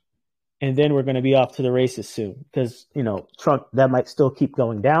 and then we're going to be off to the races soon because, trunk, that might still keep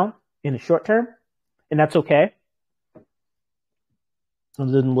going down in the short term, and that's okay.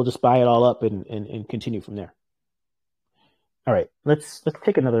 And then we'll just buy it all up and continue from there. All right, let's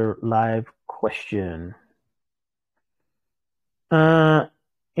take another live question.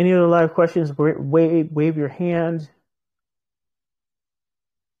 Any other live questions? Wave your hand.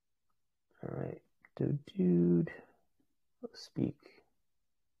 All right, dude, speak.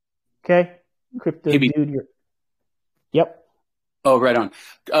 Okay, crypto dude. Yep. Oh, right on.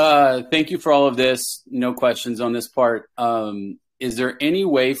 Thank you for all of this. No questions on this part. Is there any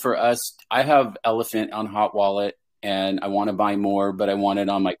way for us? I have Elephant on hot wallet, and I want to buy more, but I want it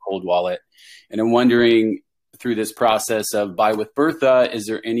on my cold wallet. And I'm wondering, through this process of buy with Bertha, is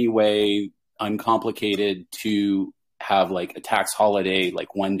there any way uncomplicated to have like a tax holiday,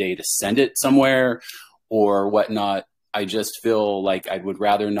 like one day to send it somewhere or whatnot? I just feel like I would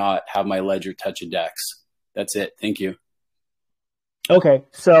rather not have my ledger touch a DEX. That's it. Thank you. Okay.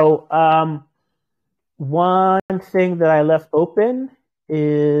 So one thing that I left open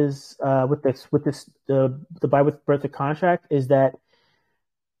is with the buy with Bertha contract is that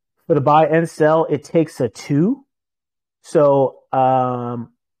for the buy and sell, it takes a 2. So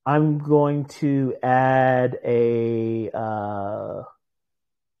I'm going to add a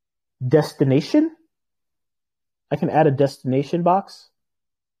destination. I can add a destination box.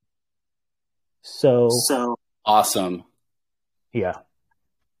 So awesome. Yeah.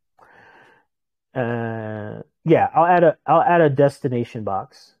 I'll add a destination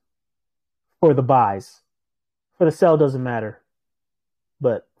box for the buys. For the sell, doesn't matter.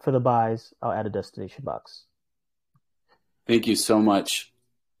 But for the buys, I'll add a destination box. Thank you so much.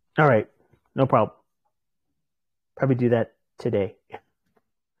 All right. No problem. Probably do that today.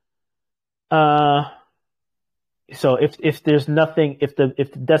 So if there's nothing, if the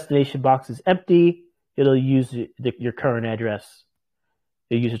destination box is empty, it'll use your current address.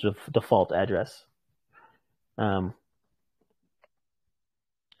 It'll use the default address. All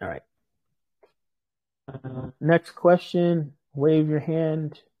right. Next question. Wave your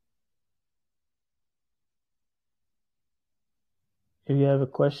hand if you have a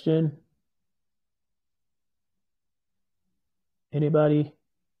question. Anybody?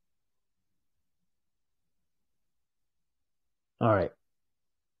 All right.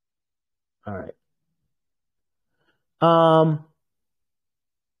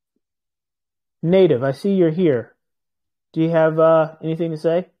 Native, I see you're here. Do you have anything to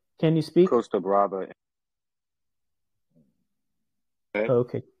say? Can you speak? Costa Brava.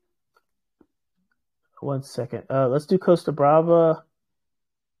 Okay. 1 second. Let's do Costa Brava.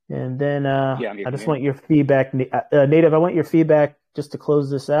 And then I just want your feedback. Native, I want your feedback just to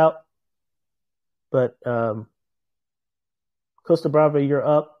close this out. But Costa Brava, you're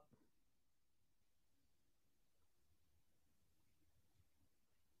up.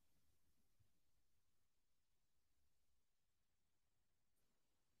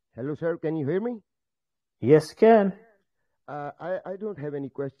 Hello, sir. Can you hear me? Yes, can. I don't have any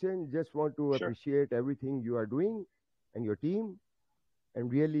question. Just want to appreciate everything you are doing and your team. And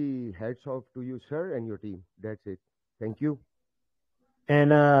really, hats off to you, sir, and your team. That's it. Thank you.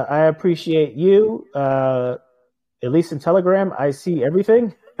 And I appreciate you. At least in Telegram, I see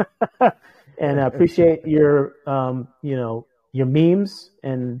everything. And I appreciate your, your memes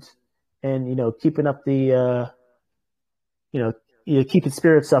and keeping up the, keeping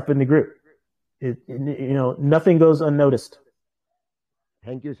spirits up in the group. Nothing goes unnoticed.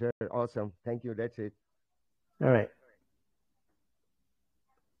 Thank you, sir. Awesome. Thank you. That's it. All right.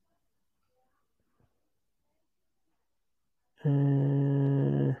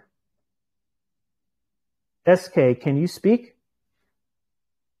 SK, can you speak?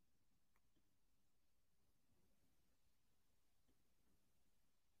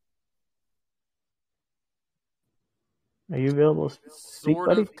 Are you available to speak, sort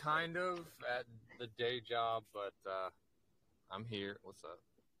buddy? of, kind of, at the day job, but I'm here. What's up?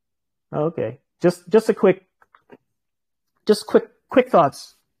 Okay. Just quick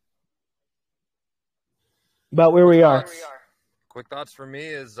thoughts about where we are. Quick thoughts for me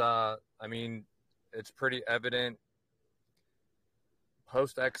is, it's pretty evident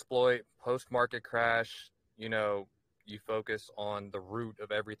post-exploit, post-market crash, you focus on the root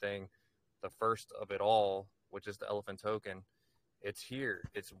of everything, the first of it all, which is the Elephant token. It's here.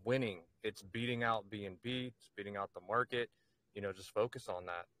 It's winning. It's beating out BNB. It's beating out the market. Just focus on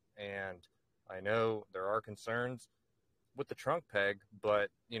that. And I know there are concerns with the trunk peg, but,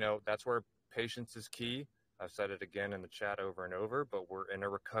 that's where patience is key. I've said it again in the chat over and over, but we're in a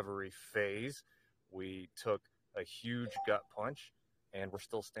recovery phase. We took a huge gut punch, and we're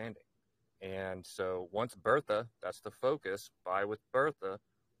still standing. And so once Bertha, that's the focus, buy with Bertha,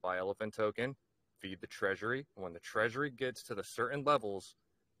 buy Elephant token, feed the treasury. When the treasury gets to the certain levels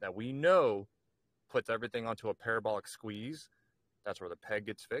that we know puts everything onto a parabolic squeeze, that's where the peg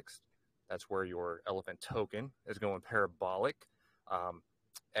gets fixed. That's where your Elephant token is going parabolic.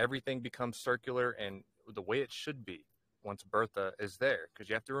 Everything becomes circular and the way it should be once Bertha is there. Because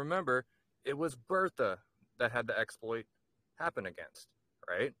you have to remember, it was Bertha that had the exploit happen against,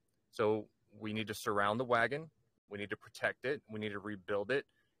 right? So we need to surround the wagon. We need to protect it. We need to rebuild it.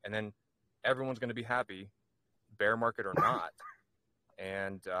 And then everyone's going to be happy, bear market or not.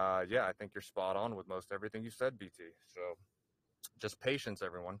 And I think you're spot on with most everything you said, BT. So just patience,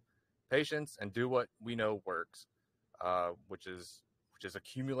 everyone. Patience, and do what we know works, which is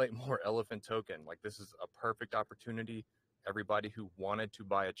accumulate more Elephant token. Like, this is a perfect opportunity. Everybody who wanted to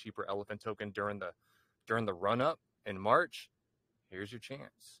buy a cheaper Elephant token during the run up in March, here's your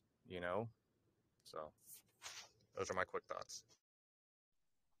chance. So those are my quick thoughts.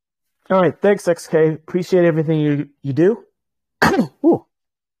 All right, thanks, XK. Appreciate everything you do. Ooh,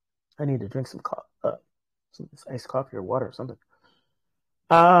 I need to drink some iced coffee or water or something.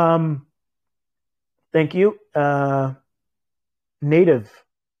 Thank you, Native.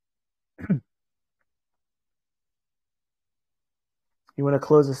 You want to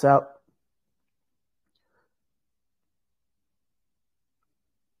close this out?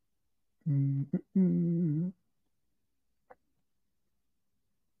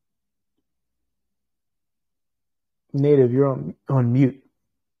 Native, you're on mute.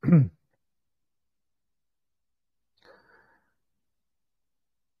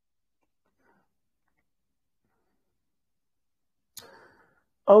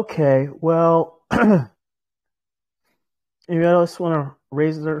 Okay, well, anybody else want to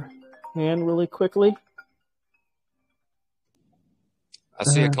raise their hand really quickly? I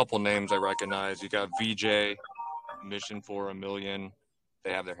see a couple names I recognize. You got VJ, Mission for a Million.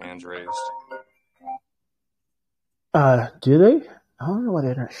 They have their hands raised. Do they? I don't know why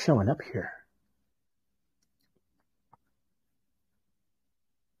they're not showing up here.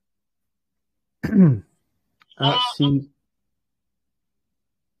 Let's see.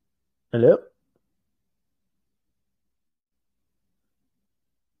 Hello?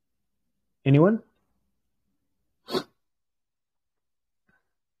 Anyone?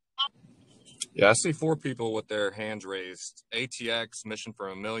 Yeah, I see 4 people with their hands raised. ATX, Mission for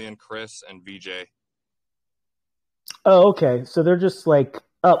a Million, Chris, and VJ. Oh, okay. So they're just like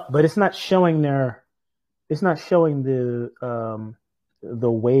up, but it's not showing the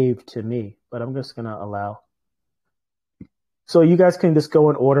wave to me, but I'm just gonna allow. So you guys can just go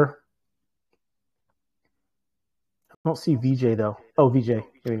in order. I don't see VJ though. Oh, VJ. Here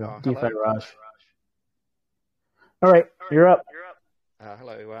we go. DeFi Raj. All right, you're up.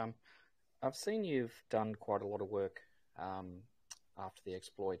 Hello. I've seen you've done quite a lot of work after the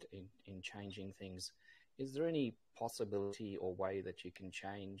exploit in changing things. Is there any possibility or way that you can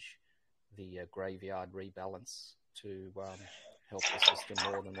change the graveyard rebalance to help the system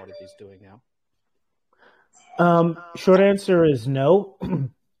more than what it is doing now? Short answer is no.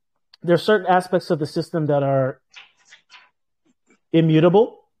 There are certain aspects of the system that are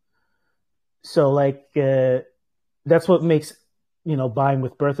immutable. So like that's what makes, buying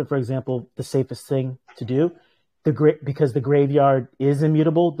with Bertha, for example, the safest thing to do. Because the graveyard is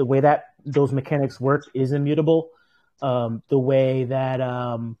immutable, the way that those mechanics work is immutable. The way that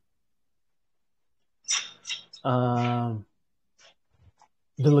the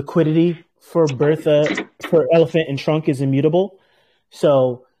liquidity for Bertha, for Elephant and Trunk is immutable.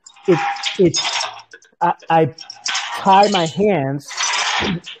 So I tie my hands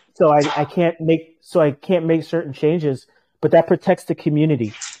so I can't make certain changes, but that protects the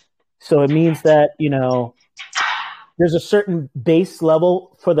community. So it means that, there's a certain base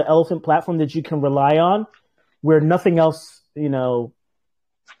level for the Elephant platform that you can rely on where nothing else, can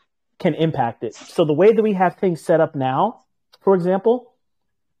impact it. So the way that we have things set up now, for example,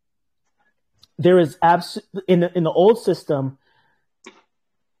 there is in the old system,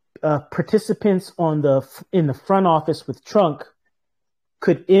 participants in the front office with Trunk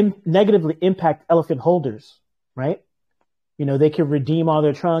could negatively impact Elephant holders, right? They could redeem all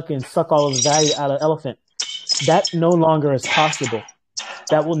their Trunk and suck all of the value out of Elephant. That no longer is possible.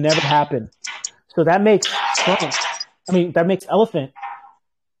 That will never happen. So that makes Elephant.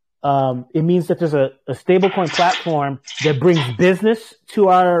 It means that there's a stablecoin platform that brings business to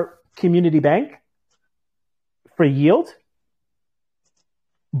our community bank for yield,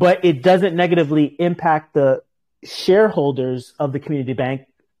 but it doesn't negatively impact the shareholders of the community bank,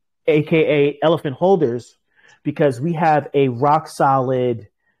 aka Elephant holders, because we have a rock solid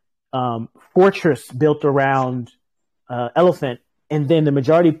fortress built around Elephant, and then the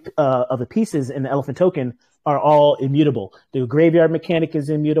majority of the pieces in the Elephant token are all immutable. The graveyard mechanic is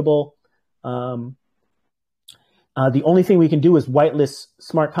immutable. The only thing we can do is whitelist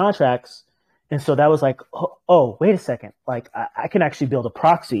smart contracts, and so that was like, oh, wait a second, like I can actually build a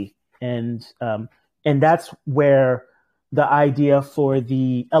proxy, and that's where the idea for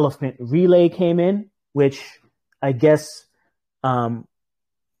the Elephant relay came in, which I guess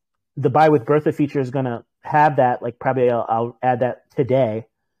the buy with Bertha feature is going to have that. Like probably I'll add that today.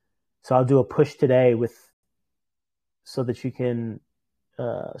 So I'll do a push today so that you can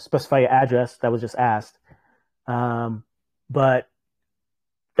specify your address. That was just asked. But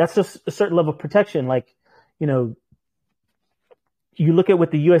that's just a certain level of protection. Like, you look at what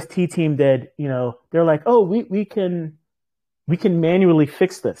the UST team did, they're like, oh, we can manually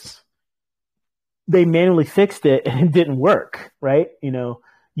fix this. They manually fixed it and it didn't work, right?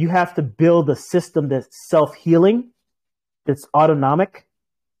 You have to build a system that's self-healing, that's autonomic.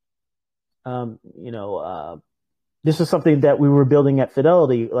 This is something that we were building at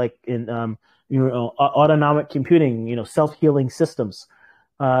Fidelity, like in autonomic computing, self-healing systems.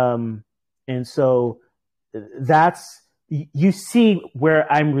 And so you see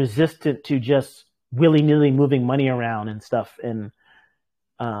where I'm resistant to just willy-nilly moving money around and stuff. And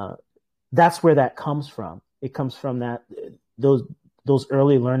that's where that comes from. It comes from those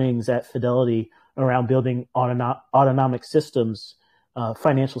early learnings at Fidelity around building autonomic systems,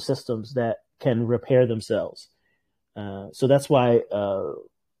 financial systems that can repair themselves. So that's why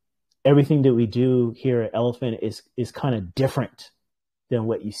everything that we do here at Elephant is kind of different than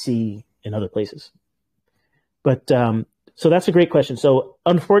what you see in other places. But so that's a great question. So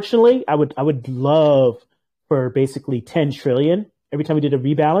unfortunately, I would love for basically 10 trillion every time we did a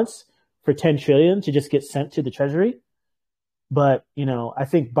rebalance for 10 trillion to just get sent to the Treasury. But, I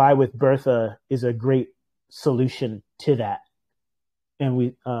think Buy with Bertha is a great solution to that.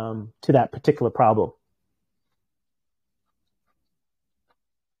 And to that particular problem.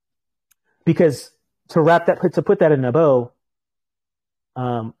 Because to put that in a bow,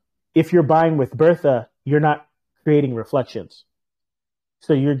 if you're buying with Bertha, you're not creating reflections.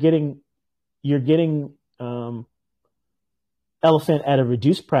 So you're getting Elephant at a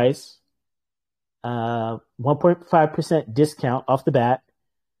reduced price, 1.5% discount off the bat.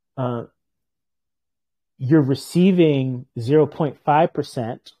 You're receiving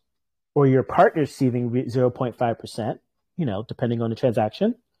 0.5%, or your partner's receiving 0.5%, depending on the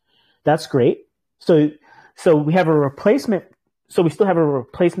transaction. That's great. So we have a replacement. So we still have a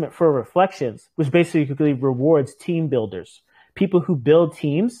replacement for reflections, which basically rewards team builders. People who build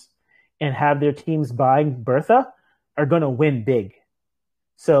teams and have their teams buying Bertha are going to win big.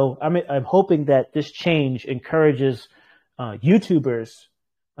 So I'm hoping that this change encourages YouTubers,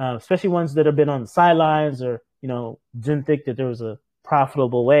 especially ones that have been on the sidelines or, didn't think that there was a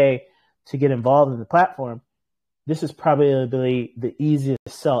profitable way to get involved in the platform. This is probably the easiest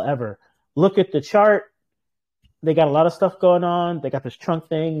sell ever. Look at the chart. They got a lot of stuff going on. They got this trunk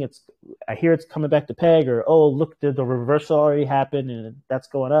thing. I hear it's coming back to peg, or, oh, look, the reversal already happened and that's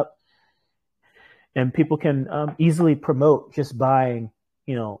going up. And people can easily promote just buying,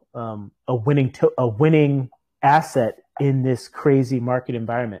 a winning asset in this crazy market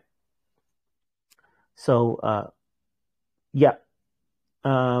environment. So, yeah.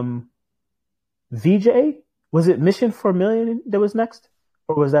 VJ, was it Mission 4 Million that was next,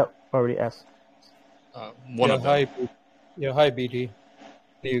 or was that already asked? One of them. Hi, BT.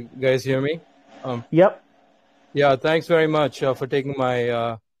 Can you guys hear me? Yep. Yeah, thanks very much for taking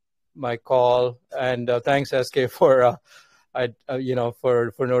my my call, and thanks SK for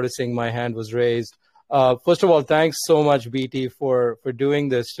for noticing my hand was raised. First of all, thanks so much BT for doing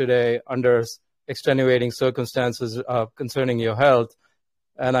this today under extenuating circumstances concerning your health,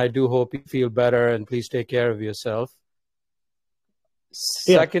 and I do hope you feel better, and please take care of yourself.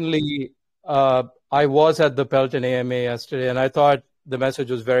 Yeah. Secondly, I was at the Pelton AMA yesterday, and I thought the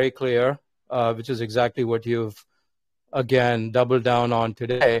message was very clear, which is exactly what you've, again, doubled down on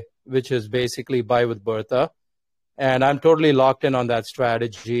today, which is basically buy with Bertha. And I'm totally locked in on that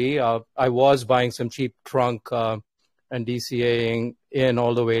strategy. I was buying some cheap trunk and DCAing in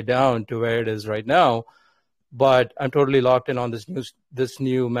all the way down to where it is right now. But I'm totally locked in on this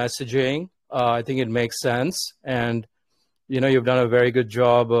new messaging. I think it makes sense. And, you've done a very good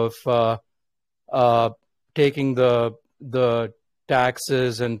job of taking the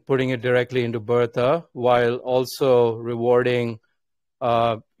taxes and putting it directly into Bertha while also rewarding,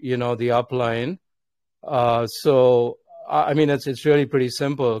 the upline. So, I mean, it's really pretty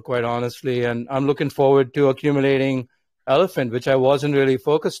simple, quite honestly. And I'm looking forward to accumulating Elephant, which I wasn't really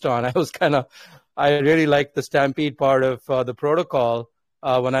focused on. I really liked the Stampede part of the protocol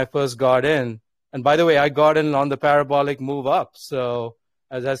when I first got in. And by the way, I got in on the parabolic move up. So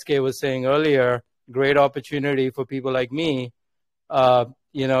as SK was saying earlier, great opportunity for people like me, to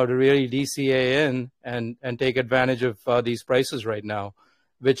really DCA in and take advantage of these prices right now,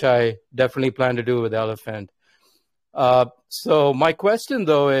 which I definitely plan to do with Elephant. So my question,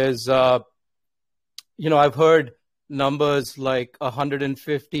 though, is, I've heard numbers like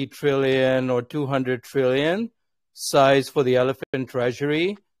 150 trillion or 200 trillion size for the Elephant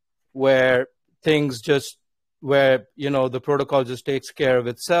Treasury, where the protocol just takes care of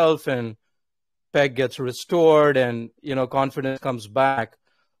itself and peg gets restored and, confidence comes back.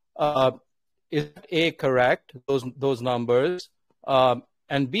 Is A, correct, those numbers?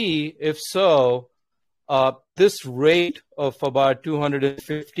 And B, if so, this rate of about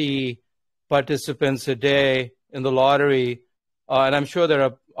 250 participants a day in the lottery, and I'm sure there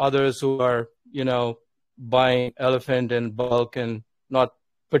are others who are, buying Elephant in bulk and not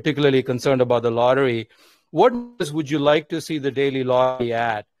particularly concerned about the lottery. What would you like to see the daily lottery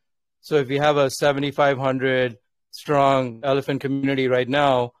at? So if you have a 7,500 strong Elephant community right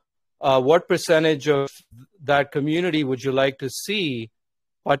now, what percentage of that community would you like to see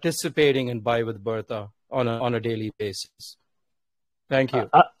participating in Buy with Bertha on a daily basis? Thank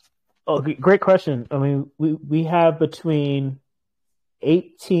you. Great question. I mean, we have between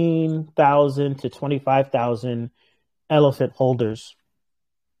 18,000 to 25,000 Elephant holders.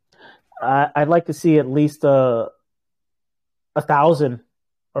 I'd like to see at least 1,000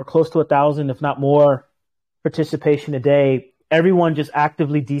 or close to 1,000, if not more, participation a day. Everyone just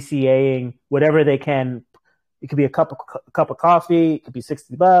actively DCAing whatever they can. It could be a cup of coffee. It could be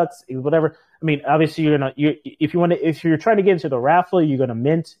 $60, whatever. I mean, obviously if you're trying to get into the raffle, you're going to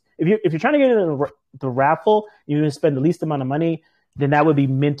mint. if you're trying to get into the raffle, you're going to spend the least amount of money, then that would be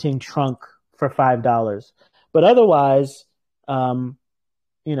minting trunk for $5. But otherwise, for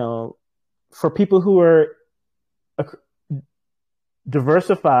people who are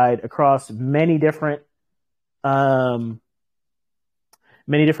diversified across many different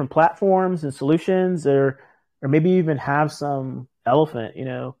platforms and solutions, or maybe even have some elephant,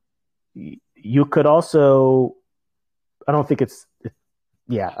 you could also, I don't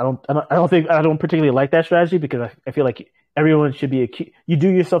particularly like that strategy, because I feel like everyone should be, you do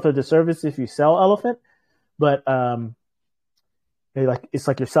yourself a disservice if you sell elephant, but it's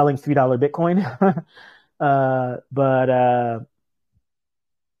like you're selling $3 Bitcoin.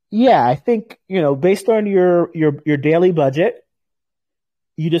 Yeah, I think, based on your daily budget,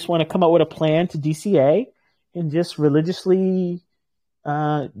 you just want to come up with a plan to DCA and just religiously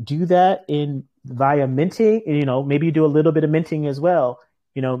do that via minting. And, maybe you do a little bit of minting as well.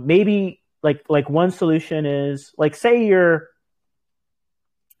 Maybe like one solution is, like, say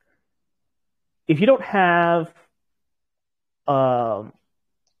if you don't have,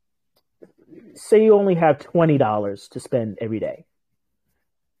 say you only have $20 to spend every day,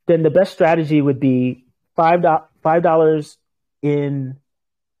 then the best strategy would be $5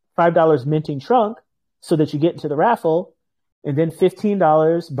 minting trunk so that you get into the raffle, and then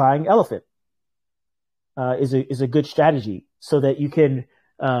 $15 buying elephant is a good strategy, so that you can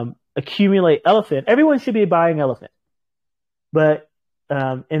accumulate elephant. Everyone should be buying elephant, but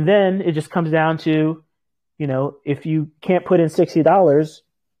and then it just comes down to, if you can't put in $60,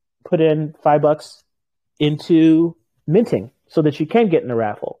 put in $5 into minting so that you can get in the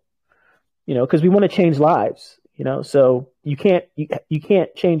raffle. Because we want to change lives. So you can't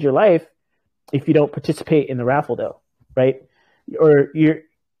change your life if you don't participate in the raffle, though, right? Or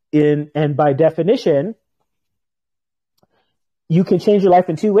and by definition, you can change your life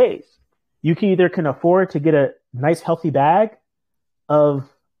in two ways. You can either afford to get a nice healthy bag of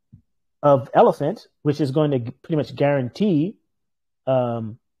elephant, which is going to pretty much guarantee,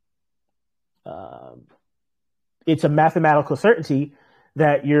 it's a mathematical certainty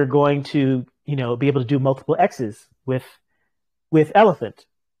that you're going to, be able to do multiple X's with elephant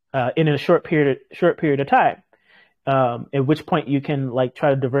in a short period of time. At which point you can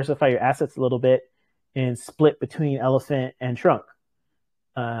try to diversify your assets a little bit and split between elephant and trunk.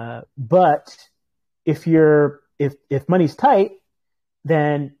 But if money's tight,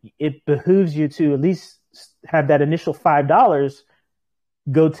 then it behooves you to at least have that initial $5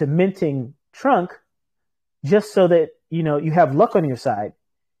 go to minting trunk, just so that you have luck on your side.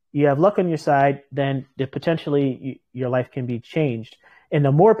 You have luck on your side, then potentially your life can be changed. And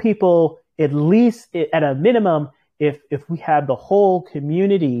the more people, at least at a minimum, if we have the whole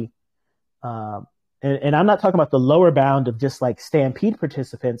community, and I'm not talking about the lower bound of just like Stampede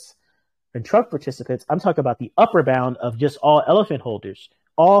participants and truck participants. I'm talking about the upper bound of just all elephant holders,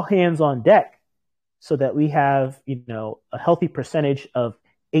 all hands on deck, so that we have, a healthy percentage of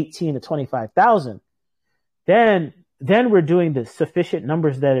 18 to 25,000. Then we're doing the sufficient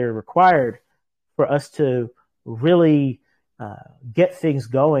numbers that are required for us to really get things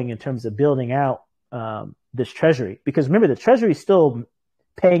going in terms of building out this treasury. Because remember, the treasury is still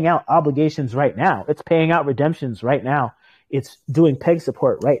paying out obligations right now. It's paying out redemptions right now. It's doing peg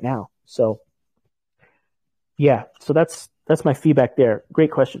support right now. So yeah, so that's my feedback there.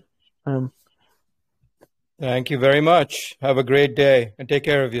 Great question. Thank you very much. Have a great day and take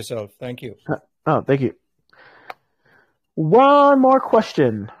care of yourself. Thank you. Thank you. One more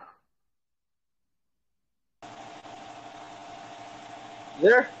question.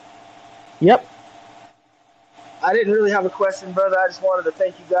 There? Yep. I didn't really have a question, brother. I just wanted to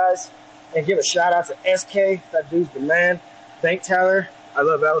thank you guys and give a shout out to SK. That dude's the man. Bankteller. I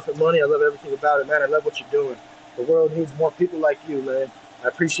love Elephant Money. I love everything about it, man. I love what you're doing. The world needs more people like you, man. I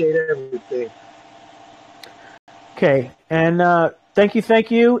appreciate everything. Okay. And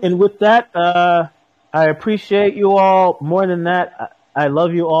thank you. And with that, I appreciate you all more than that. I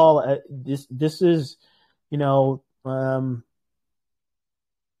love you all. This is,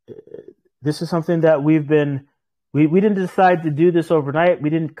 this is something that we didn't decide to do this overnight. We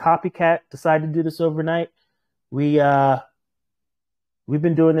didn't copycat decide to do this overnight. We've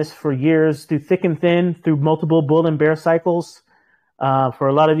been doing this for years, through thick and thin, through multiple bull and bear cycles. For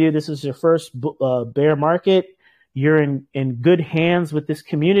a lot of you, this is your first bear market. You're in good hands with this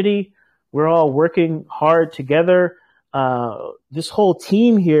community. We're all working hard together. This whole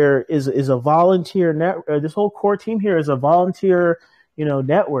team here is a volunteer network. This whole core team here is a volunteer,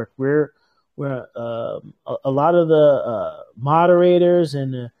 network. We're a lot of the moderators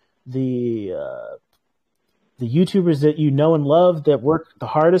and the YouTubers that you know and love that work the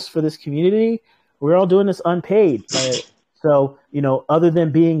hardest for this community, we're all doing this unpaid. So, other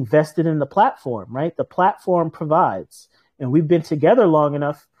than being vested in the platform, right? The platform provides, and we've been together long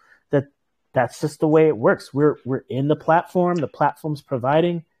enough that that's just the way it works. We're in the platform. The platform's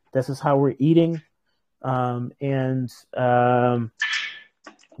providing. This is how we're eating. Welcome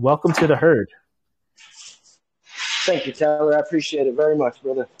to the herd. Thank you, Tyler. I appreciate it very much,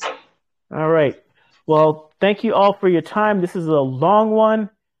 brother. All right. Well, thank you all for your time. This is a long one.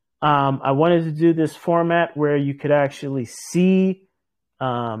 I wanted to do this format where you could actually see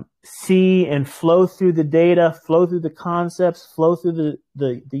and flow through the data, flow through the concepts, flow through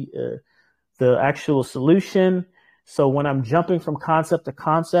the actual solution. So when I'm jumping from concept to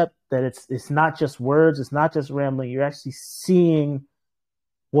concept, that it's not just words, it's not just rambling. You're actually seeing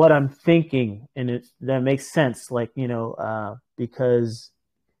what I'm thinking, and that makes sense. Because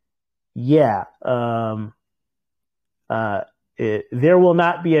there will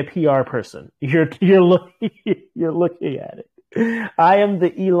not be a PR person. You're looking at it. I am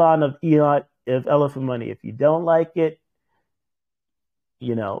the Elon of Elephant Money. If you don't like it,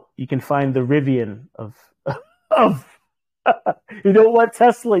 you can find the Rivian of you don't want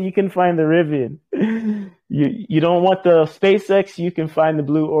Tesla, you can find the Rivian. You don't want the SpaceX, you can find the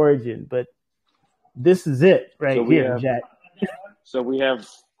Blue Origin. But this is it here, Jack. So we have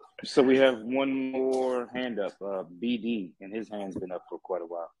one more hand up, BD, and his hand's been up for quite a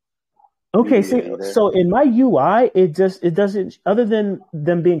while. Okay, so in my UI, it doesn't, other than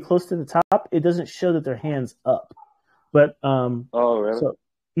them being close to the top, it doesn't show that their hand's up. But oh, really? So,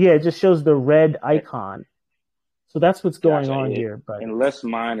 yeah, it just shows the red icon. So that's what's going on here. But unless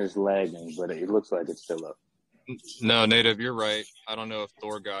mine is lagging, but it looks like it's still up. No, Native, you're right. I don't know if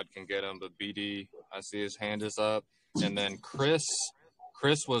Thor God can get him, but BD, I see his hand is up. And then Chris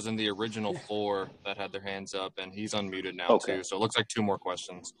was in the original 4 that had their hands up, and he's unmuted now too. So it looks like 2 more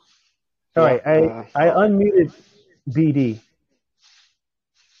questions. All right, I unmuted BD.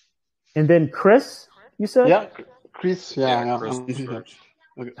 And then Chris, you said? Yeah, Chris. Yeah. Chris okay.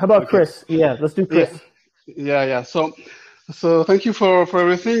 How about Chris? Yeah, let's do Chris. Yeah. So thank you for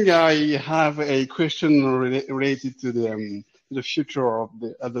everything. I have a question related to the future of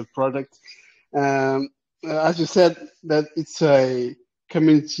the product. As you said, that it's a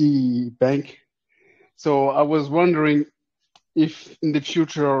community bank. So I was wondering if in the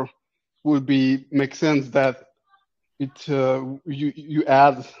future would make sense that you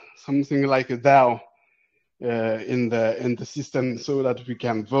add something like a DAO in the system so that we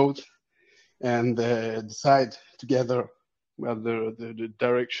can vote and decide together what the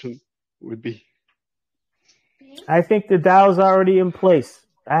direction would be. I think the DAO's already in place.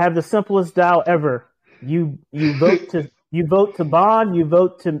 I have the simplest DAO ever. You vote to bond, you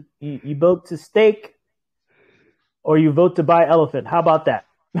vote to stake, or you vote to buy elephant. How about that?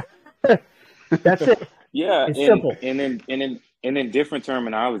 That's it. Yeah, it's simple. And in different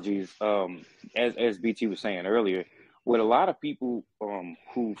terminologies, as BT was saying earlier, what a lot of people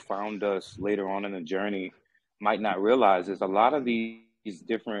who found us later on in the journey might not realize is a lot of these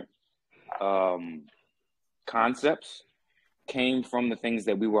different concepts came from the things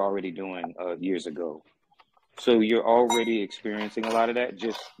that we were already doing years ago. So you're already experiencing a lot of that.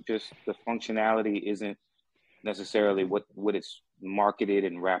 Just the functionality isn't necessarily what it's marketed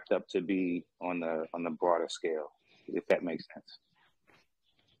and wrapped up to be on the broader scale, if that makes sense.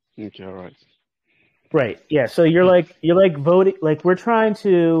 Okay, all right. Right. Yeah. So you're like voting. Like we're trying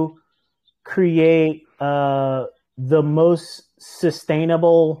to create the most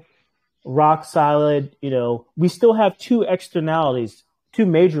sustainable, rock solid. We still have 2 externalities, 2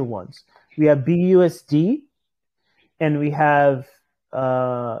 major ones. We have BUSD, and we have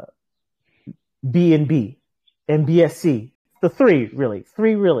BNB and BSC. The 3 really.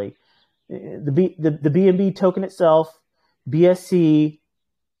 The BNB token itself, BSC.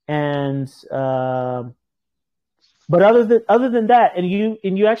 And but other than that, and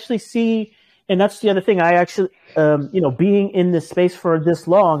you actually see, and that's the other thing. I actually, being in this space for this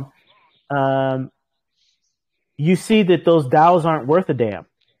long, you see that those DAOs aren't worth a damn.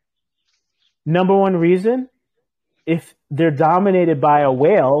 Number one reason, if they're dominated by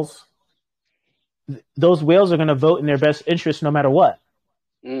whales, those whales are going to vote in their best interest no matter what.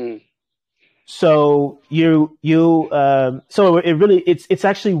 Mm. So so it's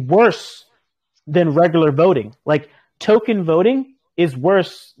actually worse than regular voting. Like token voting is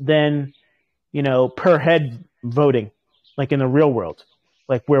worse than, per head voting, like in the real world,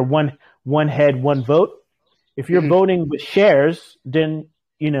 like where one head, one vote. If you're voting with shares, then,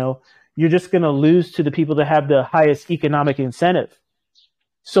 you're just going to lose to the people that have the highest economic incentive.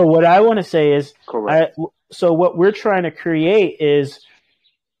 So what I want to say is, Correct. so what we're trying to create is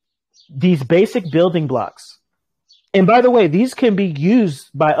these basic building blocks. And by the way, these can be used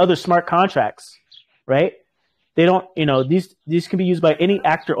by other smart contracts, right? They don't, these can be used by any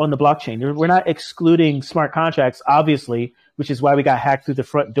actor on the blockchain. We're not excluding smart contracts, obviously, which is why we got hacked through the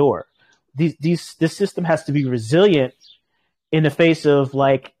front door. This system has to be resilient in the face of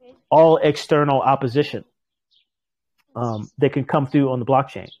like all external opposition that can come through on the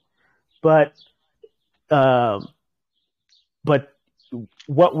blockchain. But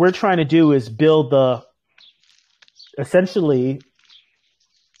what we're trying to do is build essentially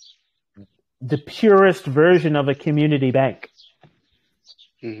the purest version of a community bank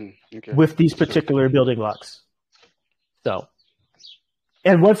with these particular building blocks. So,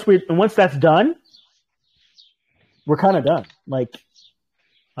 and once that's done, we're kind of done. Like,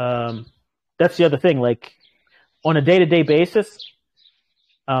 that's the other thing. Like, on a day-to-day basis,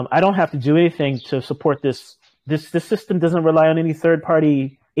 I don't have to do anything to support this. This system doesn't rely on any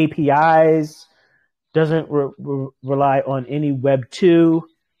third-party APIs. Doesn't rely on any Web 2.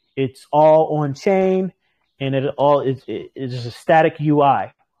 It's all on chain, and it all is a static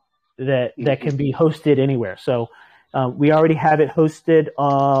UI that can be hosted anywhere. So we already have it hosted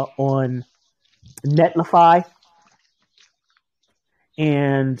on Netlify,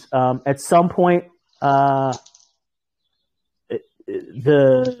 and at some point the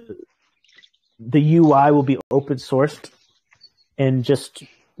UI will be open sourced, and just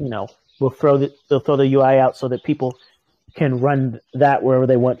they'll throw the UI out so that people can run that wherever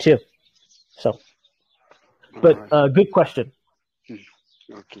they want to. So, but good question.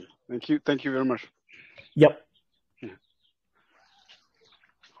 Okay, thank you very much. Yep.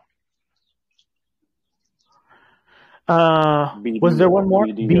 BD, was there one more?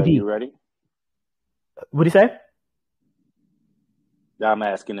 BD, are you ready? What do you say? I'm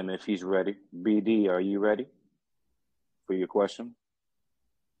asking him if he's ready. BD, are you ready for your question?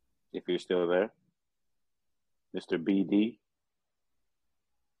 If you're still there, Mr. BD,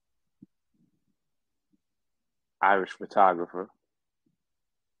 Irish photographer.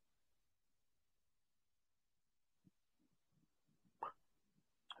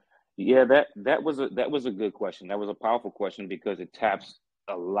 Yeah, that was a good question. That was a powerful question because it taps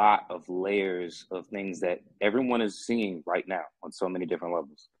a lot of layers of things that everyone is seeing right now on so many different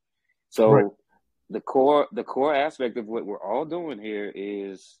levels. So right. the core aspect of what we're all doing here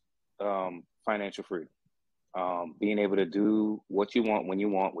is financial freedom. Being able to do what you want when you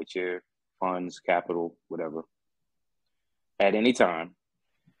want with your funds, capital, whatever, at any time.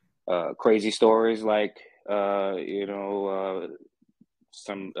 Crazy stories like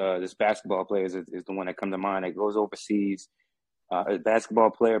this basketball player is the one that come to mind. That goes overseas. A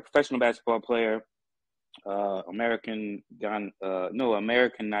professional basketball player, American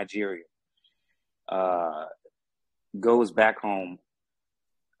Nigeria, goes back home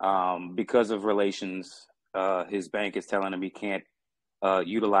because of relations. His bank is telling him he can't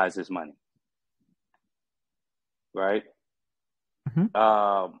utilize his money. Right?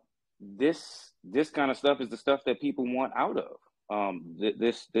 Mm-hmm. This kind of stuff is the stuff that people want out of.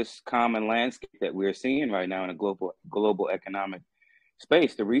 This common landscape that we're seeing right now in a global economic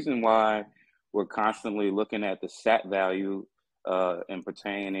space. The reason why we're constantly looking at the SAT value and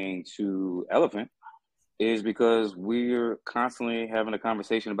pertaining to Elephant is because we're constantly having a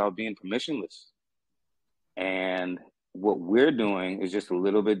conversation about being permissionless. And what we're doing is just a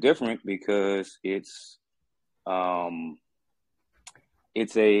little bit different because it's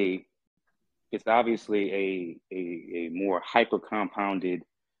obviously a more hyper compounded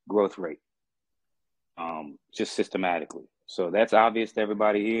growth rate, just systematically. So that's obvious to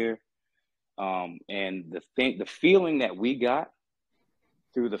everybody here. And the feeling that we got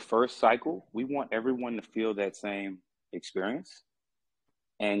through the first cycle, we want everyone to feel that same experience.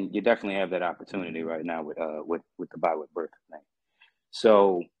 And you definitely have that opportunity right now with the Buy with Bertha thing.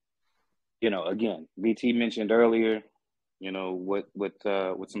 So, again, BT mentioned earlier, what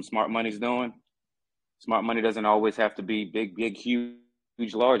some smart money's doing. Smart money doesn't always have to be big,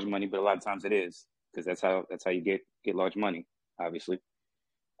 huge, large money, but a lot of times it is, because that's how you get large money, obviously.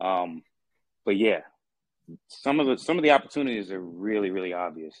 But yeah, some of the opportunities are really, really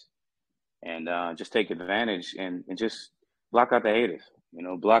obvious, and just take advantage and just block out the haters.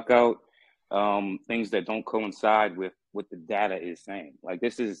 Block out things that don't coincide with what the data is saying. Like,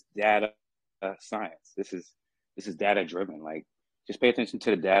 this is data science. This is data driven. Like, just pay attention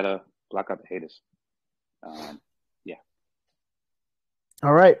to the data. Block out the haters. Yeah.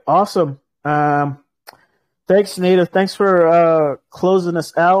 All right. Awesome. Thanks, Native. Thanks for closing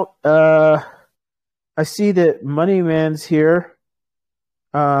us out. I see that Moneyman's here.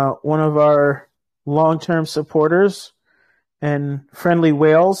 one of our long-term supporters and friendly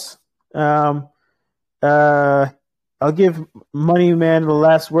whales. I'll give Money Man the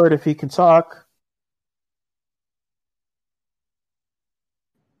last word if he can talk.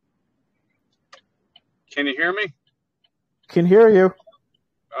 Can you hear me? Can hear you.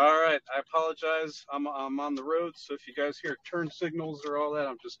 All right. I apologize. I'm on the road, so if you guys hear turn signals or all that,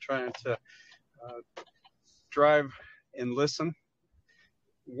 I'm just trying to drive and listen.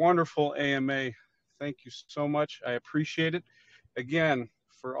 Wonderful AMA. Thank you so much. I appreciate it. Again,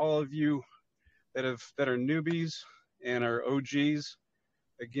 for all of you that are newbies and are OGs,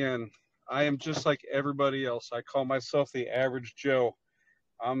 again, I am just like everybody else. I call myself the average Joe.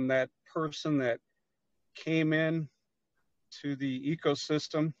 I'm that person that came in to the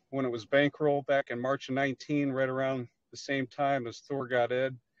ecosystem when it was bankroll back in March of 19, right around the same time as Thor got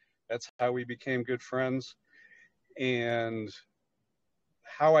Ed. That's how we became good friends. And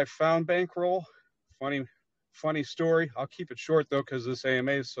how I found bankroll, funny story. I'll keep it short though, because this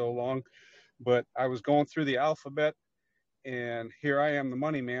AMA is so long. But I was going through the alphabet, and here I am, the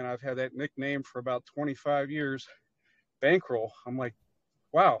Money Man. I've had that nickname for about 25 years. Bankroll. I'm like,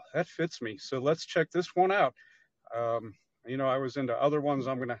 wow, that fits me. So let's check this one out. You know, I was into other ones.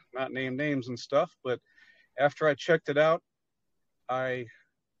 I'm going to not name names and stuff, but after I checked it out, I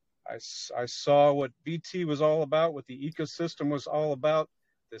saw what BT was all about, what the ecosystem was all about,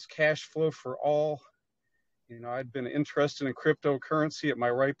 this cash flow for all. You know, I'd been interested in cryptocurrency at my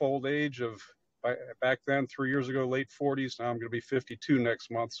ripe old age of back then, 3 years ago, late 40s. Now I'm going to be 52 next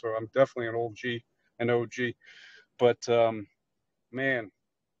month, so I'm definitely an OG. But man,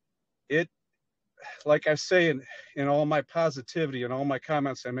 it, like I say in all my positivity and all my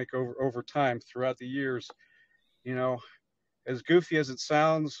comments I make over time throughout the years, you know, as goofy as it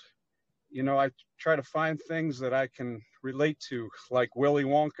sounds, you know, I try to find things that I can relate to, like Willy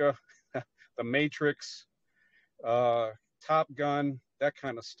Wonka, The Matrix, Top Gun, that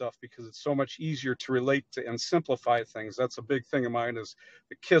kind of stuff, because it's so much easier to relate to and simplify things. That's a big thing of mine, is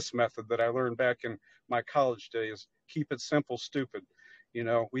the KISS method that I learned back in my college days. Keep it simple, stupid. You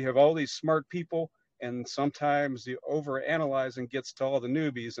know, we have all these smart people, and sometimes the overanalyzing gets to all the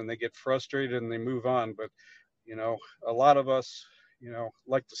newbies and they get frustrated and they move on. But, you know, a lot of us, you know,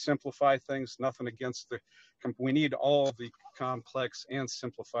 like to simplify things. Nothing against we need all the complex and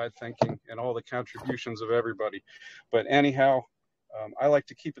simplified thinking and all the contributions of everybody. But anyhow, I like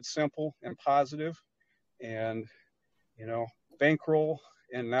to keep it simple and positive. And, you know, bankroll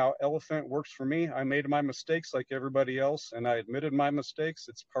and now Elephant works for me. I made my mistakes like everybody else, and I admitted my mistakes.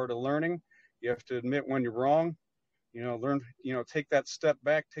 It's part of learning. You have to admit when you're wrong, you know, learn, you know, take that step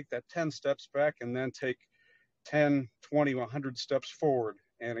back, take that 10 steps back, and then take 10, 20, 100 steps forward.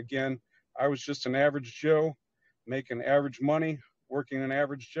 And again, I was just an average Joe, making average money, working an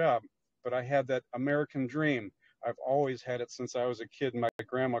average job. But I had that American dream. I've always had it since I was a kid. My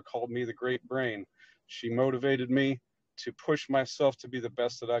grandma called me the great brain. She motivated me to push myself to be the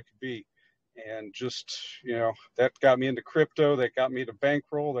best that I could be. And just, you know, that got me into crypto, that got me to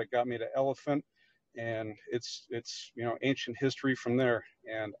bankroll, that got me to Elephant. And it's, you know, ancient history from there.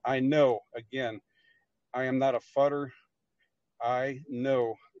 And I know, again, I am not a fudder. I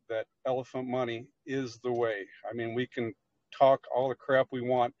know that Elephant Money is the way. I mean, we can talk all the crap we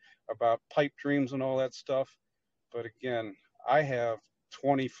want about pipe dreams and all that stuff. But again, I have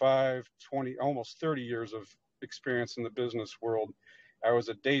 25, 20, almost 30 years of experience in the business world. I was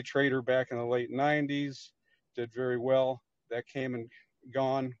a day trader back in the late 90s, did very well. That came and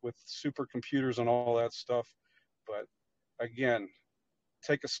gone with supercomputers and all that stuff. But again,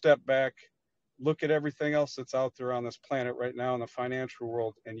 take a step back, look at everything else that's out there on this planet right now in the financial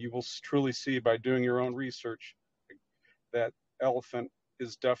world, and you will truly see by doing your own research that Elephant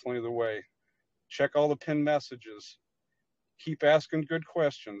is definitely the way. Check all the pinned messages. Keep asking good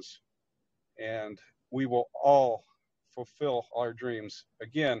questions, and we will all fulfill our dreams.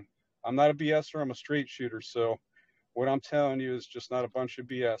 Again, I'm not a BSer, I'm a straight shooter, so what I'm telling you is just not a bunch of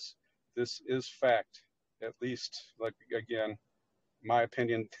BS. This is fact, at least, like, again, my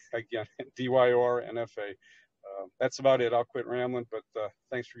opinion, again, DYOR, NFA. That's about it. I'll quit rambling, but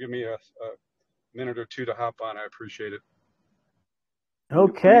thanks for giving me a minute or two to hop on. I appreciate it.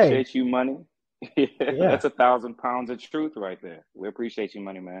 Okay. We appreciate you, Money. Yeah. That's 1,000 pounds of truth right there. We appreciate you,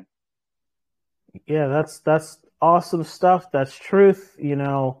 Money Man. Yeah, that's awesome stuff. That's truth. You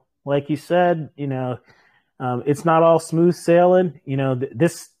know, like you said, you know, it's not all smooth sailing. You know,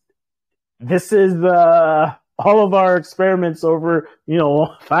 this is all of our experiments over, you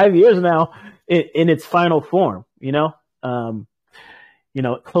know, 5 years now in its final form. You know,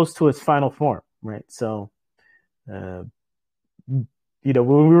 close to its final form, right? So,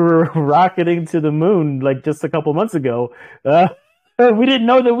 when we were rocketing to the moon like just a couple months ago, we didn't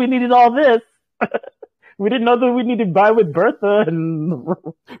know that we needed all this. We didn't know that we needed to buy with Bertha and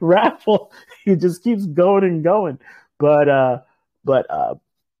raffle. It just keeps going and going. But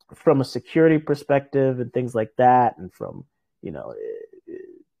from a security perspective and things like that, and from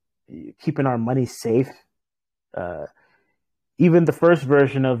keeping our money safe, even the first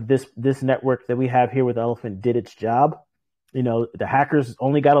version of this network that we have here with Elephant did its job. The hackers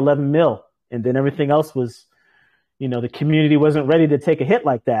only got 11 mil, and then everything else was, the community wasn't ready to take a hit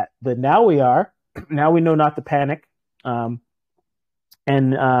like that. But now we are. Now we know not to panic. And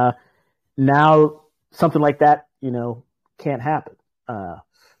now something like that, can't happen.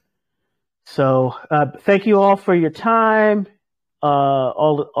 So thank you all for your time,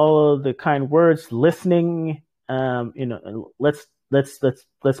 all of the kind words, listening. Let's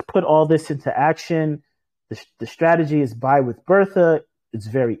put all this into action. The strategy is buy with Bertha. It's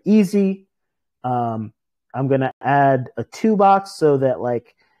very easy. I'm going to add a 2 box so that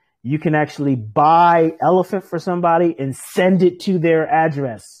you can actually buy Elephant for somebody and send it to their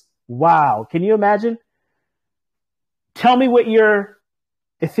address. Wow. Can you imagine? Tell me what your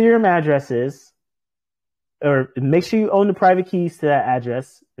Ethereum address is, or make sure you own the private keys to that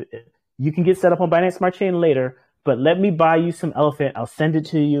address. You can get set up on Binance Smart Chain later, but let me buy you some Elephant. I'll send it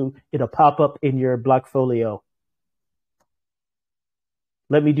to you. It'll pop up in your Blockfolio.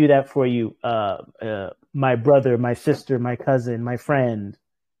 Let me do that for you. My brother, my sister, my cousin, my friend.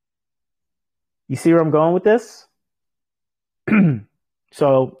 You see where I'm going with this?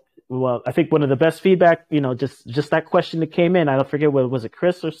 So, I think one of the best feedback, just that question that came in, I don't forget what was it,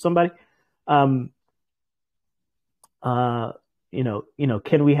 Chris or somebody? Can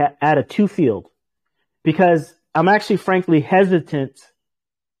we add a 2 field? Because I'm actually frankly hesitant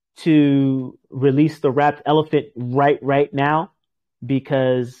to release the wrapped Elephant right now,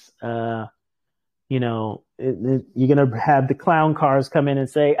 because you're gonna have the clown cars come in and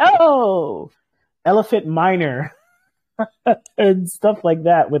say, "Oh, Elephant Miner," and stuff like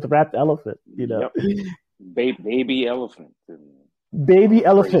that with wrapped Elephant. Yep. Baby elephant. Baby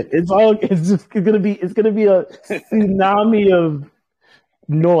elephant. It's gonna be a tsunami of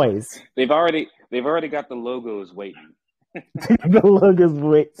noise. They've already got the logos waiting. The logos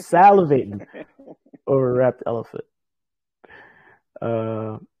salivating over wrapped elephant.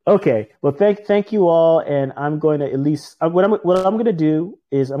 Okay. Well, thank you all, and I'm going to at least what I'm going to do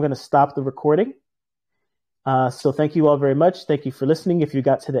is I'm going to stop the recording. So thank you all very much. Thank you for listening. If you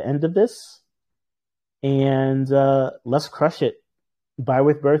got to the end of this, and let's crush it. Buy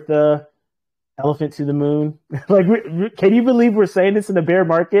with Bertha, Elephant to the moon. Can you believe we're saying this in a bear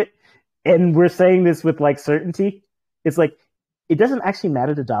market, and we're saying this with certainty? It's it doesn't actually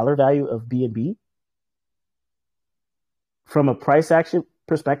matter the dollar value of BNB. From a price action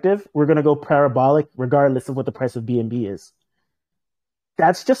perspective, we're going to go parabolic regardless of what the price of BNB is.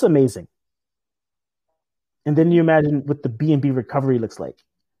 That's just amazing. And then you imagine what the BNB recovery looks like.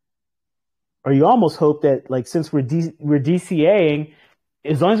 Or you almost hope that, since we're DCAing,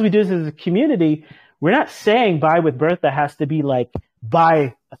 as long as we do this as a community, we're not saying buy with Bertha has to be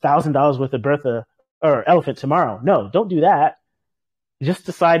buy $1,000 worth of Bertha or Elephant tomorrow. No, don't do that. Just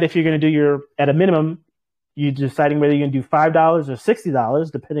decide if you're going to do at a minimum, you're deciding whether you're going to do $5 or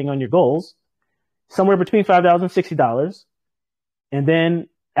 $60, depending on your goals, somewhere between $5 and $60. And then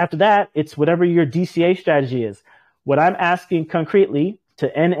after that, it's whatever your DCA strategy is. What I'm asking concretely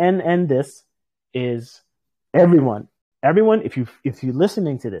to end this is everyone, if you're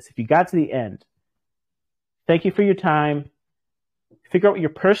listening to this, if you got to the end, thank you for your time. Figure out what your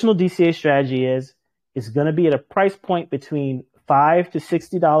personal DCA strategy is. It's going to be at a price point between $5 to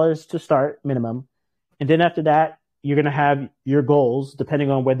 $60 to start minimum. And then after that, you're going to have your goals depending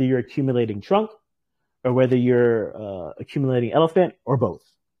on whether you're accumulating trunk or whether you're accumulating Elephant or both.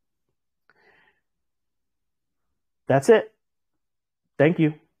 That's it. Thank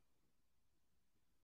you.